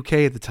lived in the UK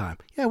at the time.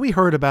 Yeah, we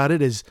heard about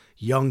it as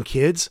young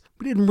kids.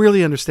 We didn't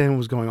really understand what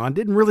was going on,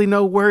 didn't really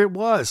know where it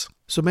was.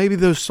 So maybe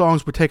those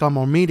songs would take on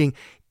more meaning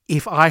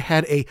if I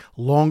had a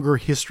longer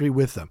history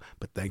with them.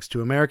 But thanks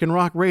to American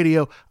Rock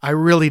Radio, I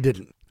really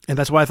didn't. And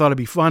that's why I thought it'd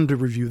be fun to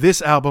review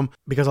this album,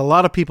 because a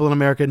lot of people in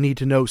America need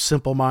to know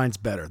Simple Minds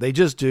better. They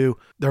just do.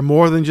 They're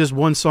more than just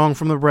one song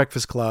from the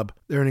Breakfast Club.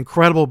 They're an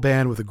incredible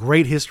band with a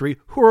great history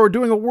who are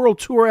doing a world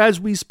tour as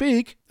we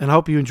speak. And I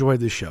hope you enjoyed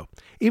this show.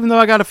 Even though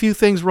I got a few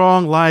things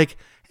wrong, like,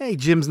 hey,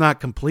 Jim's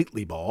not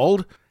completely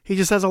bald. He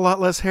just has a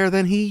lot less hair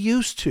than he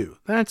used to.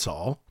 That's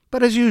all.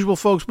 But as usual,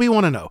 folks, we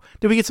want to know.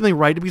 Did we get something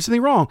right? Did we get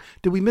something wrong?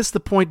 Did we miss the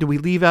point? Did we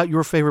leave out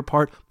your favorite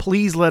part?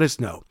 Please let us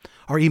know.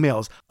 Our email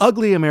is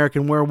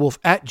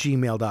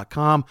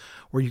uglyamericanwerewolf@gmail.com,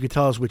 where you can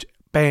tell us which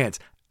bands,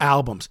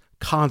 albums,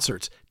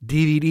 concerts,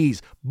 DVDs,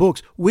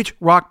 books, which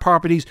rock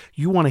properties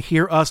you want to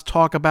hear us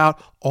talk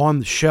about on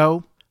the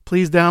show.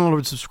 Please download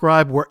and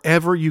subscribe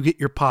wherever you get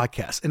your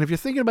podcasts. And if you're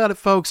thinking about it,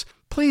 folks,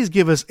 please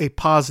give us a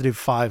positive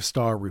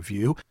 5-star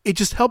review. It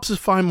just helps us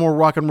find more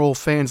rock and roll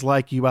fans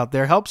like you out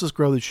there, helps us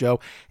grow the show.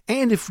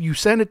 And if you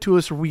send it to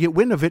us or we get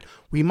wind of it,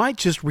 we might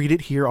just read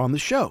it here on the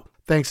show.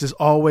 Thanks as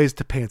always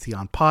to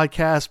Pantheon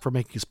Podcast for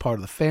making us part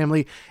of the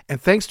family.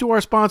 And thanks to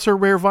our sponsor,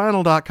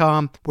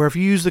 RareVinyl.com, where if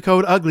you use the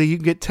code UGLY, you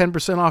can get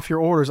 10% off your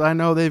orders. I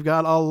know they've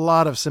got a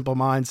lot of Simple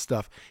Minds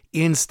stuff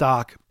in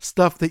stock,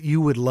 stuff that you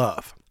would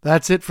love.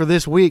 That's it for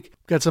this week.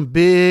 Got some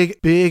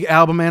big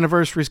album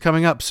anniversaries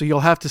coming up, so you'll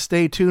have to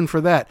stay tuned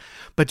for that.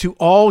 But to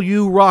all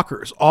you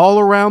rockers all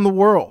around the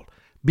world,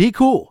 be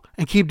cool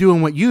and keep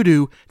doing what you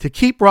do to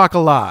keep rock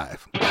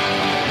alive.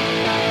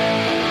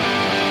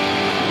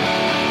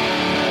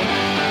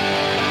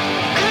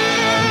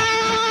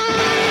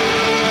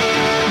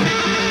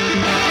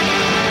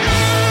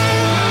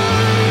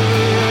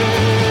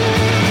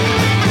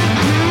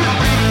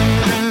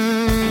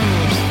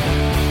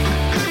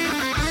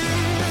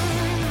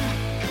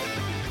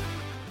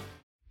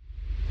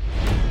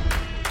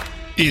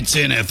 It's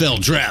NFL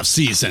draft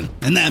season,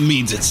 and that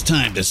means it's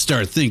time to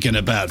start thinking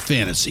about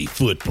fantasy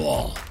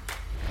football.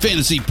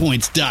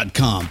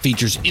 FantasyPoints.com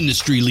features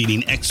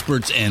industry-leading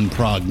experts and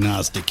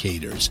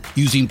prognosticators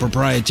using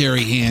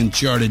proprietary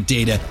hand-charted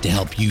data to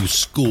help you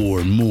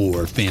score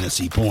more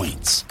fantasy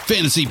points.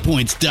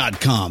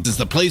 FantasyPoints.com is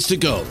the place to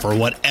go for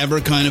whatever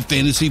kind of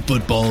fantasy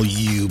football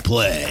you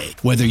play.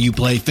 Whether you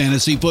play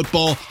fantasy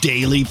football,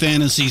 daily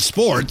fantasy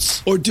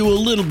sports, or do a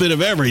little bit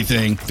of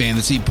everything,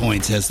 Fantasy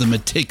Points has the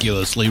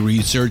meticulously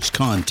researched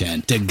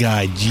content to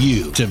guide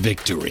you to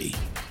victory.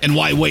 And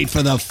why wait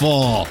for the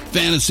fall?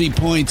 Fantasy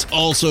Points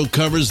also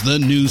covers the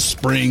new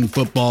spring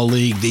football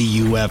league, the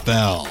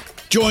UFL.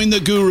 Join the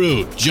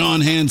guru,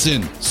 John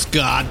Hansen,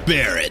 Scott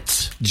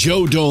Barrett,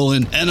 Joe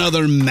Dolan, and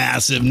other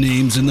massive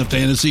names in the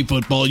fantasy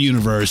football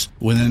universe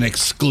with an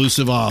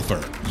exclusive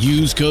offer.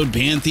 Use code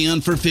Pantheon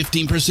for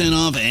 15%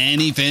 off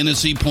any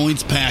Fantasy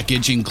Points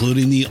package,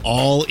 including the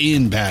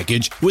all-in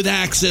package, with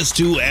access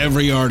to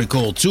every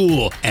article,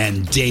 tool,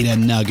 and data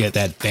nugget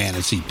that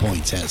Fantasy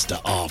Points has to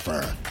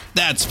offer.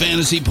 That's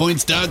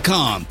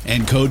FantasyPoints.com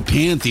and code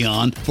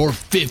Pantheon for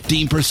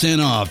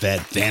 15% off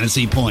at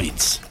Fantasy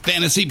Points.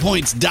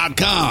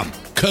 FantasyPoints.com,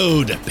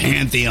 code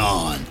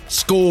Pantheon.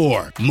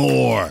 Score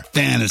more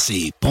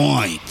fantasy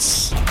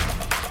points.